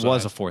it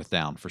was a 4th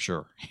down for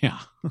sure. Yeah.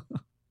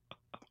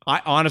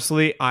 I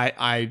honestly,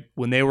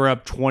 when they were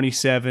up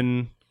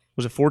 27,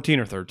 was it 14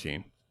 or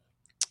 13?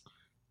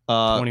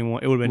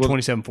 21. It would have been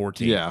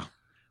 27-14. Yeah.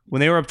 When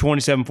they were up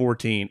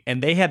 27-14,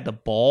 and they had the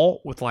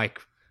ball with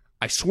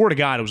I swear to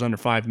God, it was under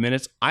 5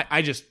 minutes.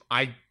 I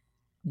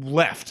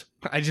left.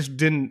 I just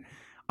didn't.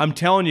 I'm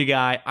telling you,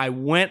 guy, I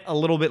went a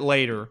little bit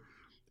later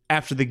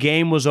after the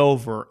game was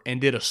over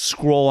and did a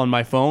scroll on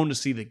my phone to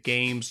see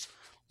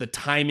the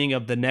timing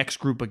of the next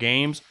group of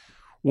games.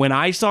 When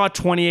I saw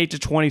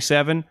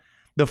 28-27,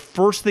 the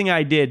first thing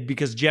I did,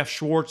 because Jeff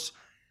Schwartz,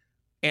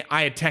 and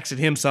I had texted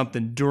him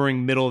something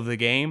during middle of the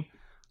game,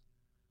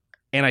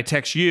 and I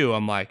text you,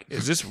 I'm like,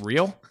 is this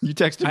real? You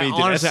texted me.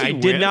 Honestly, I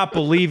did not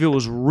believe it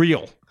was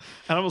real.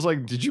 And I was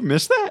like, did you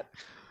miss that?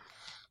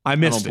 I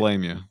missed I don't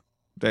blame you.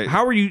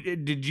 How are you?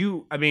 Did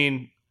you? I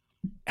mean,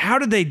 how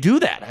did they do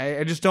that?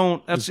 I just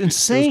don't. That's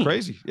insane. It was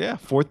crazy. Yeah,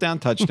 4th down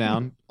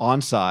touchdown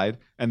onside,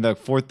 and the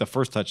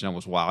first touchdown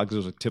was wild because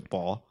it was a tip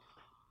ball.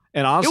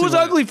 And honestly, It was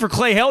ugly for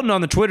Clay Helton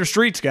on the Twitter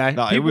streets, guy.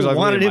 No, it People was ugly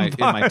wanted him in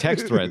my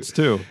text threads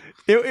too.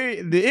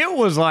 It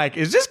was like,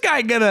 is this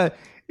guy gonna?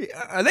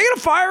 Are they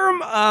gonna fire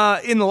him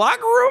in the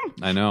locker room?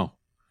 I know.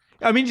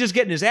 I mean, just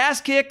getting his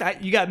ass kicked.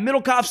 You got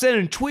Middlecoff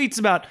sending tweets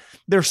about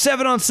their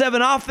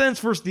 7-on-7 offense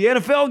versus the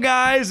NFL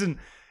guys, and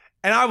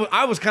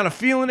I was kind of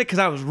feeling it because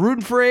I was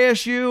rooting for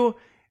ASU.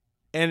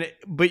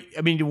 But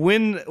I mean,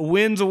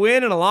 win's a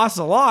win and a loss is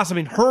a loss. I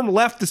mean, Herm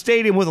left the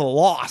stadium with a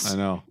loss. I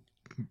know.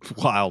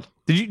 Wild.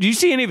 Did you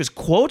see any of his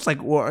quotes? Like,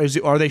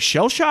 are they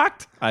shell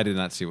shocked? I did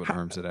not see what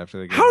Herm said after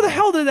the game. How the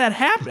hell did that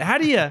happen? How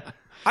do you?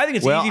 I think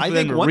it's easy for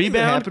them to one thing that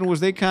rebound. happened was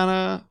they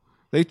kind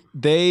of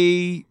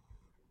they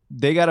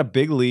got a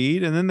big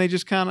lead and then they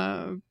just kind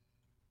of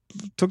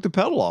took the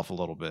pedal off a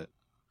little bit.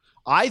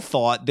 I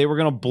thought they were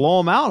going to blow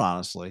them out.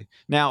 Honestly,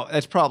 now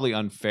that's probably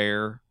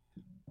unfair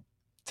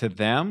to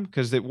them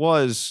because it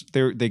was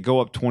they go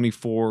up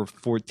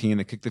 24-14.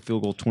 They kick the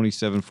field goal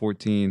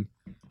 27-14.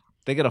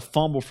 They get a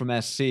fumble from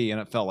SC and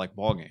it felt like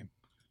ball game,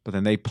 but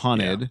then they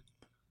punted.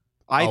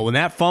 Yeah. When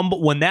that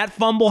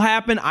fumble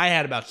happened, I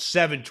had about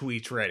 7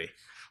 tweets ready.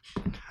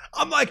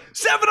 I'm like,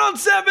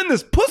 7-on-7,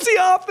 this pussy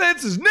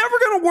offense is never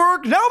gonna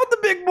work. Now with the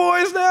big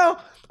boys now.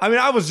 I mean,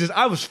 I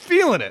was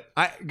feeling it.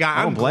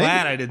 I'm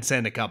glad I didn't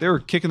send a couple. They were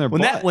kicking their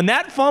butt. When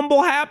that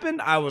fumble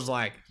happened, I was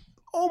like,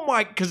 oh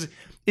my, because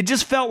it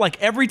just felt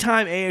like every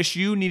time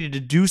ASU needed to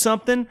do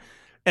something,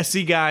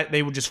 SC guy,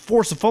 they would just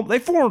force a fumble. They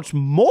forced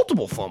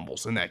multiple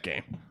fumbles in that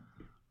game.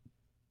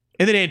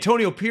 And then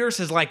Antonio Pierce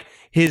has like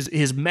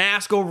his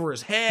mask over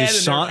his head.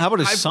 His son, how about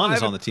his son is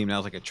high-fiving. on the team now?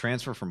 It's like a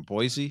transfer from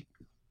Boise.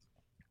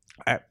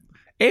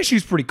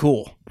 ASU's pretty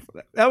cool.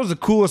 That was the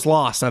coolest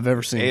loss I've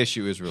ever seen.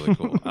 ASU is really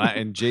cool.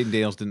 And Jaden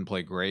Daniels didn't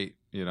play great.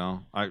 You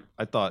know,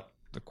 I thought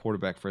the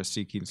quarterback for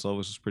SC, Keaton Slovis,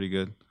 was pretty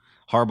good.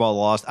 Harbaugh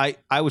lost.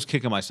 I was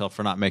kicking myself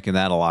for not making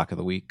that a lock of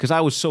the week because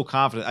I was so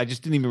confident. I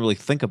just didn't even really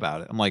think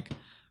about it. I'm like,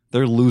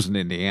 they're losing to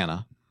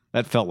Indiana.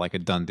 That felt like a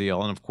done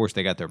deal. And of course,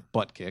 they got their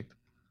butt kicked.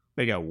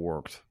 They got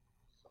worked.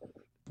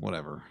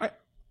 Whatever. I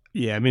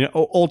mean,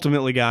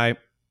 ultimately, guy,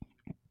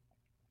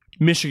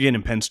 Michigan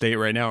and Penn State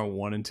right now are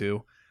 1 and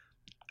 2.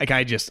 Like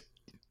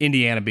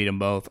Indiana beat them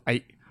both.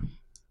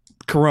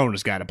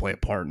 Corona's got to play a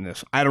part in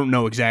this. I don't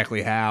know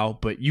exactly how,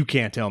 but you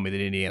can't tell me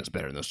that Indiana's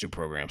better than those 2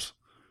 programs.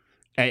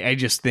 I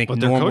just think but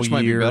their normal coach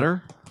might be year,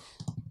 better.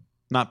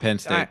 Not Penn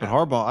State, but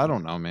Harbaugh. I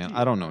don't know, man.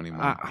 I don't know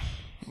anymore.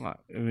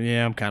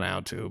 Yeah, I'm kind of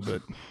out too,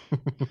 but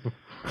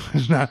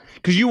it's not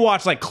because you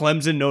watch like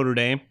Clemson, Notre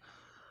Dame.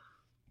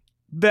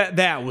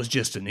 That was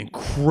just an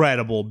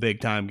incredible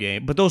big time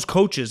game. But those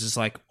coaches, it's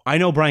like I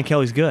know Brian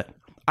Kelly's good.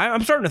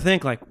 I'm starting to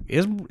think like,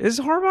 is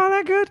Harbaugh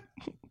that good?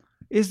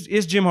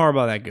 Is Jim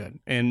Harbaugh that good?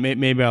 And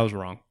maybe I was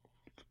wrong.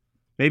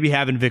 Maybe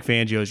having Vic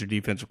Fangio as your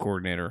defensive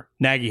coordinator.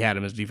 Nagy had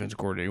him as defensive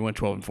coordinator. He went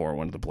 12-4,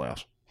 went to the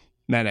playoffs.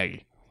 Matt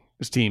Nagy,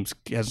 his team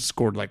hasn't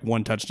scored like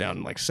 1 touchdown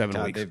in like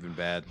 7 weeks. They've been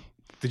bad.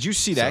 Did you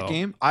see that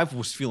game? I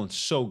was feeling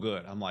so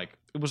good. I'm like,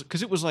 it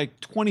was like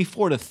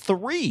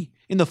 24-3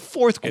 in the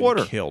 4th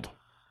quarter. Killed.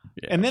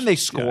 Yeah, and then they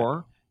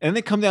score, and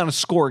they come down and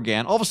score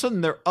again. All of a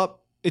sudden, they're up.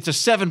 It's a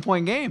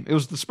 7-point game.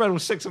 The spread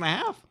was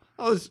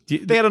 6.5.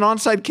 They had an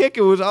onside kick.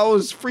 I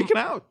was freaking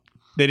out.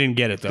 They didn't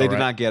get it though. They did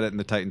not get it, and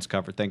the Titans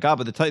covered. Thank God.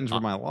 But the Titans were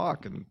my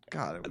lock, and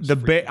God, it was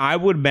I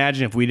would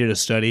imagine if we did a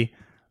study,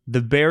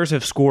 the Bears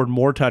have scored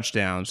more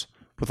touchdowns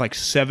with like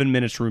 7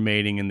 minutes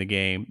remaining in the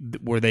game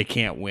where they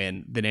can't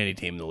win than any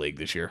team in the league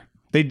this year.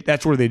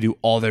 That's where they do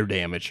all their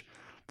damage.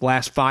 The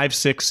last 5,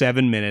 6,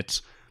 7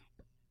 minutes,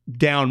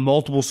 down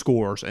multiple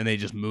scores, and they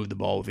just move the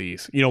ball with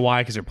ease. You know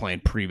why? Because they're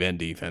playing prevent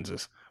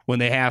defenses. When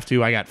they have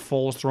to, I got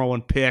Foles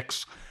throwing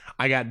picks.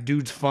 I got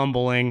dudes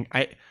fumbling.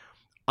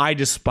 I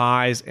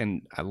despise,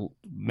 and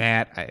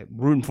Matt, I'm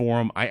rooting for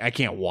them. I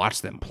can't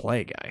watch them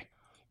play, guy.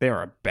 They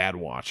are a bad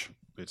watch.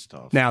 It's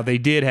tough. Now, they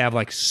did have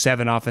like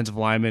 7 offensive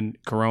linemen,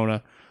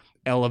 Corona,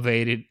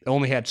 elevated.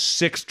 Only had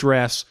 6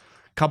 dress,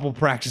 couple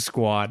practice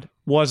squad.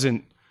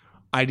 Wasn't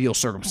ideal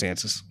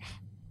circumstances.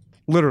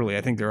 Literally,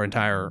 I think their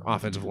entire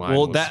offensive line.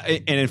 Well,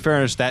 and in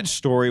fairness, that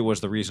story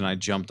was the reason I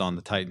jumped on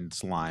the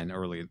Titans line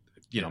early,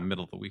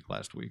 middle of the week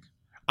last week.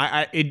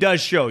 It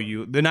does show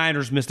you the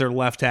Niners missed their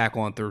left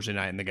tackle on Thursday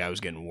night, and the guy was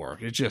getting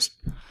work. It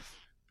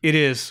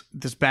is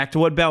this back to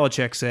what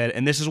Belichick said,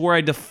 and this is where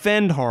I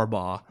defend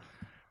Harbaugh.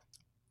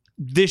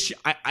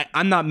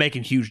 I'm not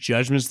making huge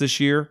judgments this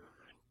year,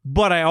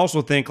 but I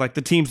also think like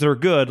the teams that are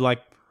good,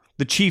 like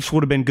the Chiefs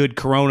would have been good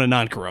Corona,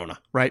 non-Corona,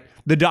 right?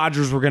 The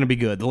Dodgers were going to be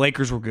good. The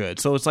Lakers were good.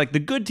 So it's like the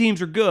good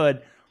teams are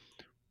good,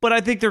 but I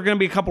think there are going to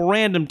be a couple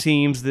random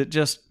teams that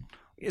just,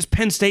 is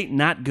Penn State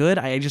not good?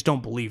 I just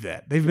don't believe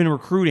that. They've been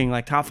recruiting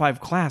like top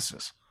 5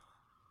 classes.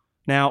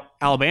 Now,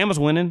 Alabama's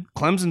winning.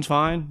 Clemson's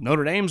fine.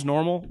 Notre Dame's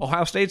normal.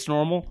 Ohio State's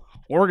normal.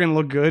 Oregon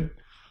looked good.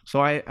 So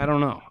I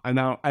don't know. I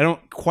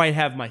don't quite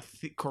have my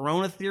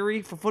Corona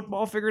theory for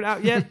football figured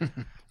out yet,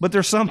 but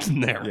there's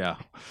something there. Yeah,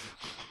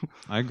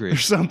 I agree.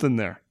 There's something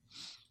there.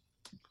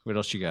 What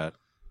else you got?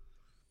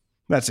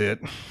 That's it.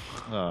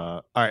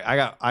 All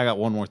right, I got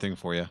one more thing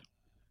for you.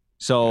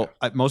 So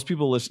most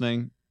people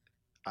listening,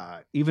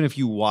 even if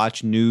you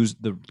watch news,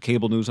 the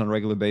cable news on a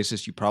regular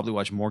basis, you probably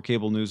watch more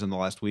cable news in the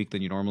last week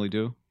than you normally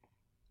do.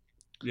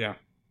 Yeah.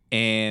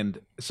 And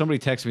somebody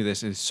texted me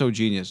this, and it's so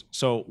genius.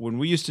 So when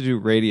we used to do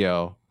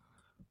radio,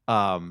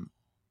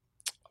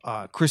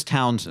 Chris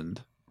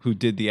Townsend, who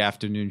did the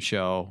afternoon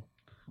show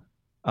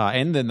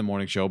and then the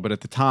morning show, but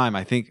at the time,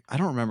 I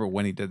don't remember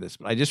when he did this,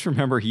 but I just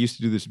remember he used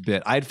to do this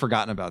bit. I had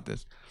forgotten about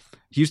this.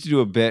 He used to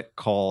do a bit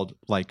called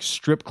like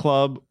strip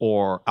club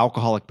or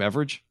alcoholic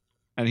beverage.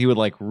 And he would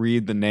like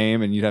read the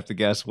name and you'd have to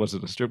guess, was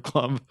it a strip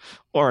club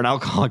or an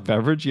alcoholic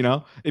beverage? You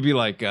know, it'd be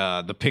like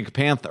the Pink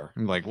Panther.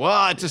 And like,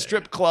 well, it's a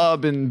strip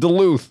club in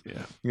Duluth,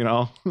 you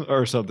know,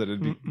 or something.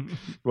 It'd be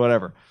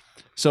whatever.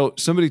 So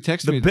somebody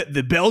texted me.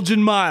 The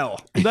Belgian Mile.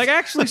 Like,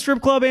 actually,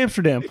 strip club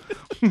Amsterdam.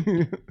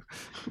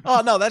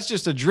 Oh, no, that's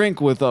just a drink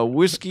with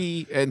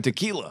whiskey and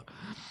tequila.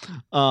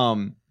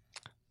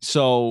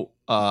 So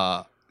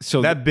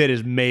that bit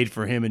is made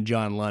for him and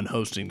John Lund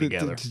hosting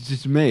together. It's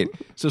just made.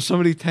 So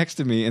somebody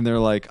texted me and they're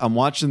like, I'm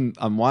watching,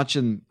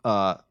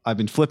 I've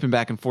been flipping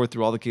back and forth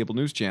through all the cable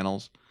news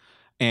channels.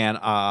 And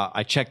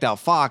I checked out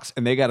Fox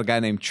and they got a guy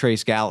named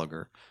Trace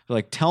Gallagher. They're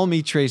like, tell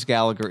me Trace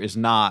Gallagher is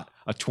not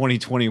a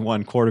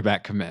 2021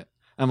 quarterback commit.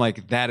 I'm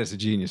like, that is a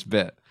genius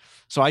bit.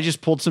 So I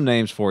just pulled some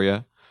names for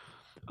you.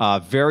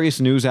 Various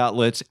news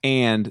outlets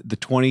and the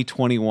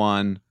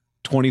 2021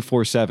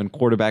 24/7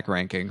 quarterback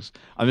rankings.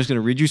 I'm just going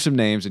to read you some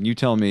names and you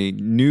tell me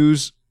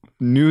news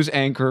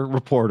anchor,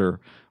 reporter,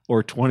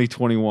 or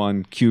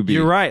 2021 QB.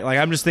 You're right. Like,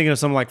 I'm just thinking of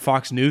someone like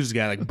Fox News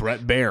guy, like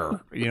Brett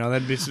Baer. You know,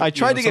 that'd be. I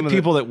tried to get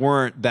people that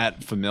weren't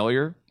that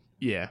familiar.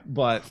 Yeah,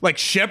 but like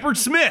Shepard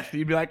Smith,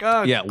 you'd be like,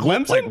 yeah,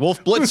 Clemson? Like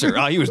Wolf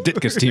Blitzer. He was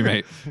Ditka's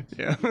teammate.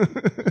 Yeah.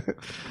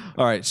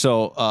 All right,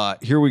 so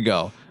here we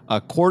go.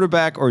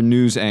 Quarterback or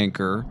news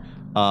anchor.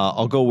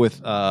 I'll go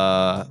with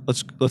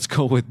let's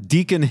go with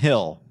Deacon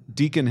Hill.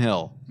 Deacon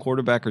Hill,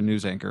 quarterback or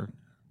news anchor?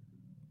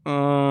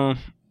 God,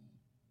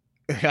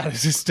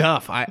 this is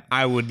tough.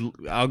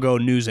 I'll go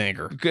news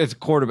anchor. As a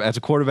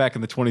quarterback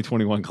in the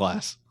 2021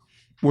 class.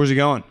 Where's he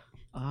going?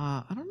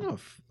 I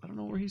don't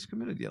know where he's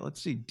committed yet.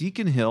 Let's see.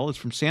 Deacon Hill is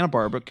from Santa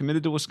Barbara,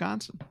 committed to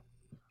Wisconsin.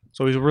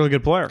 So he's a really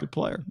good player. Good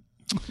player.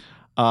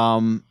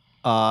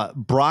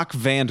 Brock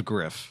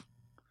Vandegrift.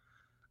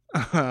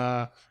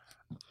 I'll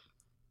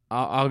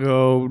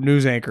go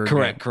news anchor.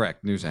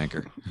 Correct. News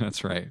anchor.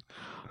 That's right.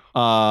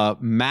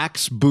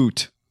 Max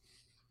Boot.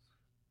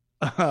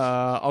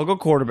 I'll go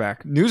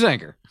quarterback. News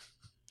anchor.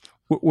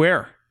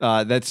 Where?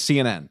 That's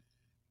CNN.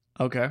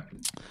 Okay.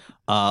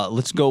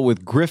 Let's go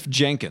with Griff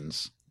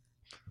Jenkins.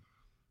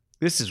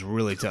 This is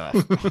really tough.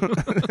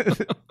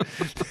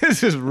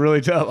 This is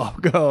really tough.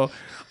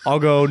 I'll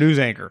go news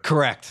anchor.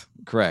 Correct.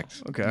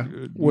 Okay.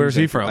 Where's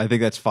he from? I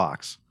think that's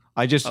Fox.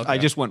 I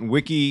just went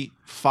Wiki,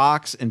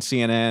 Fox, and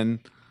CNN,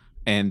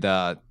 and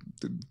got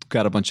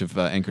a bunch of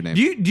anchor names.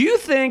 Do you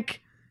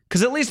think?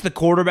 Because at least the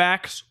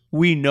quarterbacks,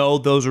 we know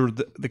those are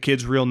the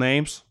kids' real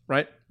names,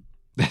 right?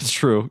 That's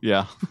true.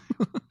 Yeah.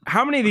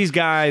 How many of these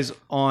guys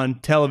on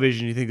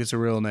television do you think it's a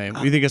real name?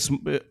 Do you think it's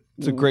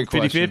a great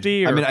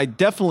 50-50? I mean, I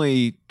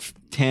definitely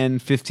 10,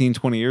 15,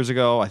 20 years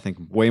ago, I think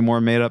way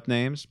more made up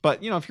names.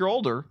 But, if you're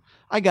older,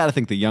 I got to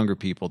think the younger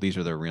people, these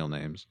are their real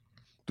names.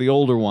 The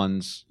older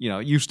ones,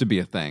 it used to be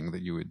a thing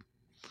that you would,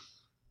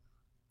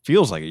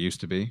 feels like it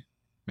used to be.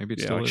 Maybe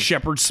it's still like is.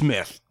 Shepard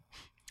Smith.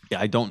 Yeah,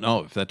 I don't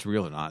know if that's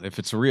real or not. If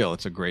it's real,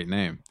 it's a great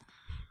name.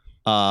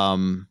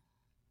 Baron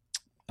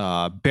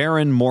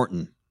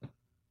Morton.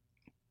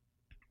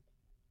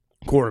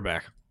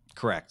 Quarterback.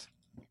 Correct.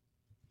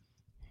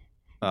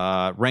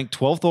 Ranked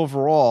 12th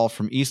overall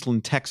from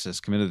Eastland,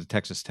 Texas, committed to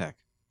Texas Tech.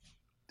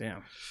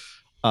 Damn.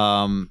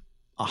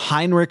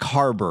 Heinrich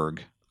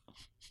Harburg.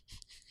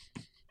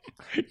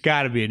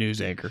 Got to be a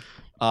news anchor.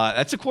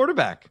 That's a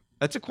quarterback.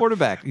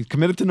 He's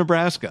committed to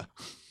Nebraska.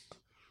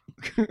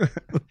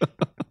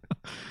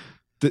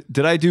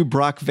 Did I do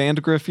Brock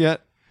Vandegrift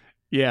yet?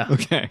 Yeah.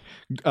 Okay.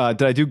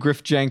 Did I do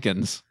Griff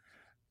Jenkins?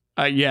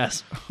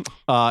 Yes.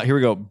 Here we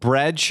go.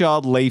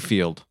 Bradshaw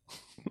Layfield.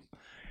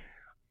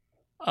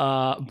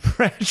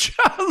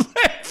 Bradshaw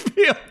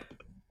Layfield.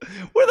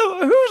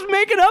 Who's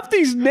making up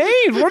these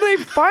names? Where do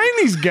they find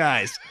these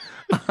guys?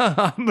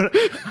 I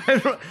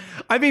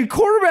mean,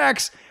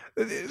 quarterbacks.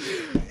 Who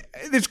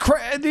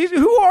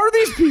are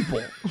these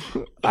people?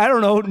 I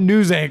don't know.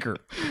 News anchor.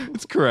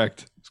 It's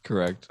correct.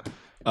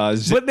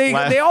 But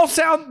they all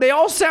sound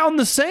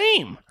the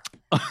same.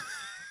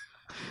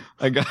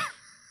 I got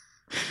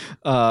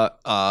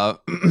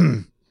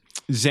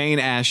Zane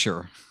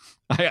Asher.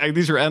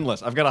 These are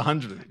endless. I've got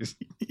 100 of these.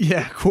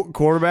 Yeah,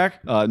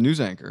 quarterback. News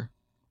anchor.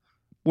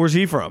 Where's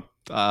he from?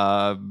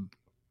 I'm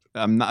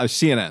not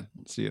CNN.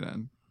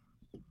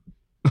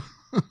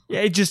 Yeah,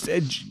 it just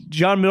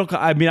John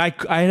Middlecoff. I mean,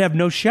 I have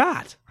no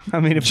shot.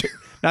 I mean,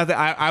 not that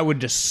I would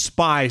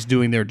despise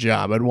doing their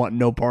job. I'd want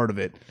no part of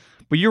it.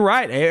 But you're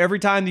right. Every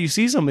time that you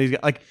see some of these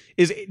guys,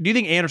 do you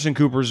think Anderson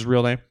Cooper's his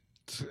real name?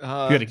 You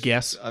had a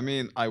guess? I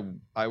mean,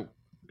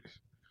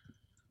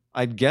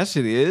 I'd guess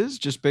it is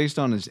just based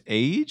on his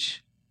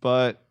age,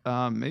 but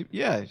maybe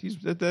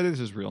that is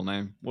his real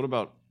name. What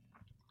about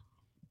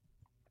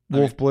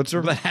Wolf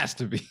Blitzer? That has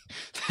to be.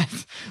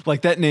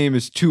 Like, that name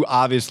is too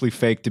obviously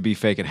fake to be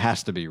fake. It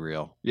has to be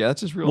real. Yeah,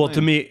 that's his real name. Well,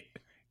 to me,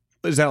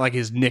 is that like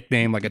his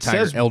nickname, like a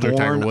Tiger, elder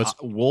Tiger Woods?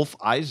 Wolf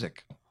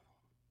Isaac.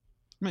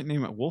 Might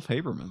name it Wolf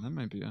Haberman. That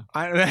might be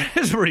that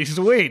is pretty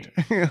sweet.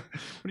 What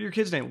are your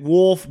kids' name?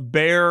 Wolf,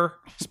 Bear.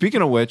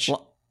 Speaking of which,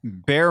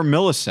 Bear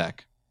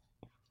Millisek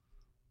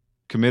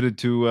committed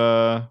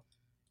to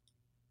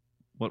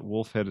what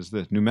wolf head is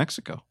this? New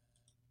Mexico.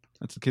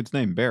 That's the kid's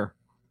name, Bear.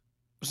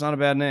 It's not a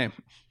bad name.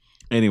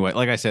 Anyway,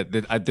 like I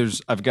said,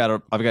 I've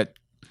got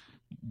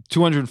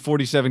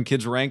 247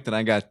 kids ranked, and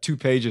I got 2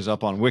 pages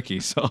up on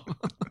Wiki, so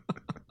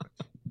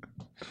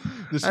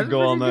this would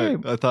go all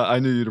night. Game. I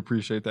knew you'd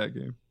appreciate that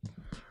game.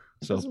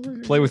 So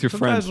play with your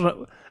friends.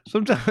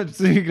 Sometimes,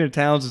 speaking of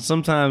Townsend,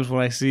 sometimes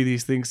when I see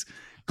these things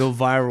go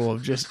viral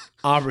of just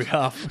Aubrey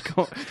Huff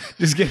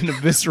just getting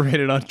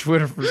eviscerated on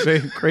Twitter for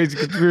saying crazy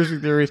conspiracy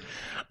theories,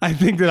 I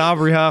think that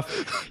Aubrey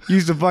Huff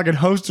used to fucking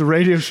host a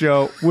radio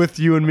show with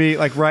you and me,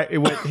 like it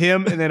went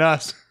him and then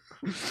us.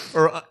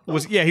 Or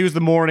he was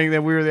the morning,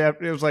 then we were the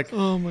afternoon. It was like,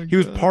 oh my God. He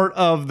was part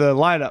of the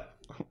lineup.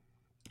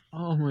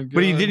 Oh my God.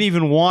 But he didn't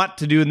even want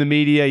to do in the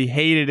media. He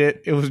hated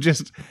it. It was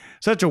just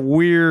such a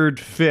weird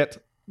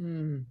fit.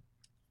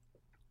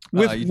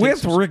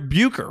 With Rick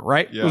Bucher,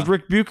 right? Yeah. Was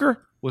Rick Bucher?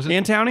 Was it?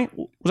 And Towney?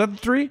 Was that the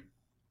 3?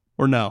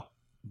 Or no?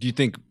 Do you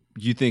think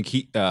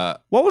he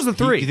what was the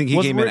 3? You think he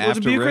came in after was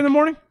it Bucher Rick? In the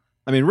morning?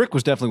 I mean, Rick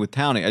was definitely with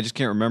Towney. I just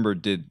can't remember.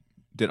 Did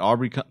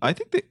Aubrey come? I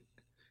think it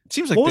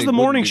seems like what was the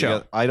morning show?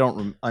 Together. I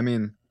don't. I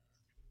mean,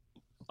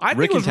 I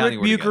think it was Rick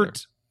Bucher.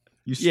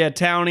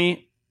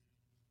 Towney.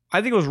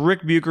 I think it was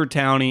Rick Bucher,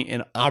 Towney,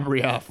 and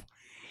Aubrey Huff.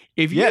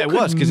 It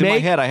was because in my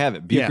head I have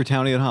it Bucher,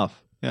 Towney, and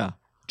Huff. Yeah,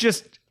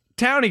 just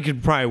Towney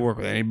could probably work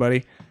with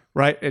anybody,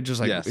 right? It just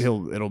like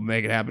it'll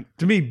make it happen.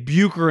 To me,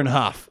 Bucher and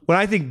Huff. When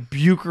I think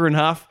Bucher and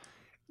Huff,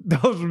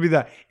 those would be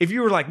that. If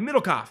you were like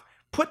Middlecoff,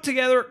 put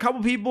together a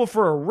couple people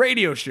for a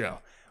radio show.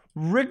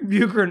 Rick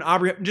Bucher and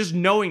Aubrey, just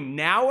knowing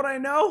now what I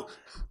know,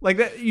 like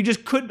that, you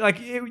just couldn't, like,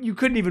 you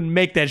couldn't even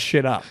make that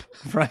shit up,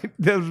 right?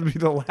 Those would be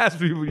the last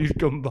people you'd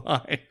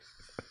combine.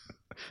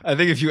 I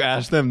think if you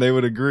asked them, they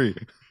would agree.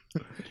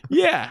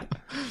 Yeah.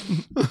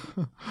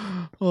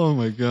 Oh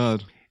my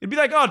God. It'd be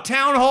like,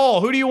 Town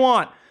Hall, who do you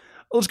want?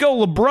 Let's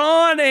go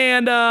LeBron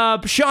and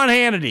Sean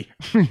Hannity.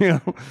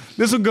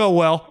 This will go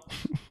well.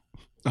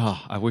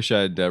 Oh, I wish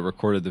I'd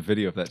recorded the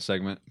video of that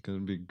segment because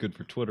it'd be good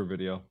for Twitter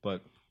video.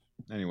 But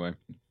anyway.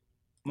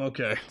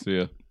 Okay. See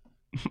ya.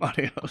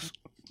 Adios.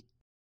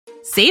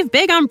 Save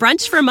big on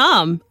brunch for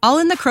mom, all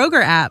in the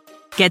Kroger app.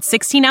 Get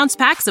 16-ounce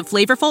packs of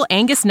flavorful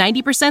Angus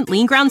 90%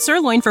 lean ground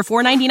sirloin for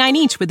 $4.99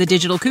 each with a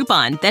digital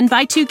coupon. Then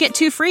buy 2, get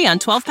 2 free on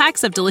 12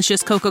 packs of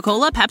delicious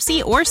Coca-Cola,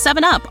 Pepsi, or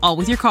 7-Up, all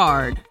with your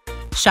card.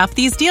 Shop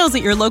these deals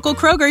at your local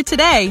Kroger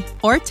today,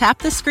 or tap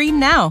the screen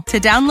now to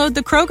download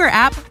the Kroger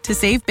app to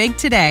save big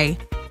today.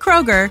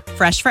 Kroger,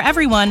 fresh for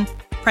everyone.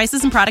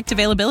 Prices and product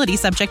availability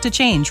subject to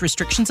change.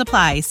 Restrictions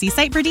apply. See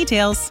site for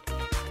details.